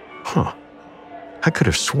 Huh. I could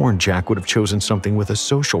have sworn Jack would have chosen something with a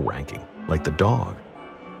social ranking, like the dog.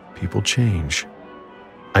 People change.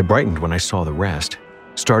 I brightened when I saw the rest.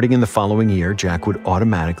 Starting in the following year, Jack would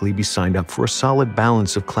automatically be signed up for a solid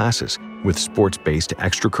balance of classes with sports-based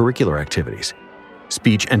extracurricular activities.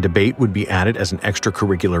 Speech and debate would be added as an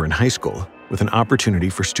extracurricular in high school, with an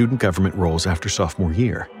opportunity for student government roles after sophomore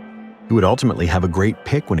year. He would ultimately have a great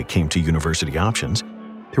pick when it came to university options.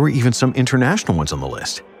 There were even some international ones on the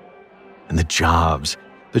list. And the jobs.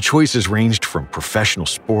 The choices ranged from professional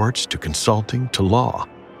sports to consulting to law.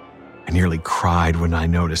 I nearly cried when I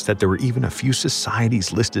noticed that there were even a few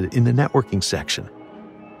societies listed in the networking section.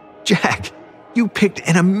 Jack, you picked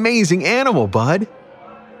an amazing animal, bud.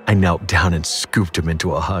 I knelt down and scooped him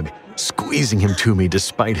into a hug, squeezing him to me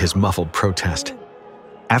despite his muffled protest.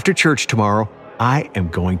 After church tomorrow, I am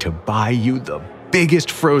going to buy you the biggest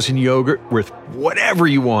frozen yogurt with whatever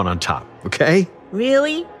you want on top, okay?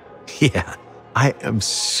 Really? Yeah, I am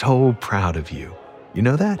so proud of you. You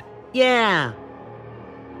know that? Yeah.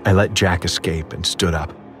 I let Jack escape and stood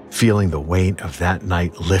up, feeling the weight of that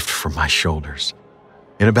night lift from my shoulders.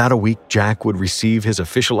 In about a week, Jack would receive his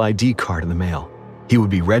official ID card in the mail. He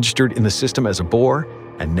would be registered in the system as a boar,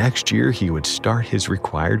 and next year he would start his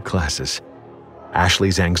required classes.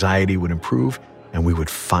 Ashley's anxiety would improve, and we would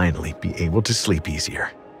finally be able to sleep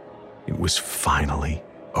easier. It was finally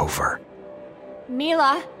over.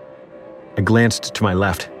 Mila! I glanced to my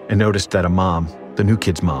left and noticed that a mom, the new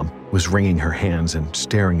kid's mom, was wringing her hands and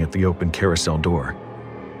staring at the open carousel door.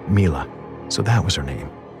 Mila, so that was her name.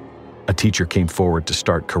 A teacher came forward to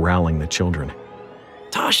start corralling the children.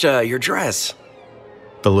 Tasha, your dress.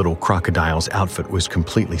 The little crocodile's outfit was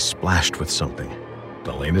completely splashed with something.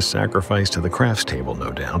 The latest sacrifice to the crafts table,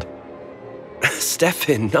 no doubt.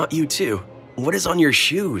 Stefan, not you too. What is on your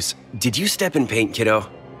shoes? Did you step in paint, kiddo?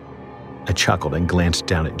 I chuckled and glanced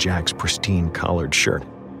down at Jack's pristine collared shirt.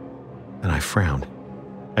 Then I frowned.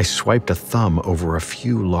 I swiped a thumb over a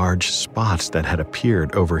few large spots that had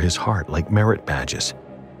appeared over his heart like merit badges.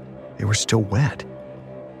 They were still wet.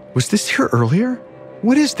 Was this here earlier?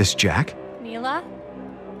 What is this, Jack? Mila?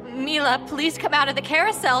 Mila, please come out of the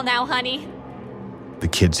carousel now, honey. The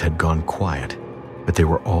kids had gone quiet, but they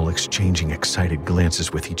were all exchanging excited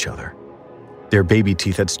glances with each other. Their baby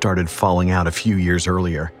teeth had started falling out a few years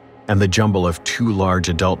earlier, and the jumble of 2 large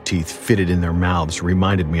adult teeth fitted in their mouths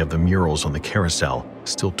reminded me of the murals on the carousel,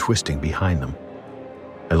 still twisting behind them.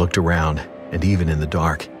 I looked around, and even in the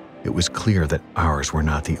dark, it was clear that ours were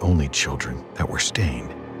not the only children that were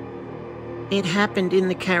stained. It happened in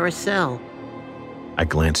the carousel. I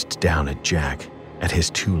glanced down at Jack, at his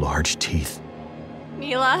 2 large teeth.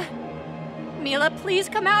 Mila? Mila, please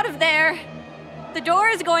come out of there. The door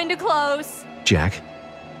is going to close. Jack,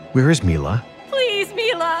 where is Mila? Please,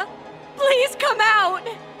 Mila. Please come out.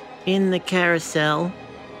 In the carousel.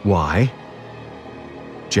 Why?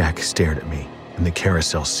 Jack stared at me, and the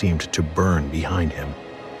carousel seemed to burn behind him.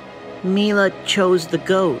 Mila chose the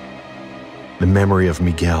goat. The memory of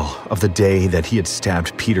Miguel, of the day that he had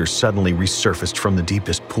stabbed Peter, suddenly resurfaced from the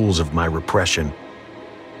deepest pools of my repression.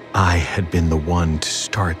 I had been the one to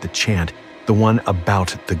start the chant, the one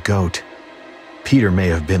about the goat. Peter may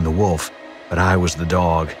have been the wolf, but I was the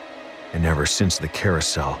dog, and ever since the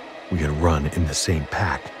carousel, we had run in the same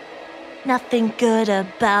pack. Nothing good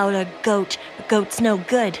about a goat. A goat's no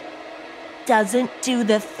good. Doesn't do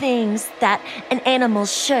the things that an animal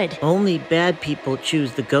should. Only bad people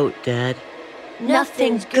choose the goat, Dad.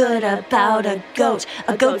 Nothing's good about a goat.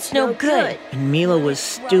 A goat's no good. And Mila was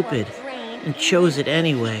stupid and chose it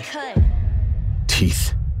anyway.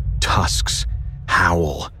 Teeth, tusks,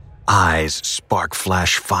 howl, eyes spark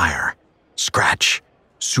flash fire, scratch,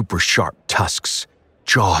 super sharp tusks,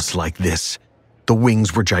 jaws like this. The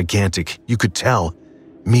wings were gigantic, you could tell.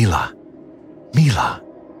 Mila.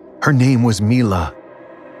 Her name was Mila.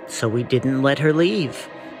 So we didn't let her leave.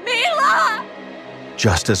 Mila!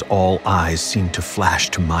 Just as all eyes seemed to flash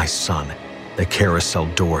to my son, the carousel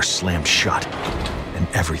door slammed shut, and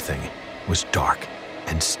everything was dark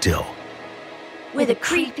and still. With a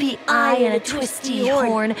creepy eye and a twisty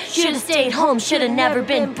horn, should've stayed home, should've never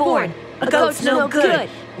been born. A goat's no good.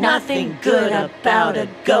 Nothing good about a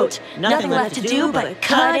goat. Nothing left to do but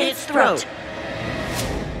cut its throat.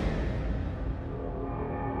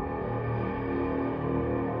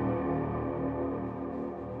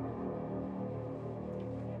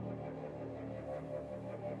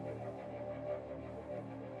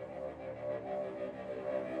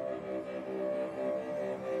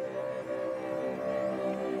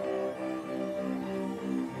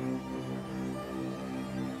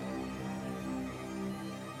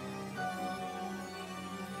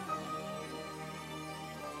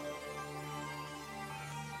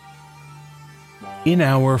 In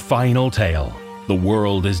our final tale, the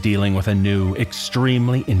world is dealing with a new,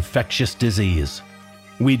 extremely infectious disease.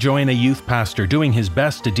 We join a youth pastor doing his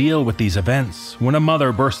best to deal with these events when a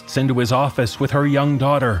mother bursts into his office with her young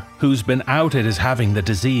daughter, who's been outed as having the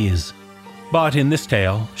disease. But in this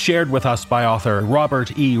tale, shared with us by author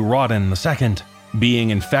Robert E. Rodden II,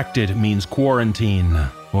 being infected means quarantine,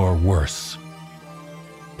 or worse.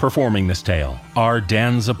 Performing this tale are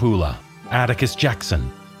Dan Zapula, Atticus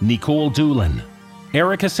Jackson, Nicole Doolin,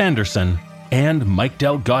 Erica Sanderson, and Mike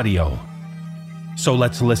Delgadio. So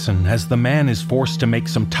let's listen as the man is forced to make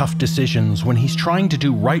some tough decisions when he's trying to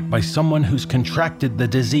do right by someone who's contracted the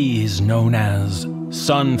disease known as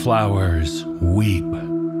Sunflowers Weep.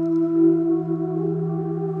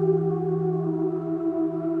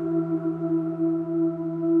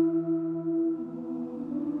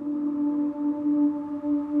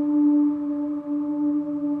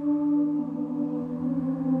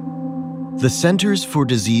 The Centers for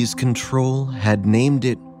Disease Control had named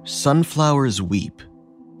it Sunflowers Weep,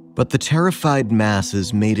 but the terrified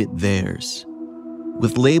masses made it theirs,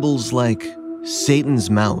 with labels like Satan's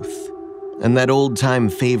Mouth and that old-time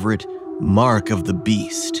favorite, Mark of the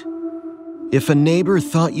Beast. If a neighbor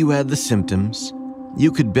thought you had the symptoms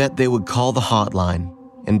you could bet they would call the hotline,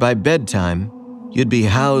 and by bedtime, you'd be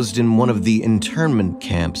housed in one of the internment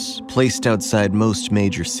camps placed outside most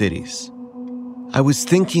major cities. I was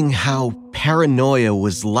thinking how paranoia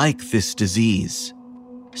was like this disease,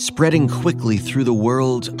 spreading quickly through the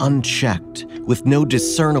world unchecked, with no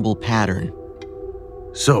discernible pattern.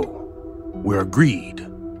 So, we're agreed.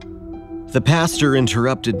 The pastor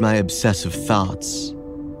interrupted my obsessive thoughts.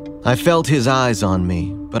 I felt his eyes on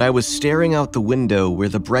me, but I was staring out the window where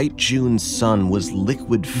the bright June sun was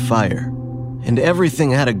liquid fire, and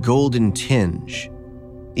everything had a golden tinge,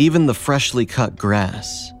 even the freshly cut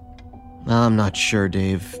grass. I'm not sure,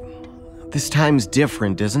 Dave. This time's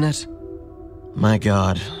different, isn't it? My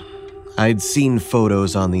God, I'd seen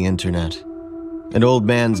photos on the internet. An old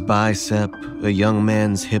man's bicep, a young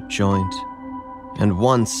man's hip joint, and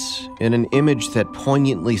once, in an image that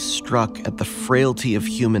poignantly struck at the frailty of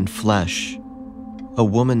human flesh, a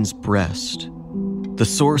woman's breast, the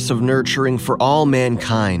source of nurturing for all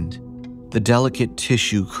mankind, the delicate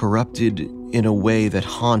tissue corrupted in a way that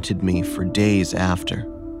haunted me for days after.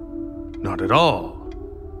 Not at all.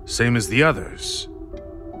 Same as the others.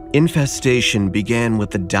 Infestation began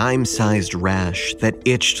with a dime-sized rash that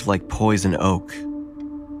itched like poison oak.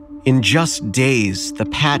 In just days, the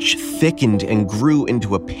patch thickened and grew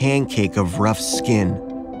into a pancake of rough skin,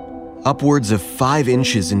 upwards of 5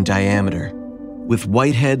 inches in diameter, with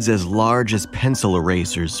whiteheads as large as pencil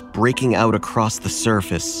erasers breaking out across the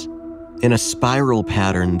surface in a spiral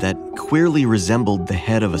pattern that queerly resembled the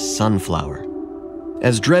head of a sunflower.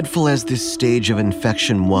 As dreadful as this stage of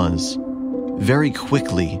infection was, very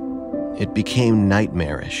quickly, it became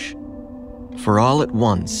nightmarish. For all at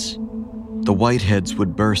once, the whiteheads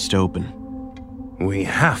would burst open. We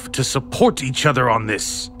have to support each other on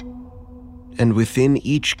this. And within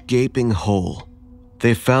each gaping hole,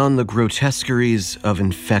 they found the grotesqueries of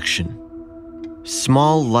infection.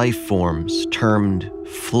 Small life forms termed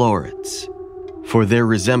florets, for their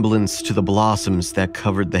resemblance to the blossoms that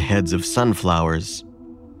covered the heads of sunflowers,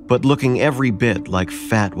 but looking every bit like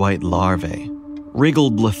fat white larvae,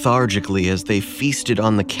 wriggled lethargically as they feasted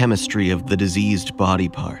on the chemistry of the diseased body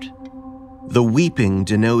part. The weeping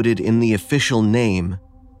denoted in the official name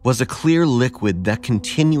was a clear liquid that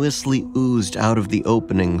continuously oozed out of the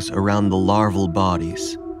openings around the larval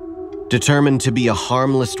bodies, determined to be a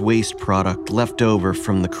harmless waste product left over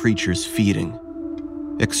from the creatures feeding.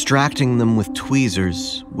 Extracting them with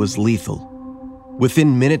tweezers was lethal.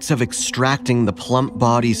 Within minutes of extracting the plump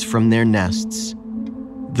bodies from their nests,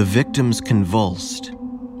 the victims convulsed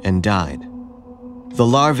and died. The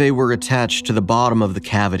larvae were attached to the bottom of the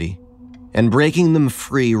cavity, and breaking them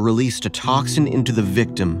free released a toxin into the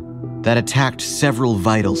victim that attacked several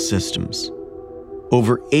vital systems.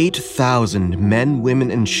 Over 8,000 men, women,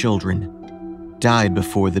 and children died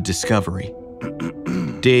before the discovery.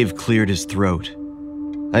 Dave cleared his throat.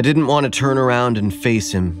 I didn't want to turn around and face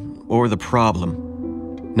him, or the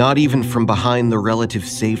problem, not even from behind the relative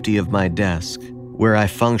safety of my desk, where I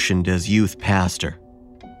functioned as youth pastor.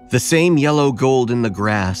 The same yellow gold in the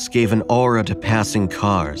grass gave an aura to passing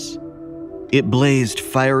cars. It blazed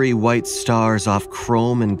fiery white stars off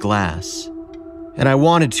chrome and glass. And I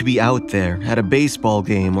wanted to be out there at a baseball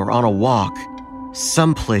game or on a walk,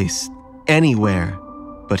 someplace, anywhere,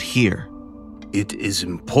 but here. It is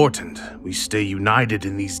important we stay united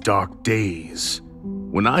in these dark days.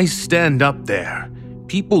 When I stand up there,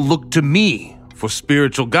 people look to me for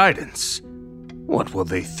spiritual guidance. What will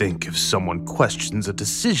they think if someone questions a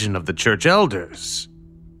decision of the church elders?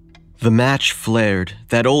 The match flared,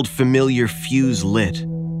 that old familiar fuse lit,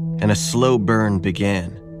 and a slow burn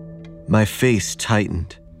began. My face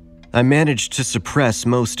tightened. I managed to suppress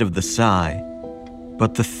most of the sigh,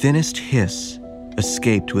 but the thinnest hiss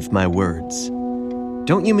escaped with my words.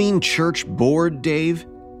 Don't you mean church board, Dave?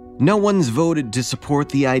 No one's voted to support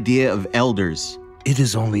the idea of elders. It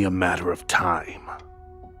is only a matter of time.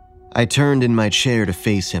 I turned in my chair to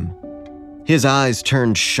face him. His eyes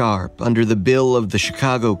turned sharp under the bill of the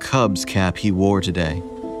Chicago Cubs cap he wore today.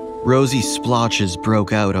 Rosy splotches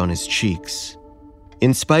broke out on his cheeks.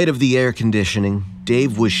 In spite of the air conditioning,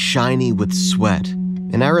 Dave was shiny with sweat,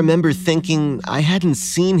 and I remember thinking I hadn't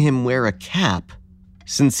seen him wear a cap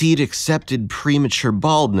since he'd accepted premature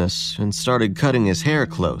baldness and started cutting his hair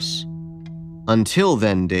close. Until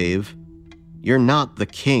then, Dave, you're not the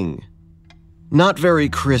king. Not very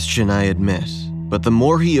Christian, I admit, but the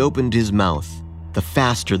more he opened his mouth, the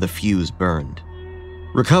faster the fuse burned.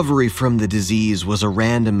 Recovery from the disease was a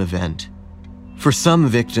random event. For some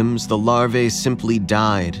victims, the larvae simply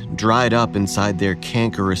died, dried up inside their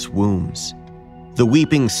cankerous wombs. The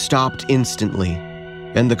weeping stopped instantly,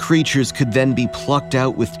 and the creatures could then be plucked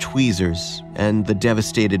out with tweezers and the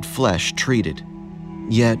devastated flesh treated.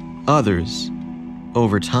 Yet others,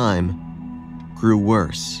 over time, grew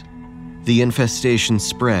worse. The infestation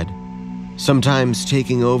spread, sometimes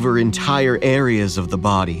taking over entire areas of the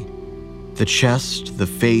body. The chest, the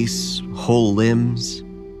face, whole limbs,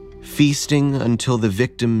 feasting until the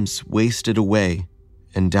victims wasted away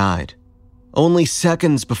and died. Only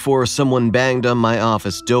seconds before someone banged on my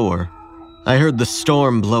office door, I heard the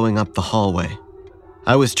storm blowing up the hallway.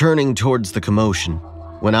 I was turning towards the commotion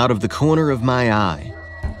when out of the corner of my eye,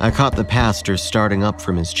 I caught the pastor starting up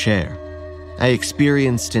from his chair. I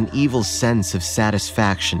experienced an evil sense of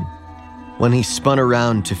satisfaction when he spun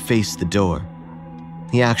around to face the door.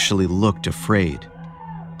 He actually looked afraid.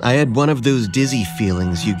 I had one of those dizzy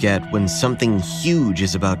feelings you get when something huge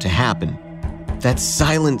is about to happen. That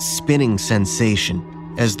silent spinning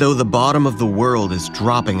sensation, as though the bottom of the world is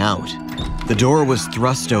dropping out. The door was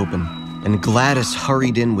thrust open, and Gladys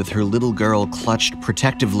hurried in with her little girl clutched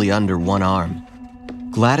protectively under one arm.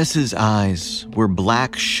 Gladys's eyes were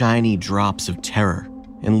black, shiny drops of terror,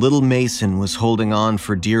 and little Mason was holding on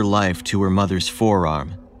for dear life to her mother's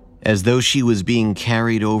forearm, as though she was being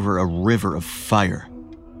carried over a river of fire.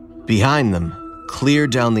 Behind them, clear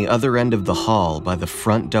down the other end of the hall by the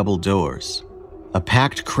front double doors, a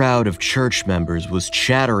packed crowd of church members was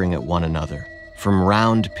chattering at one another from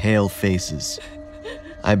round, pale faces.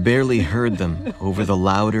 I barely heard them over the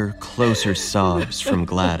louder, closer sobs from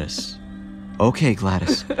Gladys. Okay,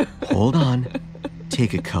 Gladys, hold on.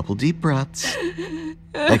 Take a couple deep breaths.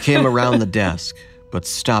 I came around the desk, but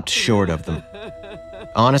stopped short of them.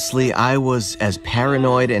 Honestly, I was as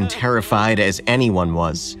paranoid and terrified as anyone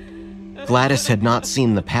was. Gladys had not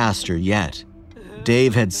seen the pastor yet.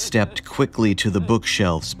 Dave had stepped quickly to the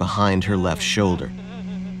bookshelves behind her left shoulder.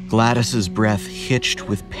 Gladys's breath hitched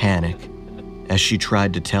with panic as she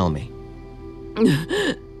tried to tell me.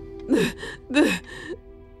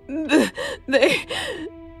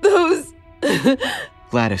 Those...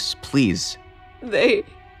 Gladys, please. They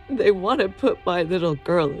want to put my little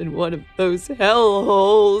girl in one of those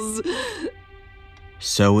hellholes.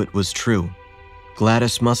 So it was true.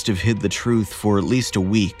 Gladys must have hid the truth for at least a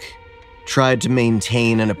week, tried to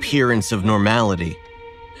maintain an appearance of normality.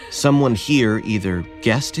 Someone here either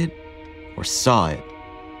guessed it or saw it.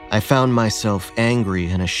 I found myself angry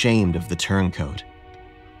and ashamed of the turncoat.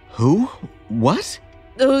 Who? What?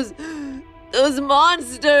 Those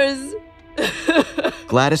monsters!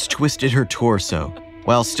 Gladys twisted her torso,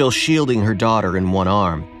 while still shielding her daughter in one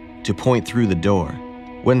arm, to point through the door,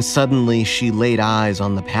 when suddenly she laid eyes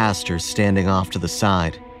on the pastor standing off to the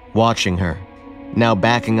side, watching her, now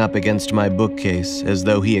backing up against my bookcase as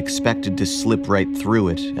though he expected to slip right through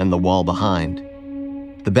it and the wall behind.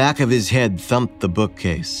 The back of his head thumped the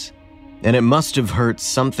bookcase, and it must have hurt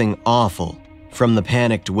something awful from the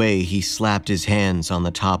panicked way he slapped his hands on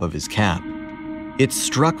the top of his cap. It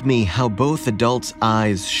struck me how both adults'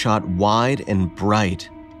 eyes shot wide and bright,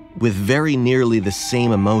 with very nearly the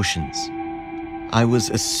same emotions. I was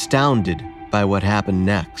astounded by what happened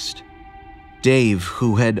next. Dave,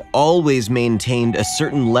 who had always maintained a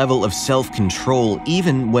certain level of self-control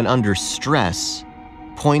even when under stress,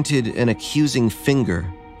 pointed an accusing finger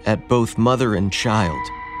at both mother and child,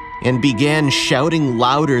 and began shouting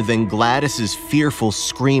louder than Gladys's fearful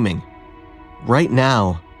screaming. Right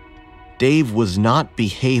now, Dave was not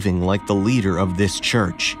behaving like the leader of this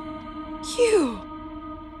church.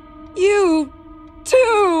 You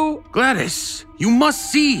too! Gladys, you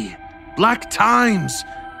must see. Black times.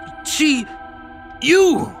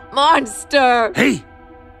 You! Monster! Hey!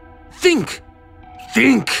 Think!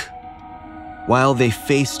 While they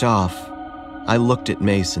faced off, I looked at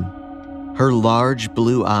Mason, her large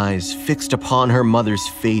blue eyes fixed upon her mother's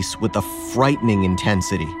face with a frightening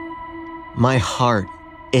intensity. My heart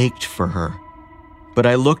ached for her, but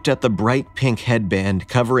I looked at the bright pink headband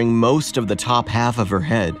covering most of the top half of her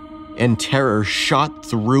head, and terror shot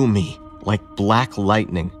through me like black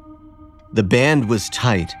lightning. The band was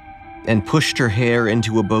tight and pushed her hair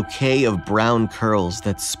into a bouquet of brown curls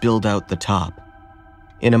that spilled out the top.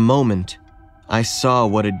 In a moment, I saw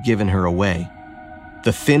what had given her away.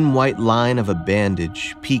 The thin white line of a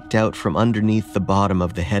bandage peeked out from underneath the bottom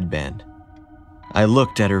of the headband. I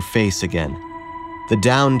looked at her face again, the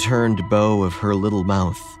downturned bow of her little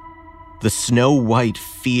mouth, the snow-white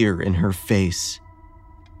fear in her face,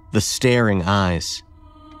 the staring eyes.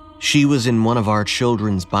 She was in one of our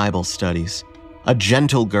children's Bible studies, a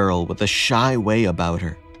gentle girl with a shy way about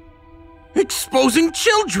her. Exposing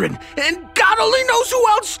children, and God only knows who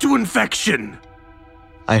else to infection!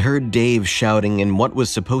 I heard Dave shouting in what was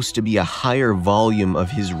supposed to be a higher volume of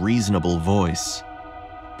his reasonable voice.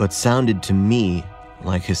 but sounded to me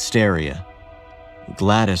like hysteria.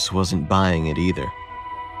 Gladys wasn't buying it either.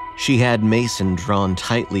 She had Mason drawn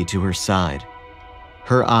tightly to her side.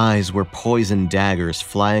 Her eyes were poison daggers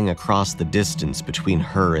flying across the distance between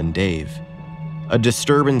her and Dave. A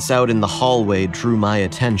disturbance out in the hallway drew my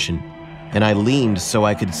attention, and I leaned so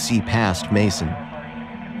I could see past Mason.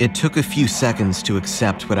 It took a few seconds to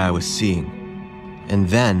accept what I was seeing, and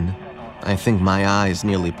then I think my eyes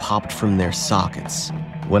nearly popped from their sockets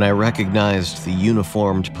when I recognized the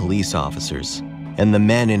uniformed police officers and the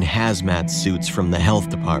men in hazmat suits from the health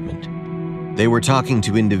department. They were talking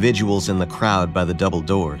to individuals in the crowd by the double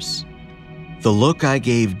doors. The look I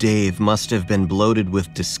gave Dave must have been bloated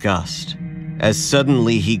with disgust, as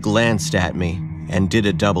suddenly he glanced at me and did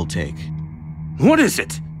a double take. What is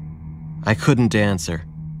it? I couldn't answer.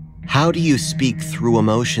 How do you speak through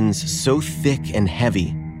emotions so thick and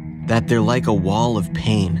heavy that they're like a wall of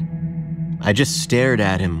pain? I just stared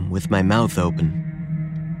at him with my mouth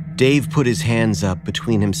open. Dave put his hands up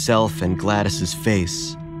between himself and Gladys's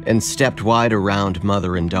face and stepped wide around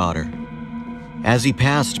mother and daughter. As he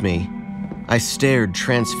passed me, I stared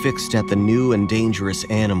transfixed at the new and dangerous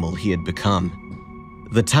animal he had become.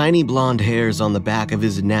 The tiny blonde hairs on the back of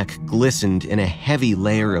his neck glistened in a heavy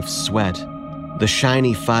layer of sweat, the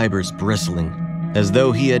shiny fibers bristling, as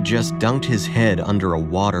though he had just dunked his head under a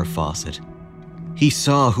water faucet. He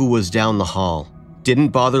saw who was down the hall, didn't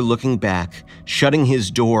bother looking back, shutting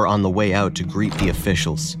his door on the way out to greet the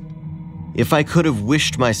officials. If I could have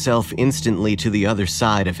wished myself instantly to the other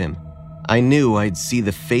side of him, I knew I'd see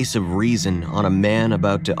the face of reason on a man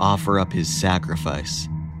about to offer up his sacrifice.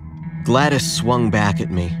 Gladys swung back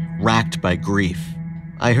at me, racked by grief.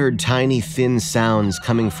 I heard tiny, thin sounds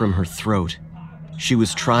coming from her throat. She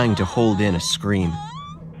was trying to hold in a scream.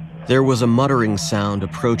 There was a muttering sound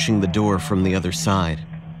approaching the door from the other side.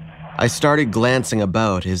 I started glancing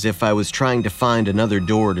about as if I was trying to find another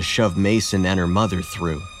door to shove Mason and her mother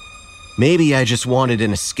through. Maybe I just wanted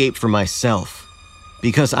an escape for myself,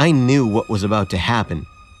 because I knew what was about to happen,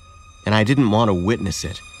 and I didn't want to witness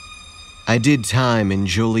it. I did time in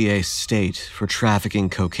Joliet State for trafficking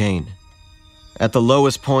cocaine. At the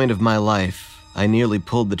lowest point of my life, I nearly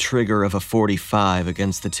pulled the trigger of a .45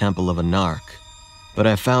 against the temple of a narc, but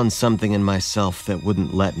I found something in myself that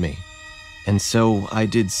wouldn't let me. And so I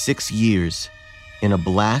did 6 years in a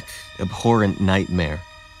black, abhorrent nightmare.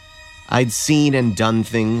 I'd seen and done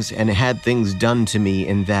things and had things done to me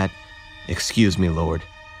in that, excuse me, Lord,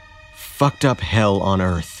 fucked up hell on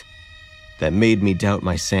earth that made me doubt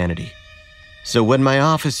my sanity. So when my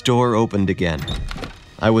office door opened again,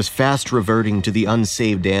 I was fast reverting to the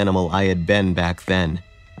unsaved animal I had been back then,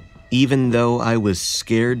 even though I was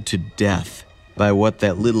scared to death by what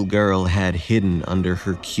that little girl had hidden under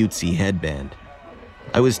her cutesy headband.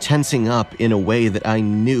 I was tensing up in a way that I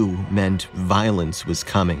knew meant violence was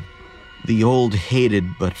coming. The old hated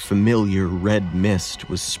but familiar red mist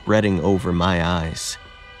was spreading over my eyes.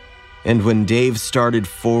 And when Dave started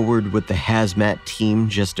forward with the hazmat team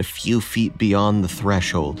just a few feet beyond the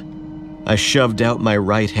threshold, I shoved out my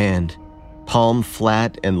right hand, palm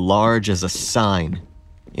flat and large as a sign,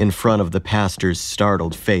 in front of the pastor's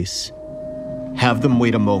startled face. "Have them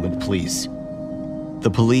wait a moment, please."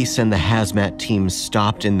 The police and the hazmat team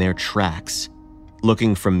stopped in their tracks,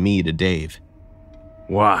 looking from me to Dave.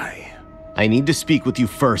 Why? "I need to speak with you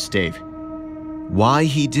first, Dave." Why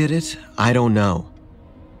he did it, I don't know.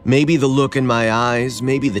 Maybe the look in my eyes,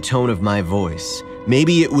 maybe the tone of my voice.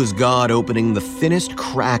 Maybe it was God opening the thinnest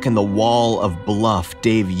crack in the wall of bluff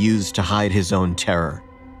Dave used to hide his own terror.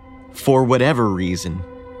 For whatever reason,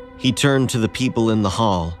 he turned to the people in the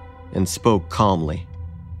hall and spoke calmly.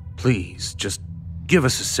 "Please, just give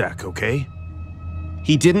us a sec, okay?"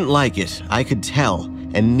 He didn't like it, I could tell,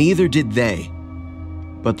 and neither did they.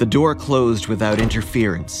 But the door closed without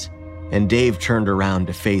interference, and Dave turned around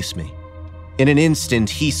to face me. In an instant,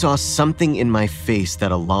 he saw something in my face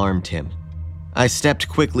that alarmed him. I stepped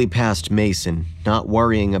quickly past Mason, not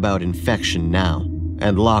worrying about infection now,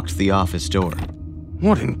 and locked the office door.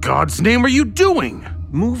 "What in God's name are you doing?"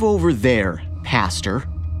 "Move over there, Pastor."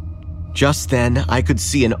 Just then, I could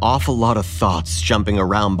see an awful lot of thoughts jumping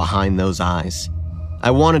around behind those eyes.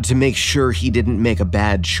 I wanted to make sure he didn't make a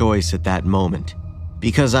bad choice at that moment,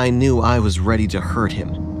 because I knew I was ready to hurt him,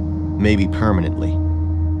 maybe permanently.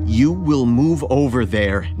 "You will move over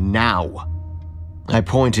there now." I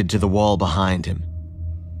pointed to the wall behind him.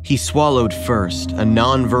 He swallowed first, a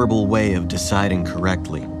nonverbal way of deciding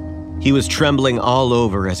correctly. He was trembling all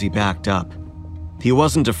over as he backed up. He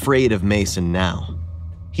wasn't afraid of Mason now.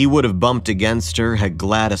 He would have bumped against her had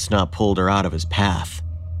Gladys not pulled her out of his path,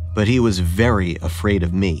 but he was very afraid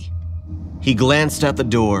of me. He glanced at the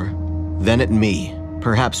door, then at me,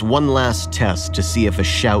 perhaps one last test to see if a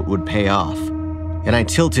shout would pay off, and I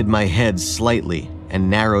tilted my head slightly and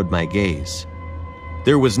narrowed my gaze.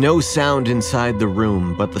 There was no sound inside the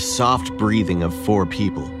room but the soft breathing of 4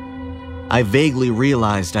 people. I vaguely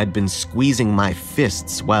realized I'd been squeezing my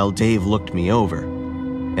fists while Dave looked me over,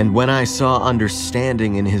 and when I saw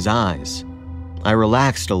understanding in his eyes, I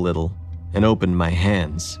relaxed a little and opened my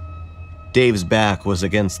hands. Dave's back was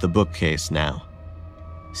against the bookcase now.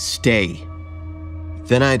 Stay.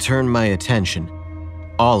 Then I turned my attention,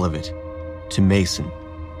 all of it, to Mason.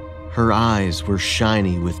 Her eyes were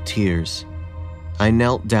shiny with tears. I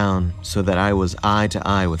knelt down so that I was eye to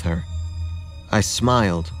eye with her. I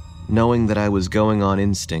smiled, knowing that I was going on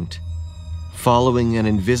instinct, following an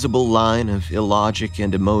invisible line of illogic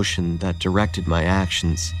and emotion that directed my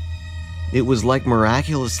actions. It was like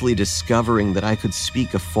miraculously discovering that I could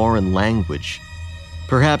speak a foreign language.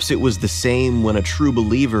 Perhaps it was the same when a true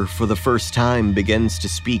believer for the first time begins to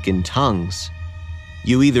speak in tongues.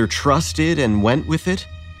 You either trusted and went with it,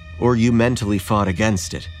 or you mentally fought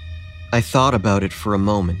against it. I thought about it for a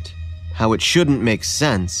moment, how it shouldn't make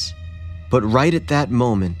sense, but right at that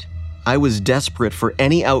moment, I was desperate for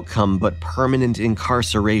any outcome but permanent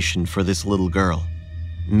incarceration for this little girl.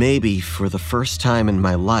 Maybe for the first time in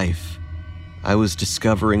my life, I was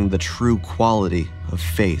discovering the true quality of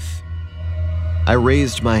faith. I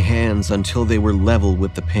raised my hands until they were level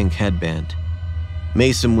with the pink headband.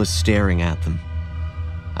 Mason was staring at them.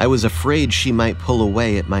 I was afraid she might pull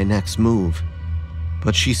away at my next move,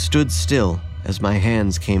 but she stood still as my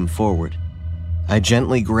hands came forward. I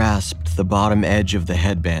gently grasped the bottom edge of the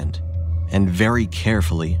headband and very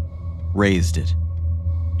carefully raised it.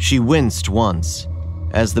 She winced once,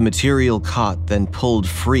 as the material caught then pulled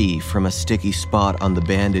free from a sticky spot on the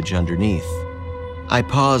bandage underneath. I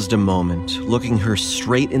paused a moment, looking her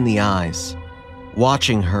straight in the eyes,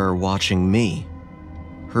 watching her watching me.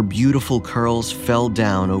 Her beautiful curls fell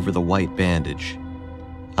down over the white bandage.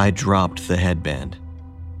 I dropped the headband.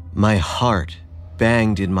 My heart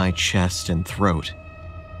banged in my chest and throat.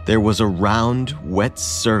 There was a round, wet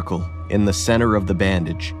circle in the center of the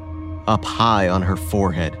bandage, up high on her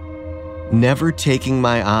forehead. Never taking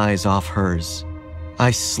my eyes off hers,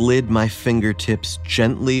 I slid my fingertips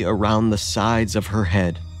gently around the sides of her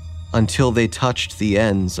head until they touched the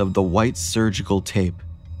ends of the white surgical tape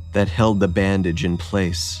that held the bandage in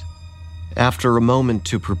place. After a moment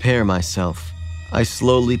to prepare myself, I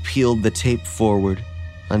slowly peeled the tape forward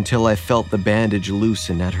until I felt the bandage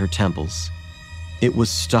loosen at her temples. It was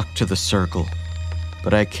stuck to the circle,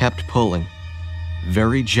 but I kept pulling,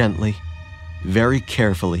 very gently, very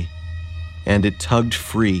carefully, and it tugged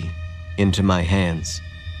free into my hands.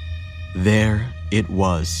 There it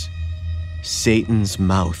was, Satan's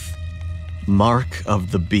mouth, mark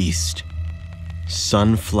of the beast.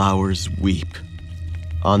 Sunflowers weep,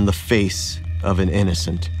 on the face of an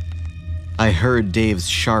innocent. I heard Dave's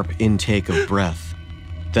sharp intake of breath,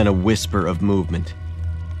 then a whisper of movement.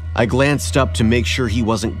 I glanced up to make sure he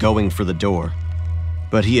wasn't going for the door,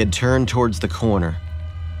 but he had turned towards the corner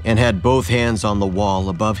and had both hands on the wall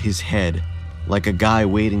above his head, like a guy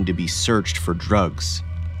waiting to be searched for drugs.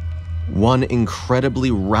 One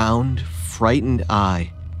incredibly round, frightened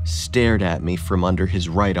eye stared at me from under his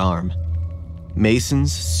right arm.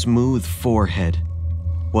 Mason's smooth forehead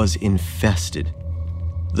was infested.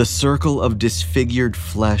 The circle of disfigured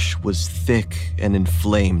flesh was thick and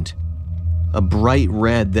inflamed, a bright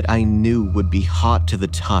red that I knew would be hot to the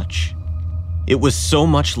touch. It was so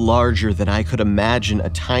much larger than I could imagine a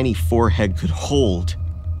tiny forehead could hold,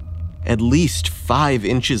 at least 5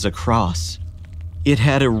 inches across. It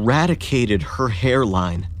had eradicated her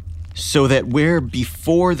hairline, so that where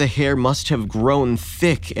before the hair must have grown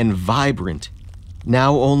thick and vibrant,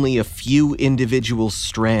 now only a few individual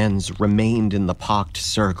strands remained in the pocked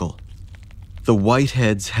circle. The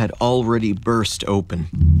whiteheads had already burst open.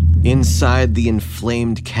 Inside the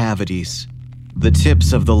inflamed cavities, the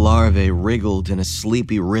tips of the larvae wriggled in a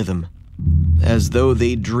sleepy rhythm, as though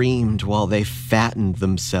they dreamed while they fattened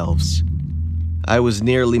themselves. I was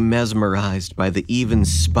nearly mesmerized by the even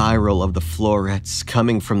spiral of the florets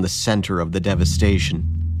coming from the center of the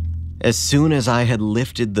devastation. As soon as I had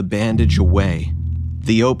lifted the bandage away,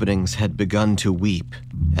 the openings had begun to weep,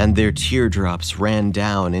 and their teardrops ran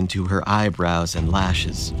down into her eyebrows and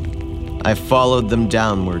lashes. I followed them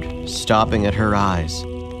downward, stopping at her eyes,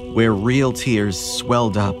 where real tears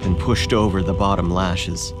swelled up and pushed over the bottom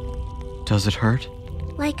lashes. Does it hurt?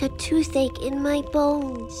 Like a toothache in my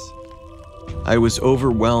bones. I was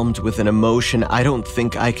overwhelmed with an emotion I don't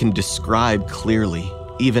think I can describe clearly,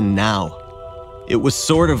 even now. It was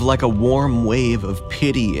sort of like a warm wave of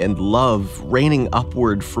pity and love raining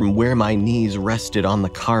upward from where my knees rested on the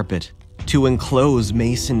carpet to enclose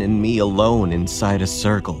Mason and me alone inside a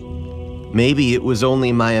circle. Maybe it was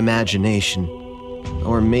only my imagination,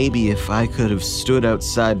 or maybe if I could have stood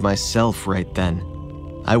outside myself right then,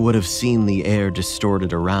 I would have seen the air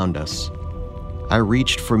distorted around us. I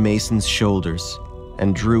reached for Mason's shoulders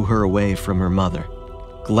and drew her away from her mother.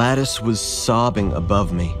 Gladys was sobbing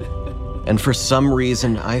above me, and for some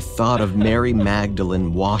reason I thought of Mary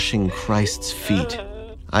Magdalene washing Christ's feet.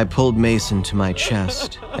 I pulled Mason to my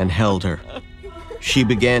chest and held her. She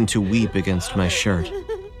began to weep against my shirt.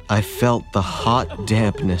 I felt the hot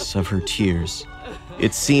dampness of her tears.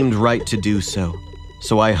 It seemed right to do so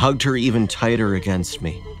I hugged her even tighter against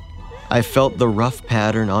me. I felt the rough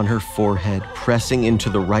pattern on her forehead pressing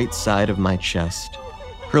into the right side of my chest.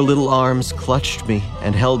 Her little arms clutched me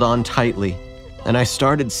and held on tightly, and I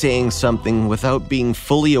started saying something without being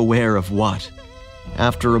fully aware of what.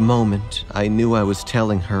 After a moment, I knew I was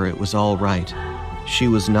telling her it was all right. She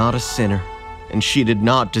was not a sinner, and she did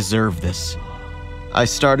not deserve this. I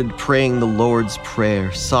started praying the Lord's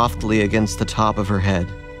Prayer softly against the top of her head,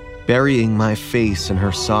 burying my face in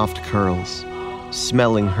her soft curls,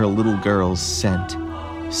 smelling her little girl's scent.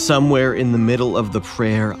 Somewhere in the middle of the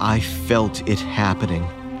prayer, I felt it happening.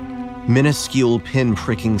 Minuscule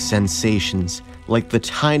pin-pricking sensations, like the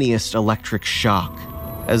tiniest electric shock,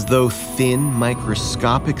 as though thin,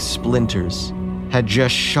 microscopic splinters had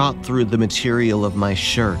just shot through the material of my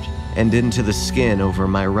shirt and into the skin over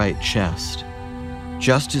my right chest.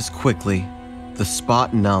 Just as quickly, the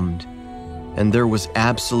spot numbed, and there was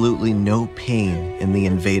absolutely no pain in the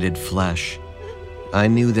invaded flesh. I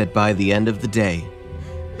knew that by the end of the day,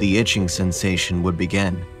 the itching sensation would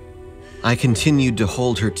begin. I continued to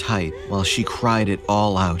hold her tight while she cried it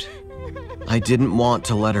all out. I didn't want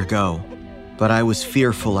to let her go, but I was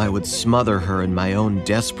fearful I would smother her in my own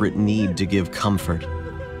desperate need to give comfort.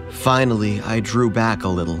 Finally, I drew back a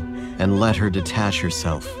little and let her detach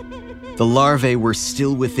herself. The larvae were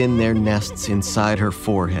still within their nests inside her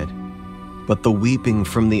forehead, but the weeping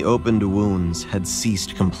from the opened wounds had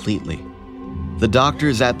ceased completely. The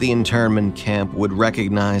doctors at the internment camp would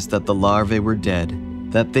recognize that the larvae were dead,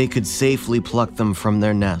 that they could safely pluck them from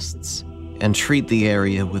their nests and treat the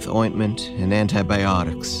area with ointment and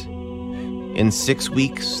antibiotics. In 6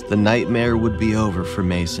 weeks, the nightmare would be over for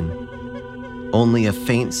Mason. Only a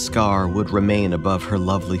faint scar would remain above her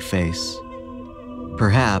lovely face.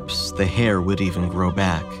 Perhaps the hair would even grow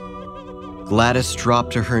back. Gladys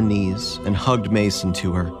dropped to her knees and hugged Mason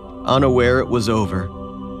to her, unaware it was over,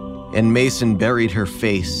 and Mason buried her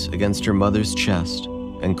face against her mother's chest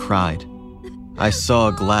and cried. I saw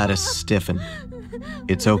Gladys stiffen.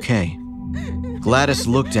 It's okay. Gladys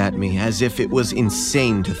looked at me as if it was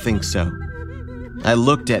insane to think so. I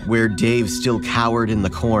looked at where Dave still cowered in the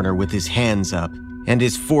corner with his hands up and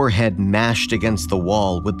his forehead mashed against the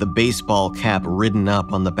wall with the baseball cap ridden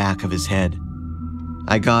up on the back of his head.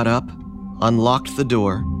 I got up, unlocked the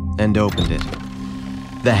door, and opened it.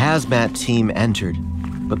 The hazmat team entered,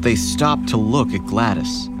 but they stopped to look at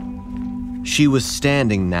Gladys. She was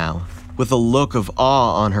standing now, with a look of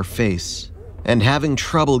awe on her face, and having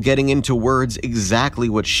trouble getting into words exactly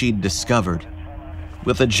what she'd discovered.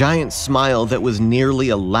 With a giant smile that was nearly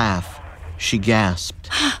a laugh, she gasped.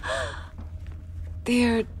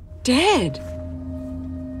 They're dead.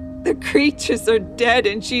 The creatures are dead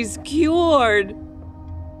and she's cured.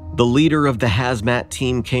 The leader of the hazmat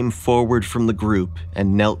team came forward from the group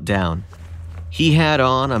and knelt down. He had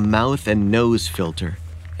on a mouth and nose filter,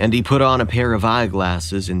 and he put on a pair of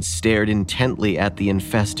eyeglasses and stared intently at the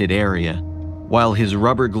infested area, while his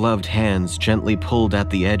rubber-gloved hands gently pulled at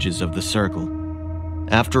the edges of the circle.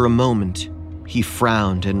 After a moment, he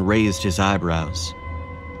frowned and raised his eyebrows.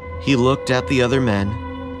 He looked at the other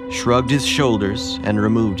men, shrugged his shoulders, and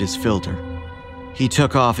removed his filter. He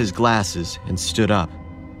took off his glasses and stood up.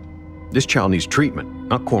 This child needs treatment,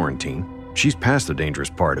 not quarantine. She's past the dangerous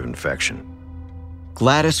part of infection.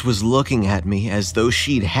 Gladys was looking at me as though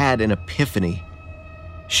she'd had an epiphany.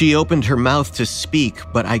 She opened her mouth to speak,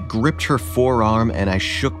 but I gripped her forearm and I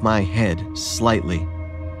shook my head slightly.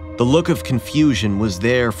 The look of confusion was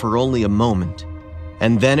there for only a moment,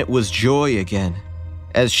 and then it was joy again,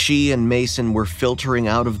 as she and Mason were filtering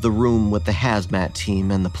out of the room with the hazmat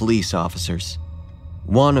team and the police officers.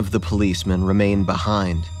 One of the policemen remained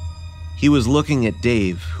behind. He was looking at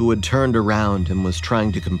Dave, who had turned around and was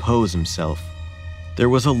trying to compose himself. There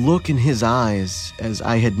was a look in his eyes as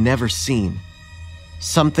I had never seen.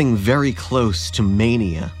 Something very close to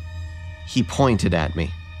mania. He pointed at me.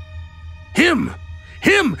 Him!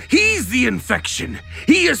 Him! He's the infection!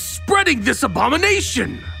 He is spreading this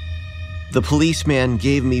abomination! The policeman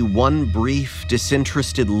gave me one brief,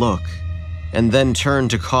 disinterested look, and then turned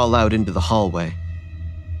to call out into the hallway.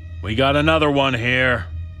 We got another one here.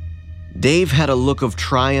 Dave had a look of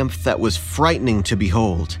triumph that was frightening to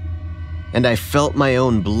behold, and I felt my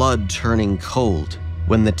own blood turning cold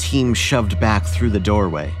when the team shoved back through the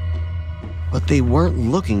doorway. But they weren't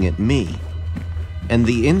looking at me, and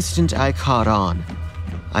the instant I caught on,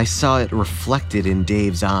 I saw it reflected in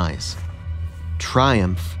Dave's eyes.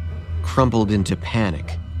 Triumph crumpled into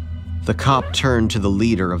panic. The cop turned to the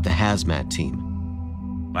leader of the hazmat team.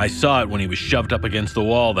 I saw it when he was shoved up against the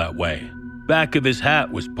wall that way. Back of his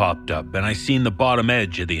hat was popped up, and I seen the bottom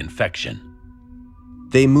edge of the infection.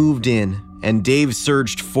 They moved in, and Dave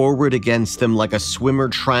surged forward against them like a swimmer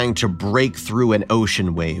trying to break through an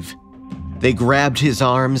ocean wave. They grabbed his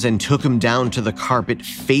arms and took him down to the carpet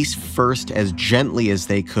face first as gently as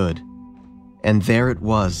they could. And there it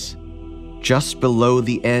was, just below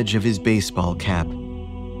the edge of his baseball cap,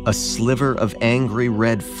 a sliver of angry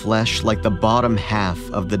red flesh like the bottom half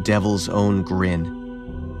of the devil's own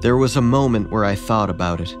grin. There was a moment where I thought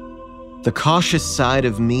about it. The cautious side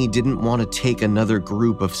of me didn't want to take another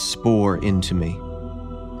group of spore into me.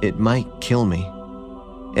 It might kill me.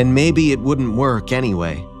 And maybe it wouldn't work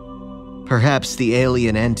anyway. Perhaps the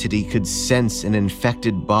alien entity could sense an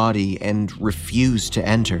infected body and refuse to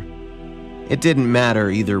enter. It didn't matter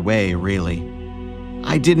either way, really.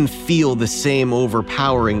 I didn't feel the same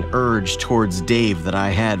overpowering urge towards Dave that I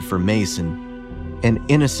had for Mason, an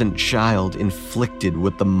innocent child inflicted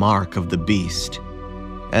with the mark of the beast.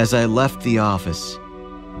 As I left the office,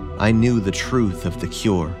 I knew the truth of the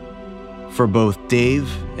cure. For both Dave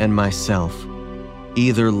and myself,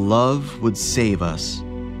 either love would save us,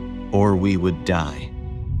 or we would die.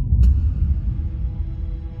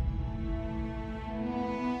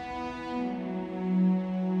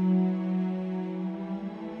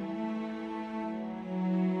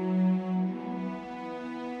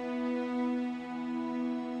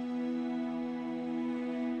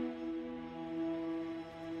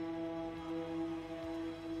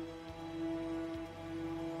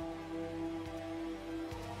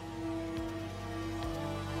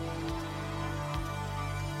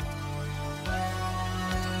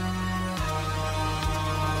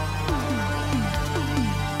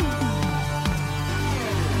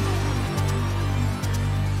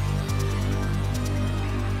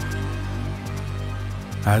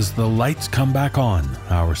 As the lights come back on,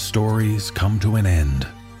 our stories come to an end.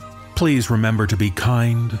 Please remember to be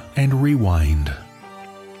kind and rewind.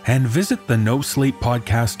 And visit the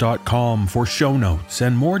NoSleepPodcast.com for show notes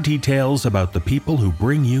and more details about the people who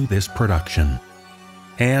bring you this production.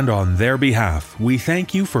 And on their behalf, we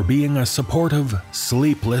thank you for being a supportive,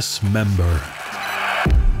 sleepless member.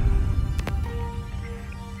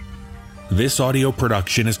 This audio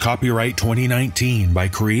production is copyright 2019 by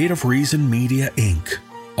Creative Reason Media, Inc.,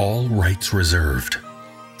 all rights reserved.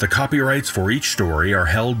 The copyrights for each story are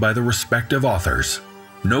held by the respective authors.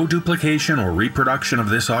 No duplication or reproduction of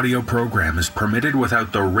this audio program is permitted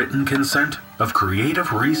without the written consent of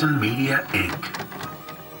Creative Reason Media, Inc.